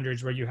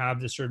 1600s, where you have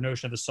this sort of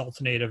notion of the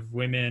sultanate of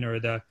women, or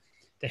the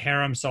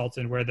harem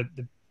sultan, where the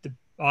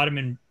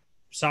Ottoman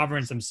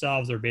sovereigns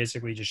themselves are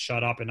basically just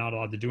shut up and not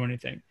allowed to do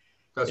anything.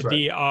 That's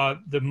right.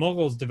 The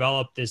Mughals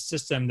developed this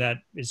system that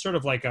is sort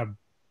of like a,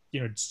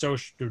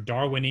 social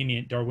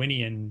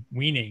Darwinian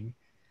weaning.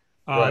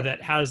 Right.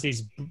 That has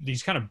these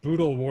kind of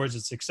brutal wars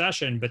of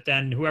succession, but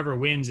then whoever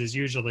wins is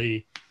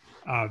usually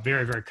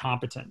very, very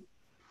competent.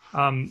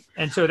 And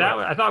so that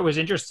I thought was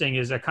interesting,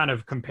 is a kind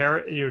of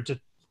to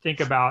think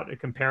about a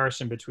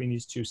comparison between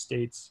these two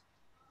states.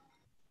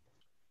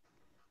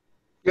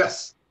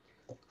 Yes.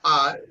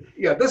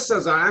 This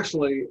says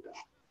actually,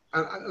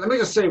 let me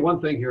just say one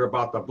thing here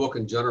about the book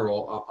in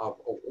general, of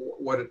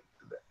what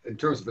in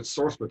terms of its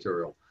source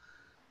material.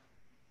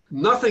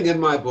 Nothing in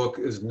my book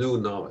is new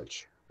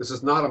knowledge. This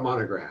is not a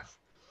monograph.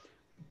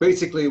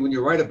 Basically, when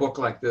you write a book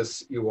like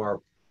this, you are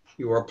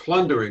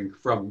plundering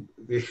from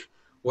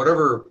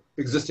whatever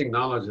existing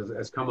knowledge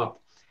has come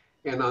up.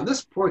 And on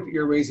this point that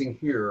you're raising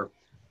here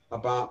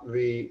about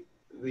the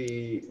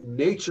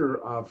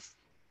nature of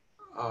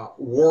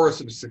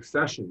wars of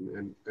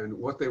succession and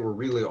what they were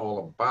really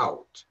all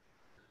about,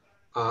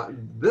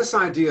 this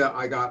idea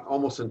I got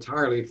almost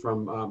entirely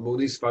from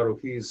Monis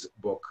Faruqi's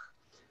book,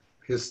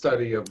 his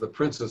study of the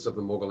princes of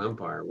the Mughal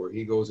Empire, where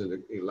he goes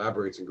into,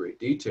 elaborates in great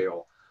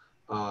detail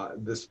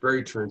this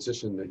very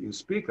transition that you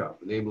speak of,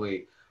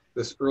 namely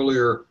this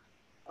earlier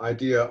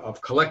idea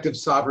of collective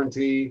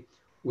sovereignty,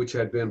 which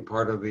had been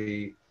part of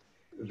the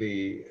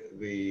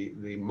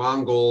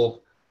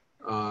Mongol,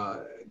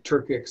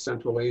 Turkic,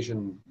 Central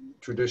Asian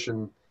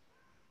tradition,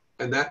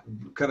 and that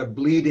kind of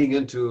bleeding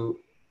into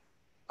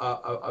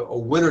a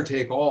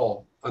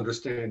winner-take-all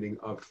understanding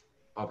of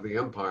the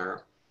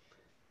empire,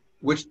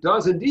 which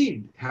does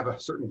indeed have a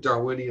certain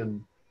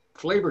Darwinian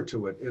flavor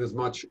to it, in as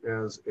much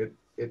as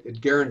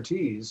it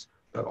guarantees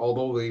that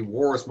although the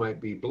wars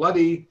might be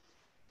bloody,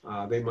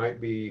 they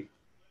might be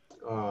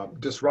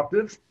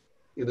disruptive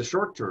in the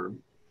short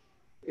term,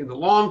 in the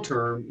long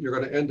term, you're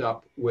going to end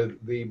up with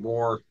the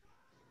more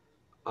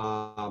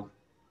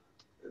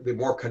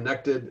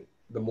connected,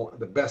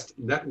 the best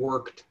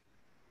networked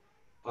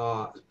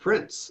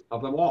prince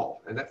of them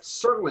all. And that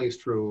certainly is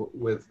true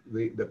with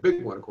the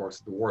big one, of course,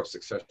 the War of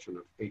Succession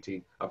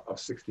of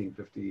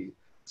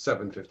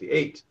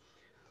 1657-58,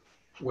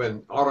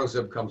 when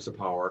Aurangzeb comes to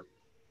power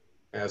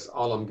as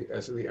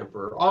the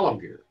Emperor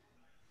Alamgir.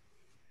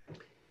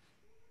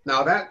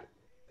 Now that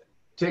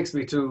takes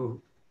me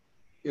to,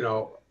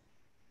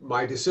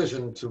 my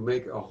decision to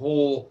make a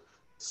whole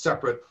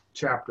separate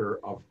chapter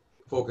of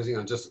focusing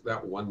on just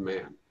that one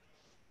man.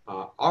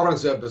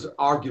 Aurangzeb is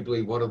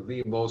arguably one of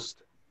the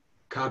most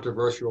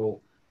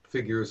controversial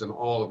figures in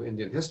all of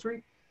Indian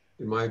history,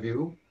 in my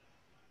view.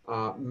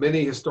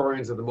 Many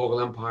historians of the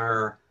Mughal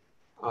Empire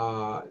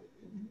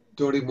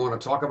don't even want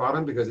to talk about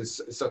him because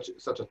it's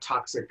such a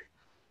toxic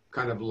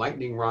kind of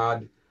lightning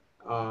rod,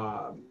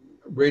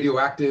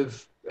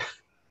 radioactive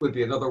would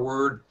be another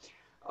word,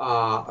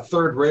 a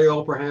third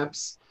rail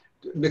perhaps,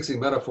 mixing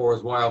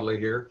metaphors wildly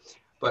here.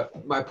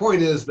 But my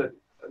point is that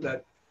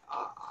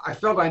I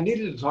felt I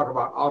needed to talk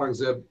about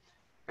Aurangzeb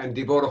and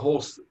devote a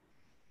whole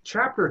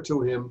chapter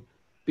to him,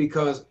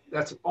 because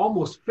that's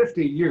almost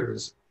 50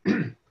 years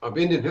of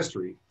Indian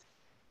history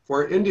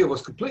where India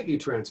was completely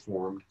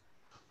transformed,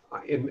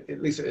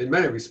 at least in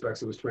many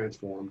respects it was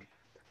transformed,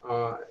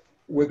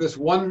 with this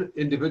one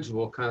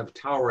individual kind of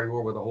towering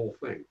over the whole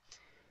thing.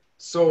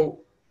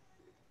 So,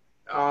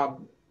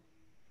 and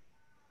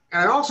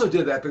I also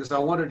did that because I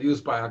wanted to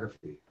use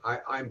biography.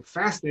 I'm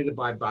fascinated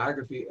by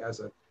biography as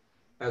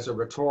a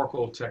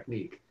rhetorical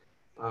technique.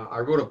 I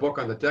wrote a book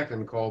on the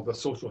Deccan called The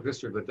Social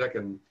History of the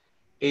Deccan,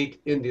 8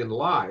 Indian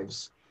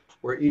Lives.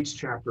 where each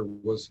chapter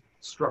was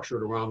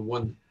structured around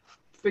one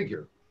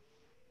figure.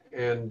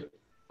 And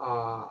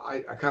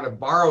I kind of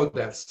borrowed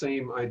that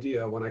same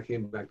idea when I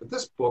came back to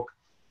this book.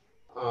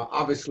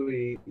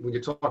 Obviously, when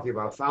you're talking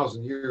about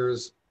 1,000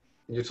 years,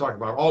 and you're talking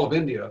about all of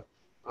India,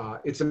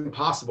 it's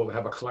impossible to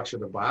have a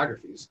collection of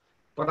biographies.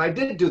 But I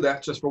did do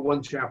that just for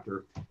one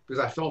chapter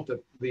because I felt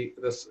that the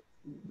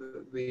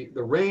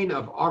reign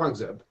of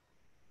Aurangzeb,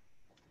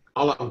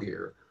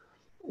 Alamgir,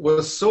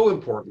 was so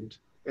important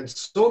and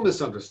so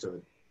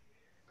misunderstood,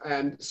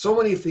 and so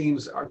many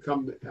themes are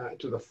come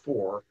to the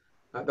fore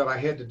that I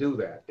had to do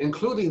that,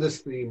 including this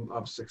theme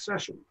of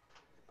succession.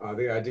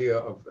 The idea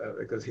of,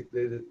 because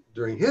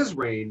during his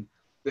reign,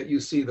 that you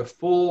see the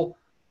full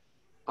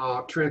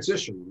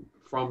transition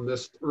from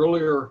this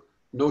earlier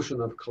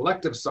notion of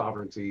collective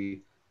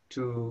sovereignty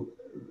to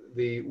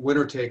the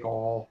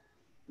winner-take-all,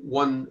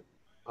 one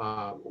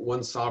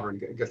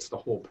sovereign gets the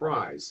whole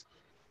prize,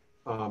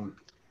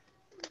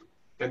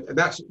 and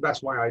that's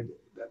why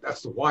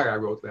I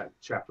wrote that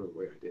chapter the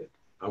way I did.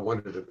 I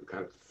wanted to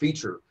kind of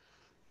feature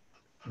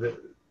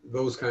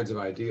those kinds of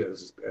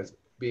ideas as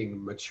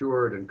being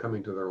matured and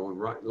coming to their own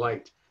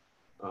light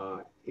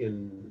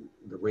in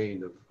the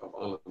reign of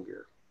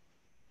Alamgir.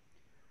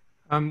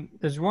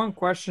 There's one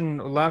question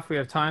left we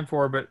have time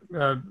for, but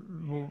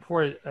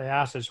before I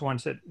ask, I just want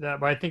to say that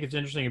what I think is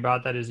interesting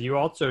about that is you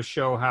also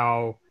show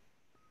how,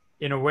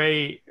 in a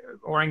way,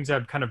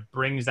 Aurangzeb kind of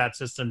brings that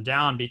system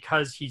down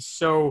because he's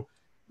so,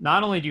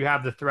 not only do you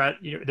have the threat,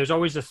 there's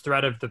always this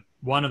threat of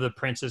one of the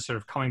princes sort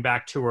of coming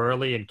back too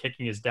early and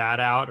kicking his dad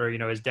out, or,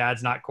 his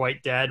dad's not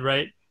quite dead,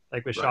 right?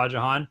 Like with Shah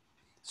Jahan.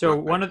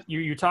 So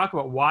you talk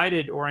about why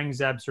did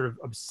Aurangzeb sort of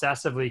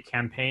obsessively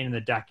campaign in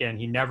the Deccan?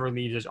 He never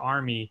leaves his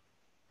army,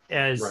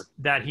 as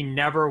that he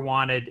never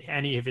wanted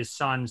any of his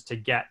sons to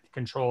get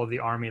control of the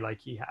army like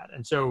he had.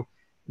 And so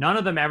none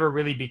of them ever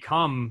really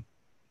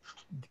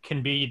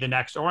can be the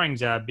next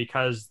Aurangzeb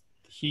because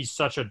he's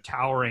such a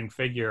towering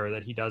figure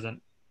that he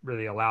doesn't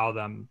really allow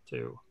them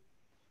to.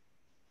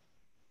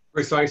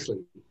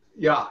 Precisely.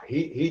 Yeah,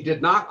 he did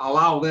not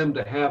allow them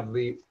to have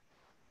the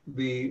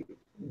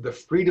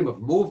freedom of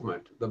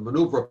movement, the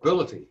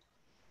maneuverability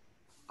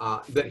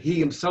that he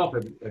himself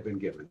had been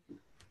given,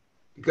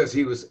 because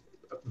he was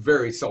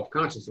very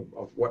self-conscious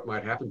of what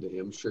might happen to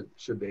him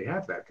should they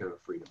have that kind of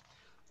freedom.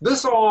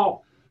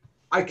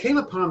 I came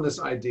upon this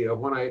idea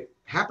when I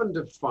happened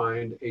to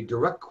find a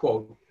direct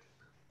quote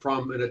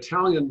from an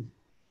Italian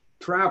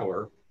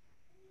traveler,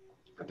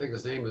 I think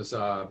his name is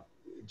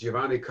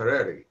Giovanni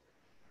Carreri,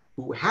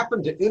 who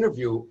happened to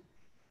interview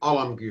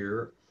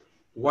Alamgir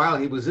while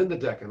he was in the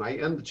Deccan. I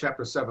end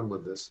chapter 7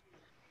 with this.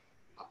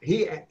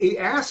 He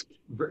asked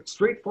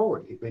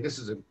straightforward,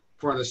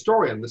 for an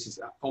historian, this is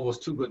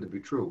almost too good to be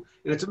true.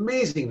 And it's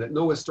amazing that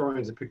no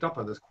historians have picked up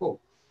on this quote.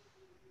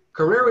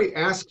 Carreri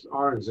asked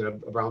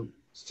Aurangzeb around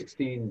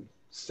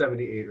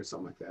 1678 or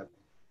something like that,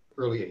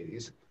 early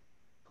 80s,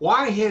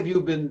 why have you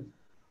been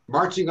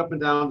marching up and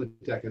down the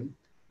Deccan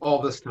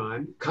all this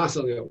time,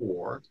 constantly at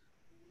war,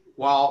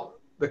 while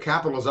the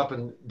capital is up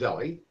in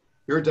Delhi?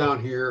 You're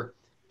down here,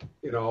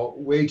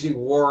 waging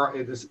war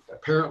in this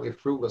apparently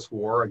fruitless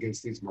war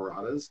against these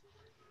Marathas.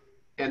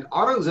 And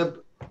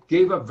Aurangzeb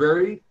gave a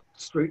very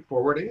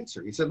straightforward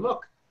answer. He said,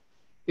 look,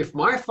 if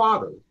my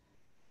father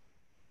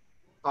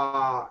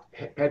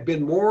had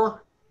been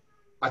more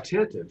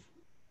attentive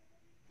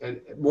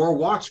and more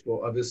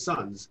watchful of his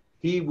sons,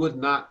 he would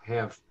not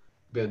have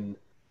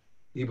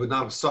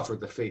suffered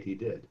the fate he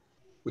did,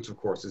 which of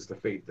course is the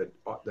fate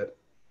that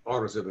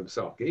Aurangzeb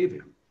himself gave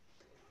him.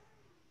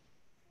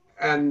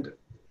 And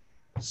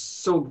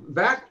so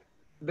that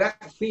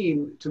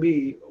theme to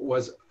me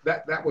was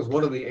that was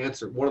one of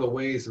the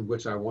ways in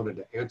which I wanted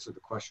to answer the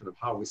question of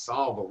how we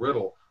solve the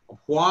riddle of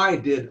why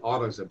did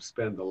Aurangzeb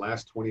spend the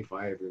last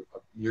 25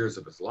 years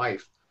of his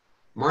life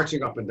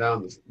marching up and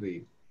down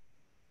the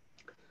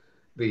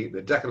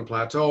Deccan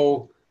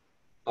Plateau,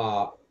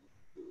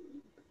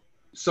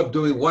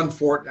 subduing one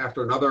fort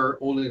after another,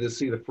 only to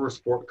see the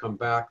first fort come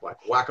back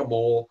like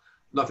whack-a-mole.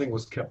 Nothing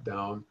was kept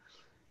down.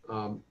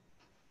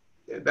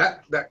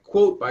 That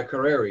quote by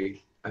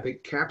Carreri, I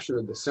think,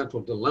 captured the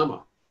central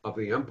dilemma of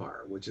the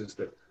empire, which is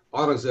that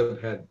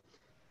Aurangzeb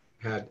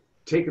had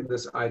taken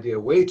this idea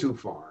way too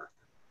far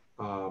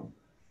of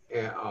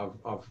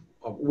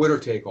winner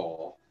take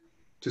all,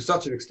 to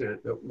such an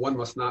extent that one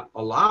must not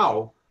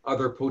allow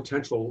other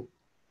potential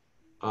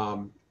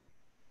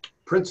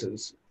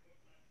princes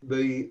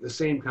the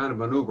same kind of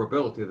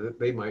maneuverability that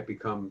they might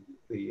become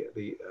the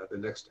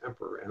next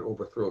emperor and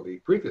overthrow the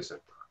previous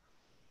emperor.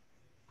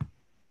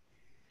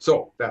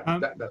 So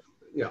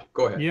yeah,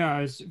 go ahead. Yeah,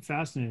 it's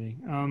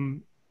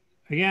fascinating.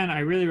 Again, I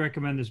really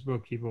recommend this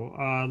book, people.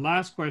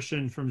 Last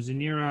question from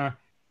Zanira.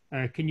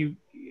 Can you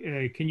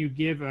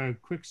give a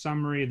quick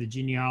summary of the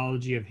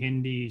genealogy of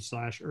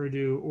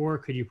Hindi/Urdu, or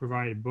could you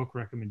provide book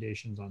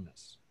recommendations on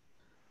this?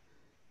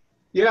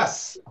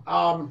 Yes.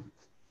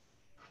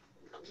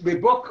 The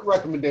book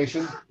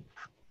recommendation,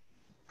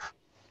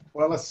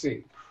 well, let's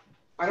see.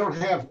 I don't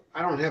have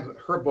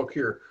her book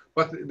here,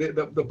 but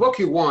the book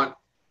you want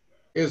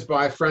is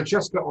by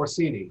Francesca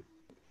Orsini.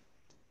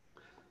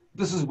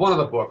 This is one of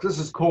the books. This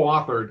is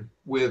co-authored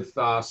with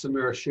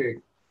Samira Sheikh,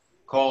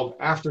 called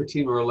After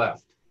Timur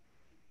Left.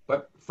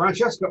 But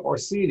Francesca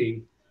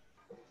Orsini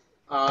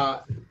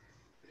at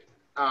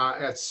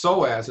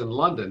SOAS in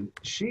London,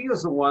 she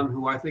is the one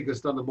who I think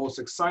has done the most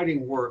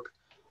exciting work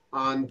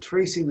on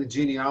tracing the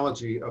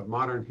genealogy of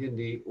modern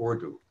Hindi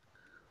Urdu.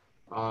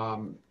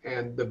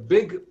 And the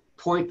big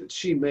point that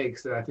she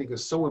makes that I think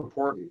is so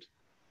important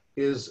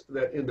is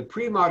that in the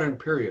pre-modern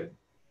period,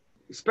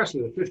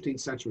 especially the 15th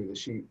century that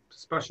she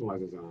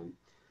specializes on,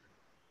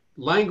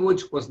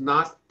 language was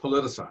not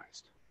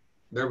politicized.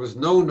 There was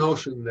no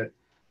notion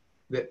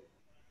that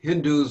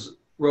Hindus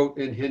wrote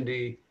in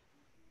Hindi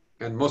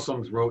and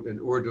Muslims wrote in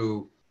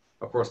Urdu.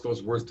 Of course,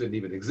 those words didn't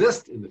even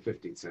exist in the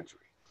 15th century.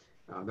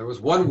 There was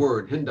one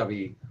word,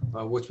 Hindavi,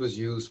 which was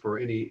used for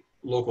any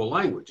local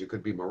language. It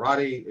could be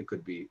Marathi, it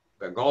could be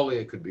Bengali,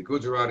 it could be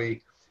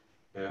Gujarati,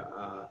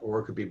 or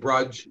it could be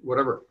Braj,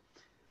 whatever.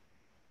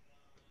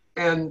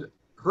 And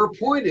her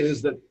point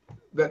is that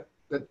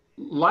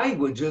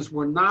languages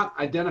were not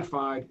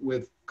identified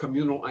with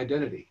communal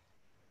identity.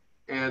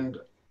 And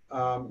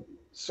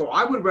so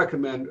I would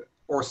recommend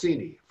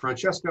Orsini,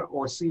 Francesca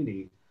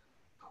Orsini,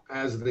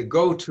 as the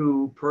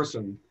go-to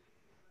person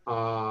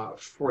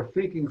for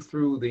thinking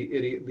through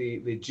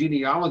the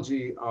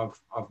genealogy of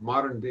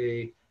modern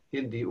day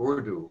Hindi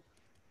Urdu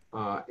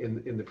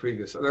in the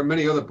previous. There are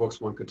many other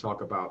books one could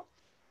talk about.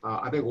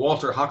 I think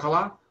Walter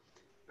Hakala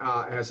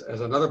has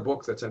another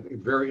book that's I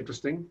think very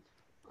interesting.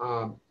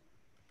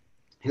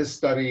 His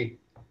study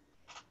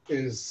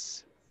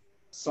is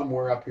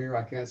somewhere up here.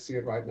 I can't see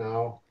it right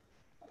now.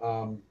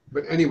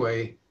 But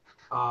anyway,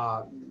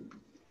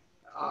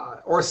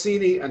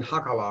 Orsini and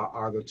Hakala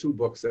are the two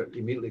books that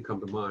immediately come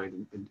to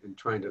mind in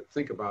trying to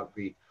think about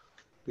the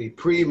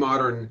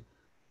pre-modern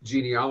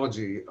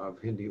genealogy of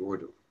Hindi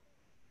Urdu.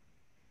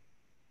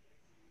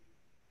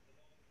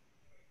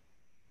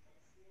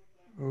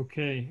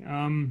 Okay.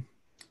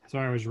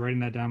 Sorry, I was writing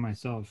that down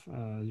myself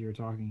as you were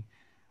talking.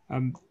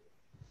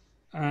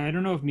 I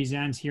don't know if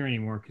Mizan's here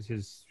anymore because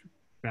his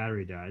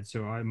battery died,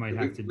 so I might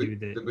have to do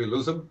the. Did we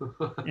lose him?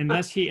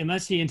 unless he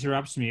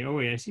interrupts me. Oh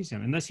wait, I see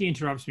some. Unless he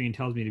interrupts me and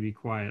tells me to be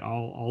quiet,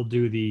 I'll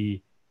do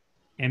the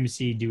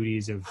MC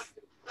duties of.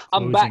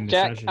 I'm back,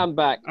 Jack. Session. I'm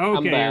back. Okay,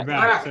 I'm you're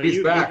back. So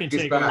He's back. You can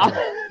He's take back.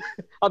 over.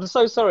 I'm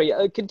so sorry.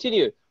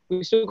 Continue.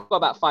 We've still got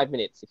about 5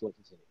 minutes if you want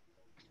to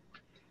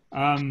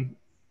continue.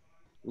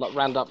 Like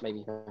round up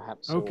maybe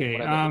perhaps. Okay.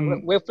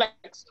 We're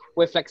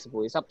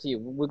flexible. It's up to you.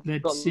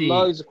 We've got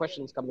loads of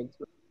questions coming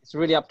through. It's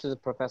really up to the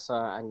professor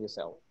and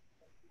yourself.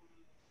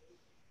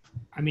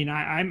 I mean,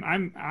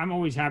 I'm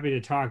always happy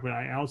to talk, but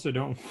I also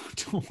don't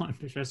want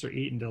Professor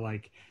Eaton to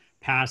like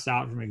pass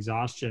out from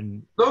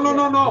exhaustion.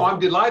 No. I'm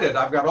delighted.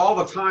 I've got all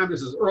the time.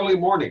 This is early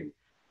morning.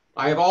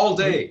 I have all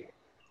day.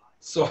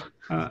 So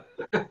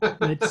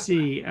let's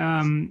see.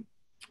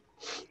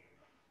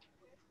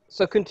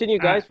 So continue,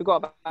 guys. We've got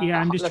about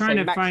I'm just trying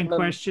to find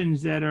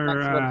questions that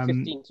are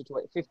 15 to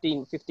 20,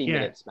 15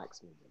 minutes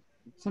maximum.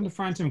 Trying to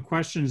find some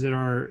questions that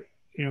are,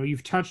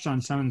 you've touched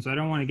on some, so I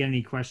don't want to get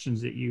any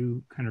questions that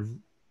you kind of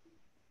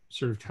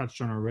sort of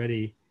touched on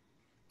already.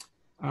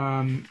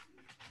 One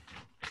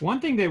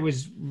thing that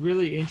was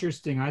really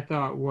interesting, I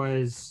thought,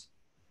 was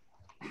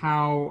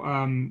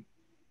how,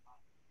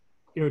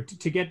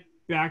 to get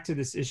back to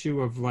this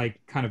issue of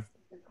like kind of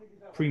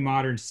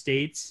pre-modern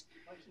states,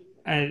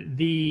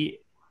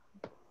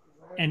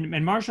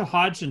 and Marshall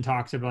Hodgson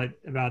talks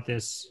about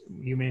this.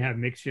 You may have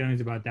mixed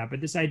feelings about that,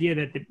 but this idea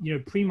that the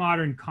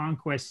pre-modern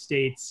conquest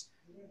states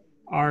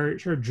are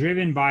sort of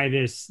driven by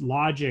this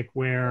logic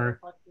where,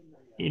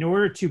 in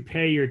order to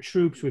pay your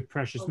troops with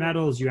precious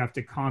metals, you have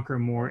to conquer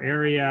more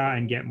area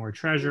and get more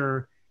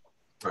treasure,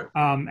 right.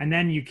 And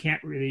then you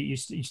can't really you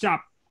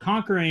stop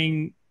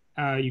conquering.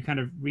 You kind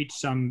of reach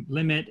some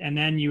limit, and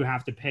then you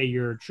have to pay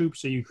your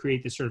troops. So you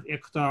create this sort of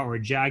iqta or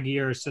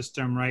jagir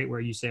system, right, where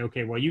you say,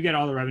 okay, well, you get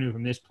all the revenue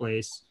from this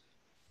place,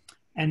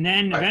 and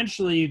then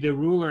eventually the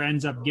ruler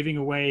ends up giving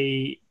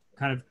away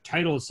kind of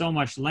titles so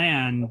much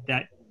land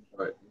that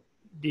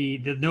the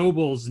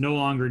nobles no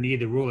longer need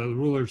the ruler. The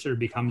ruler sort of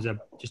becomes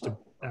just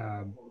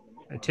a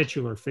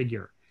titular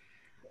figure.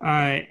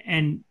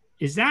 And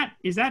is that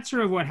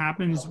sort of what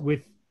happens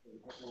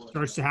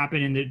starts to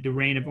happen in the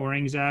reign of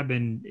Aurangzeb,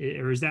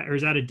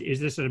 is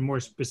this a more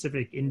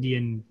specific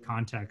Indian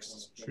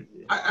context?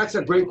 That's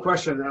a great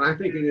question, and I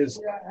think it is.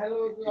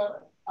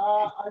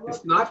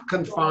 It's not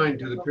confined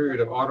to the period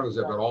of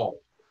Aurangzeb at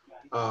all.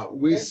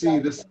 We see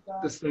this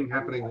thing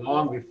happening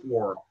long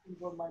before.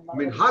 I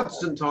mean,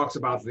 Hodgson talks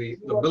about the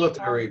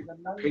military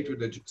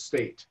patronage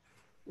state,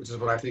 which is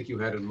what I think you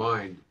had in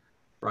mind,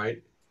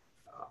 right?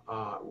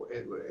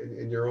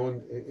 In your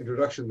own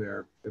introduction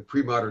there, the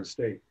pre-modern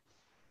state.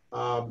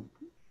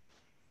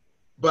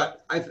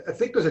 But I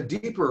think there's a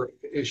deeper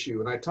issue,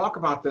 and I talk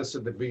about this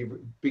at the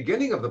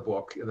beginning of the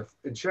book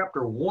in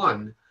chapter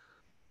 1,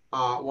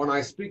 when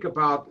I speak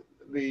about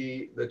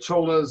the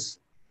Cholas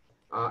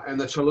and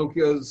the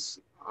Chalukyas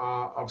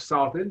of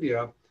South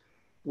India.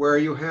 where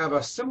you have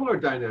a similar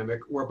dynamic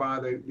whereby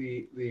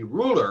the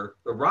ruler,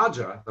 the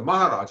Raja, the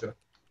Maharaja,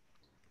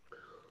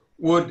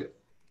 would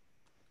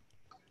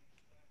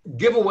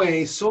give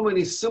away so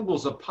many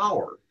symbols of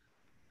power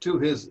to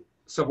his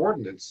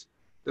subordinates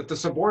that the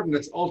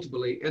subordinates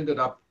ultimately ended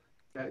up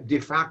de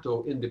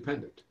facto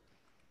independent.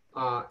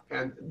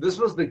 And this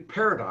was the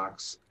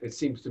paradox, it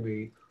seems to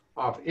me,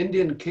 of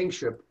Indian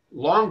kingship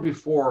long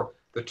before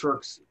the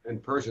Turks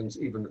and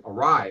Persians even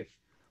arrived,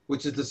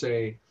 which is to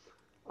say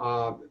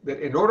that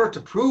in order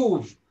to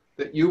prove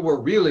that you were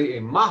really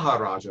a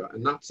Maharaja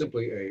and not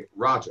simply a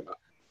Raja,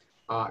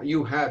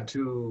 you had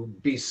to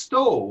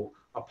bestow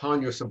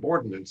upon your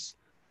subordinates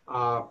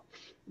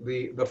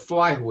the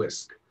fly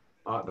whisk,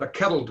 the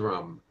kettle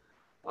drum,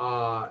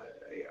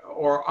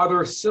 or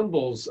other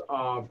symbols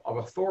of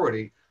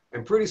authority.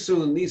 And pretty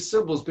soon these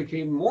symbols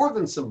became more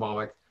than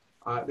symbolic.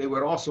 They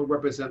would also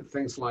represent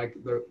things like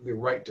the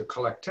right to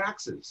collect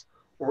taxes,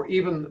 or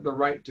even the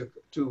right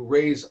to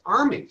raise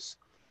armies.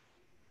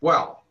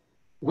 Well,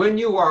 when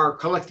you are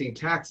collecting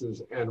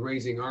taxes and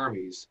raising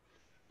armies,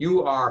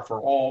 you are,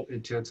 for all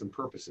intents and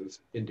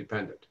purposes,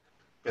 independent.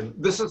 And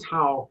this is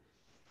how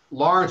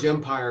large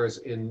empires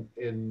in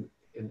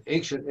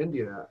ancient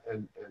India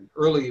and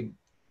early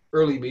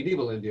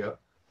medieval India,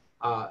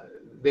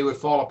 they would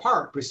fall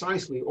apart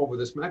precisely over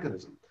this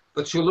mechanism.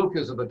 The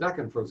Chalukyas of the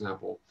Deccan, for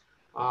example,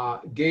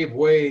 gave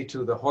way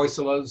to the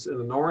Hoysalas in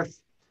the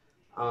north,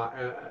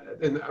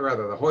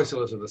 rather the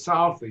Hoysalas in the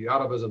south, the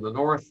Yadavas in the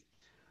north,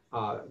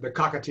 the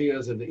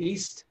Kakatiyas in the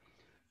east,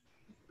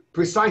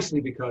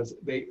 precisely because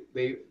they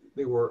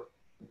were,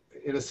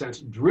 in a sense,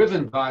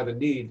 driven by the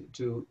need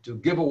to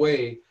give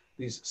away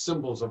these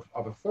symbols of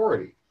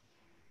authority.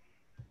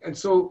 And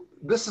so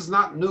this is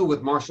not new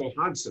with Marshal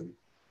Hodgson,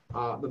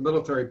 the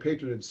military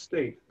patronage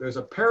state. There's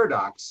a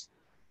paradox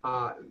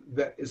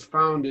that is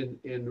found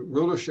in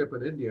rulership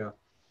in India,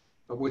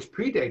 which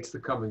predates the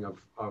coming of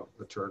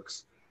the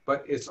Turks,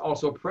 but it's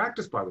also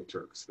practiced by the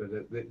Turks.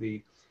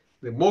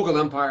 The Mughal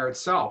Empire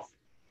itself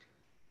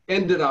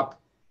ended up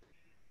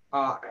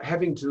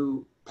having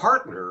to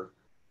partner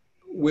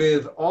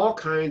with all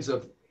kinds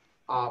of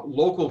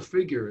local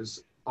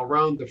figures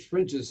around the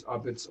fringes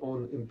of its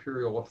own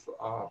imperial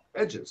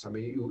edges. I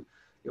mean,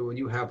 when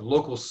you have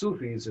local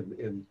Sufis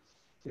in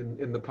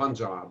the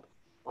Punjab,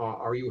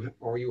 or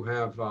you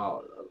have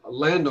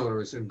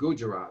landowners in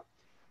Gujarat,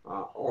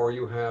 or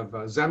you have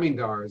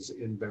zamindars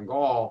in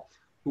Bengal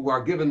who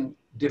are given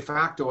de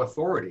facto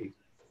authority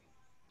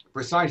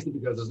precisely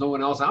because there's no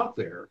one else out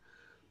there.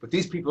 But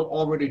these people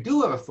already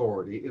do have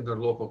authority in their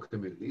local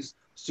communities,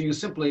 so you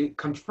simply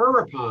confer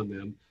upon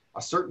them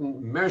a certain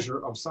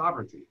measure of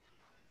sovereignty.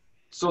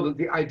 So that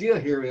the idea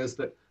here is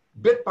that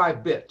bit by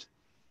bit,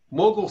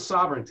 Mughal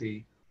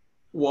sovereignty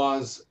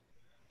was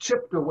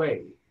chipped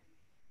away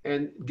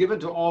and given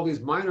to all these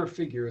minor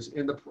figures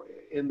in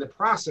the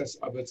process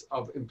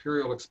of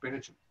imperial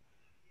expansion.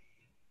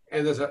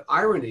 And there's an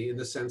irony in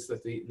the sense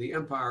that the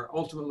empire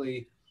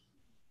ultimately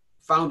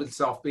found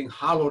itself being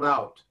hollowed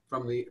out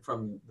from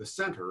the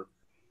center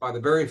by the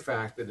very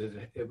fact that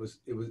it was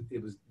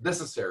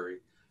necessary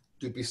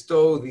to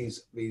bestow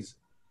these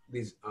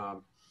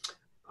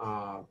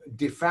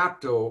de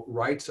facto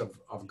rights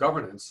of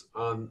governance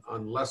on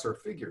lesser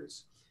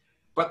figures.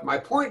 But my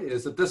point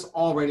is that this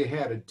already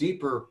had a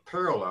deeper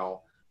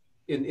parallel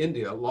in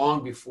India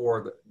long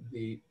before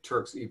the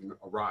Turks even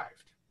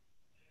arrived.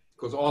 It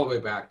goes all the way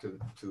back to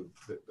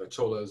the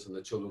Cholas and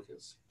the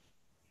Chalukyas.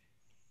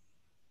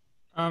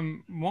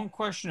 One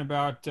question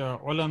about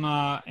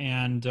ulama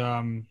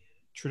and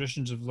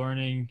traditions of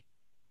learning.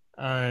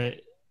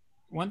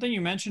 One thing you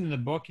mentioned in the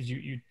book is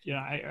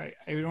I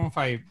don't know if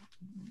I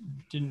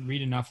didn't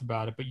read enough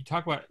about it, but you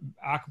talk about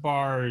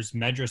Akbar's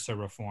madrasa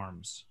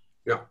reforms.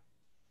 Yeah.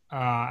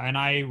 And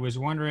I was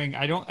wondering,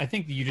 I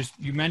think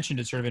you mentioned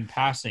it sort of in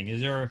passing. Is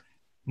there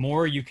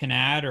more you can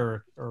add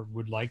or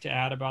would like to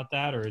add about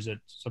that? Or is it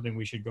something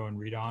we should go and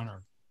read on?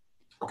 Or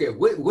Okay,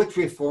 which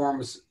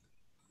reforms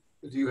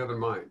do you have in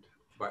mind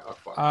by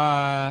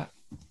Akbar?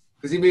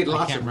 Because he made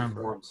lots of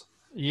reforms.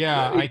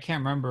 Yeah, I can't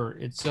remember.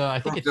 It's I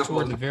think it's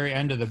toward the very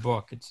end of the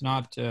book. It's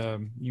not.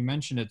 You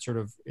mentioned it sort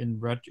of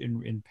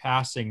in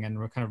passing, and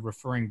we're kind of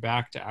referring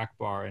back to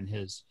Akbar and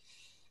his.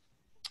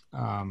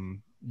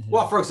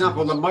 Well, for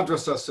example, the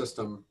madrasa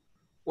system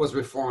was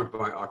reformed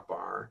by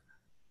Akbar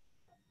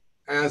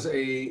as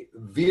a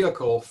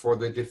vehicle for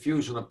the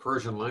diffusion of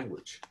Persian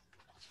language,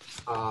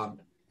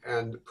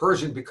 and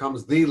Persian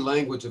becomes the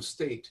language of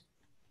state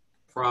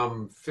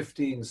from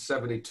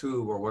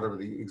 1572 or whatever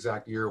the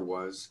exact year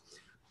was.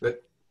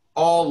 That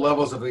all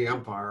levels of the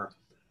empire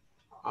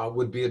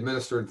would be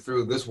administered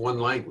through this one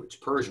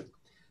language, Persian.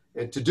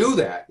 And to do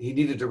that, he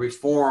needed to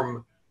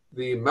reform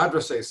the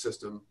madrasa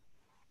system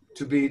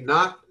to be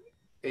not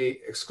a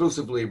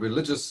exclusively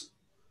religious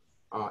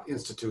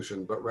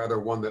institution, but rather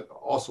one that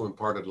also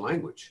imparted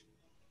language.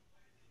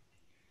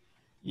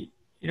 You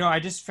know, I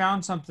just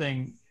found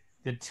something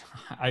that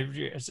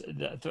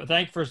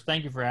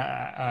thank you for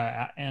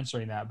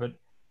answering that. But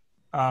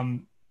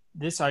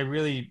this I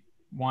really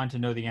want to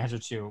know the answer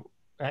to.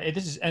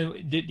 this is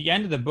the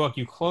end of the book.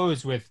 You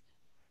close with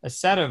a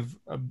set of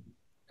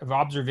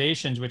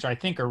observations, which I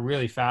think are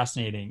really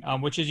fascinating.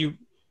 Which is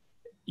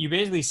you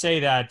basically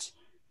say that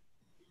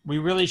we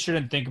really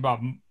shouldn't think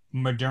about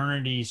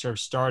modernity sort of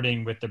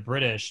starting with the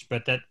British,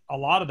 but that a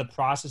lot of the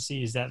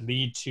processes that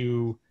lead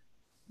to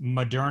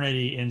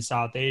modernity in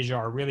South Asia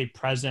are really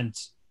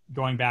present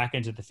going back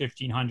into the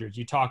 1500s.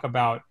 You talk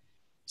about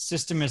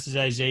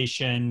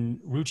systematization,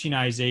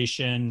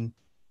 routinization.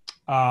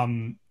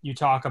 You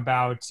talk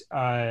about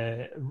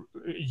Aurangzeb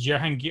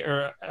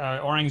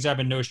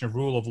and notion of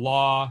rule of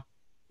law.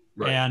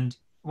 Right. And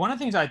one of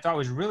the things I thought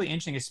was really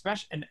interesting,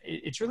 especially, and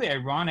it's really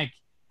ironic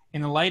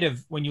in the light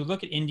of when you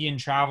look at Indian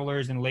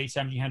travelers in the late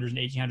 1700s and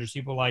 1800s,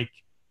 people like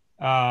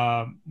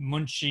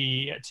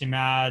Munshi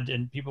Timad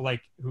and people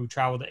like who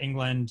traveled to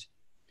England,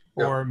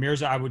 or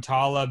Mirza Abu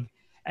Talib,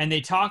 and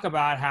they talk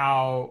about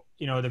how,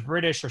 you know, the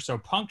British are so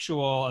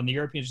punctual and the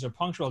Europeans are so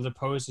punctual, as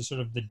opposed to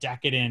sort of the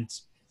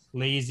decadent,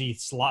 lazy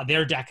sloth.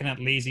 They're decadent,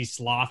 lazy,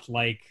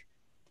 sloth-like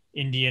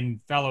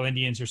fellow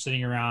Indians who are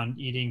sitting around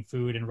eating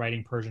food and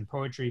writing Persian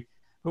poetry.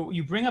 But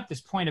you bring up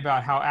this point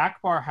about how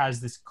Akbar has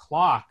this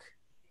clock,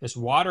 this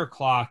water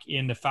clock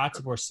in the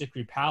Fatehpur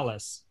Sikri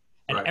Palace,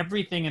 and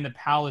everything in the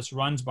palace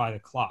runs by the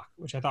clock,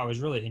 which I thought was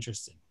really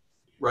interesting.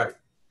 Right.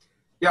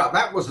 Yeah,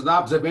 that was an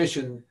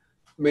observation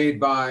made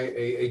by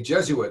a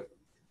Jesuit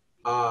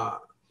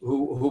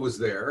who was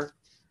there,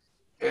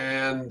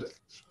 and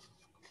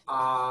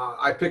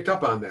I picked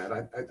up on that.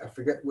 I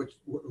forget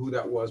who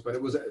that was, but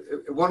it was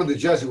one of the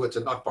Jesuits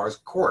in Akbar's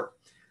court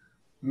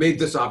made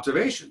this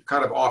observation,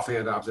 kind of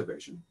offhand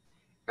observation,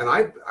 and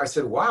I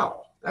said,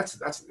 "Wow,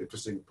 that's an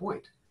interesting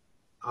point."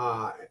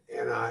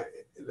 The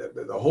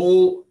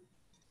whole,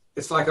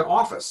 it's like an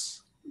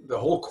office. The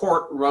whole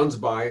court runs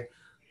by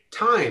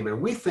time,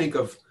 and we think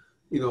of,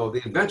 you know,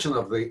 the invention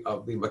of the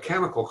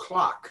mechanical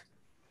clock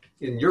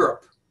in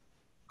Europe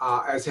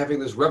as having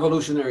this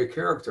revolutionary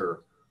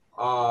character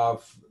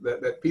of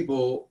that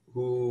people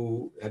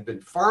who had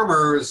been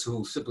farmers,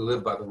 who simply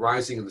lived by the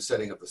rising and the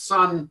setting of the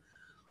sun,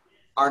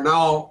 are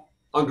now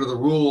under the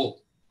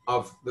rule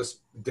of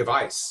this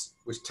device,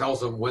 which tells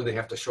them when they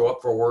have to show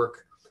up for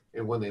work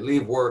and when they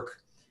leave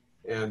work.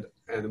 And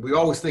we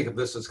always think of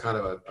this as kind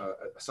of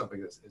something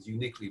that's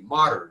uniquely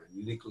modern and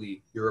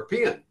uniquely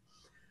European.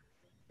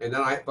 And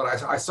then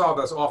I saw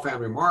this offhand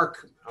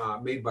remark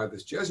made by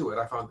this Jesuit.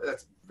 I found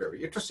that's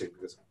very interesting,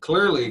 because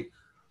clearly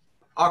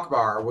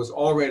Akbar was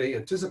already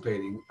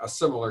anticipating a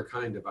similar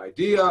kind of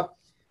idea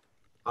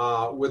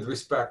with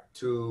respect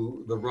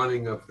to the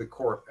running of the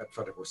court at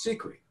Fatehpur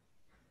Sikri.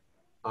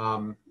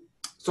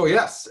 So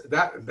yes,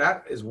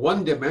 that is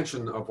one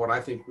dimension of what I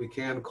think we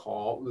can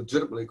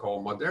legitimately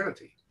call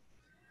modernity.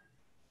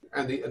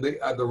 And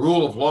the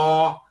rule of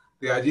law,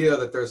 the idea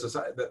that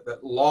that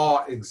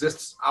law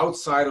exists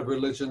outside of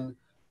religion,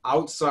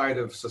 outside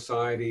of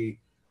society,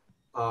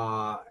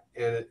 and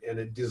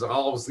it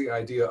dissolves the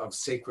idea of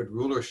sacred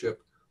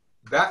rulership.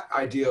 That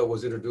idea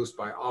was introduced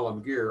by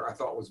Alamgir. I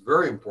thought was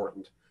very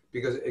important,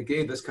 because it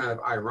gave this kind of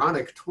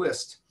ironic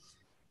twist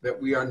that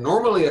we are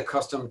normally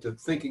accustomed to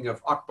thinking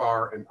of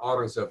Akbar and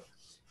Aurangzeb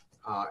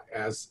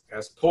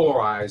as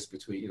polarized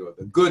between, you know,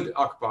 the good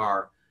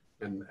Akbar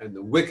and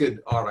the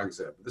wicked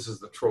Aurangzeb. This is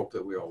the trope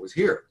that we always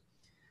hear.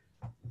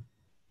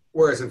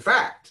 Whereas in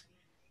fact,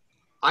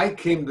 I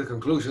came to the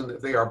conclusion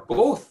that they are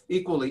both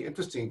equally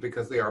interesting,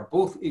 because they are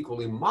both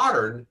equally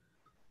modern,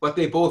 but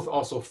they both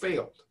also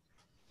failed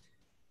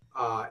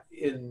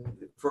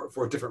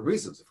for different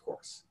reasons, of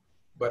course.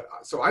 But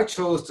so I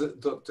chose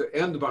to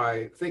end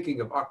by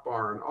thinking of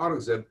Akbar and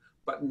Aurangzeb,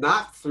 but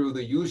not through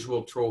the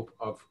usual trope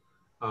of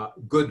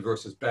good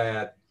versus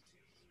bad,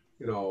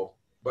 you know,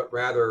 but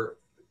rather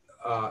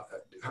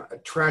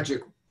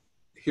tragic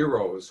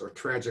heroes or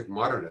tragic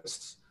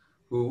modernists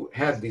who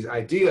had these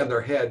ideas in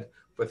their head,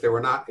 but they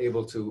were not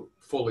able to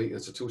fully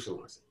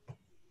institutionalize it.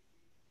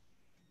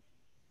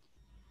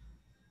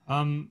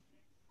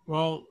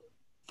 Well,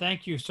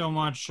 thank you so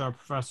much,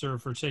 Professor,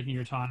 for taking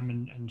your time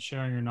and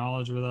sharing your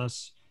knowledge with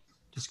us,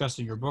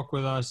 discussing your book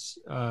with us.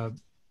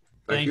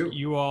 Thank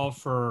you all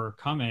for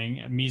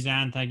coming.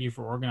 Mizan, thank you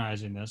for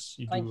organizing this.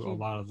 You do a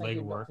lot of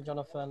legwork. Thank you,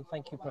 Jonathan.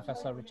 Thank you,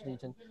 Professor Richard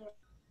Eaton.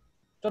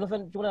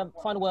 Jonathan, do you want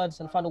to final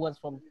words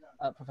from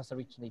Professor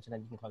Richard Eaton,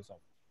 and you can close off?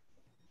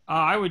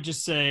 I would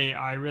just say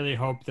I really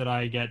hope that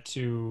I get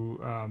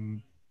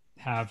to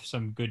have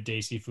some good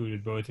desi food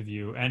with both of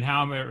you, and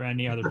how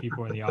many other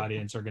people in the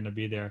audience are going to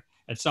be there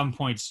at some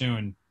point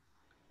soon,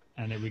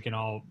 and that we can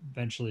all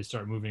eventually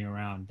start moving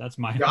around. That's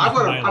my. Yeah,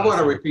 I want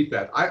to repeat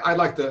that. I'd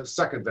like to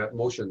second that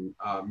motion,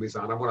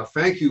 Mizan. I want to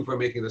thank you for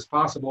making this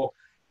possible,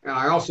 and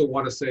I also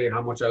want to say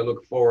how much I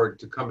look forward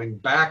to coming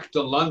back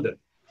to London.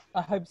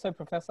 I hope so,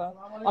 Professor.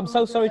 I'm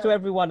so sorry to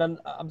everyone, and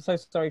I'm so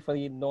sorry for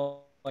the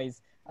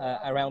noise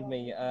around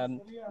me.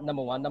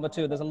 Number one. Number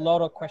two, there's a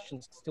lot of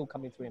questions still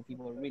coming through, and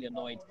people are really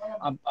annoyed.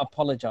 I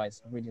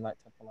apologize. I'd really like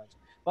to apologize.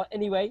 But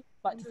anyway,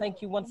 I'd like to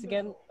thank you once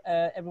again,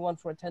 everyone,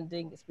 for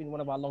attending. It's been one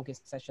of our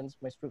longest sessions,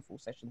 most fruitful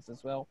sessions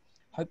as well.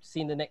 Hope to see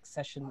you in the next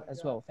session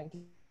as well. Thank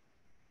you.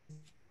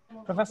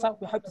 Professor,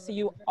 we hope to see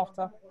you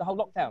after the whole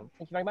lockdown.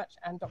 Thank you very much.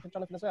 And Dr.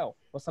 Jonathan as well.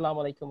 Wassalamu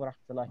alaikum wa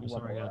rahmatullahi wa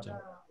barakatuh.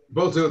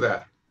 We'll do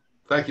that.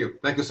 Thank you.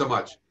 Thank you so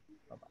much.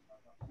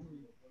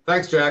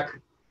 Thanks, Jack.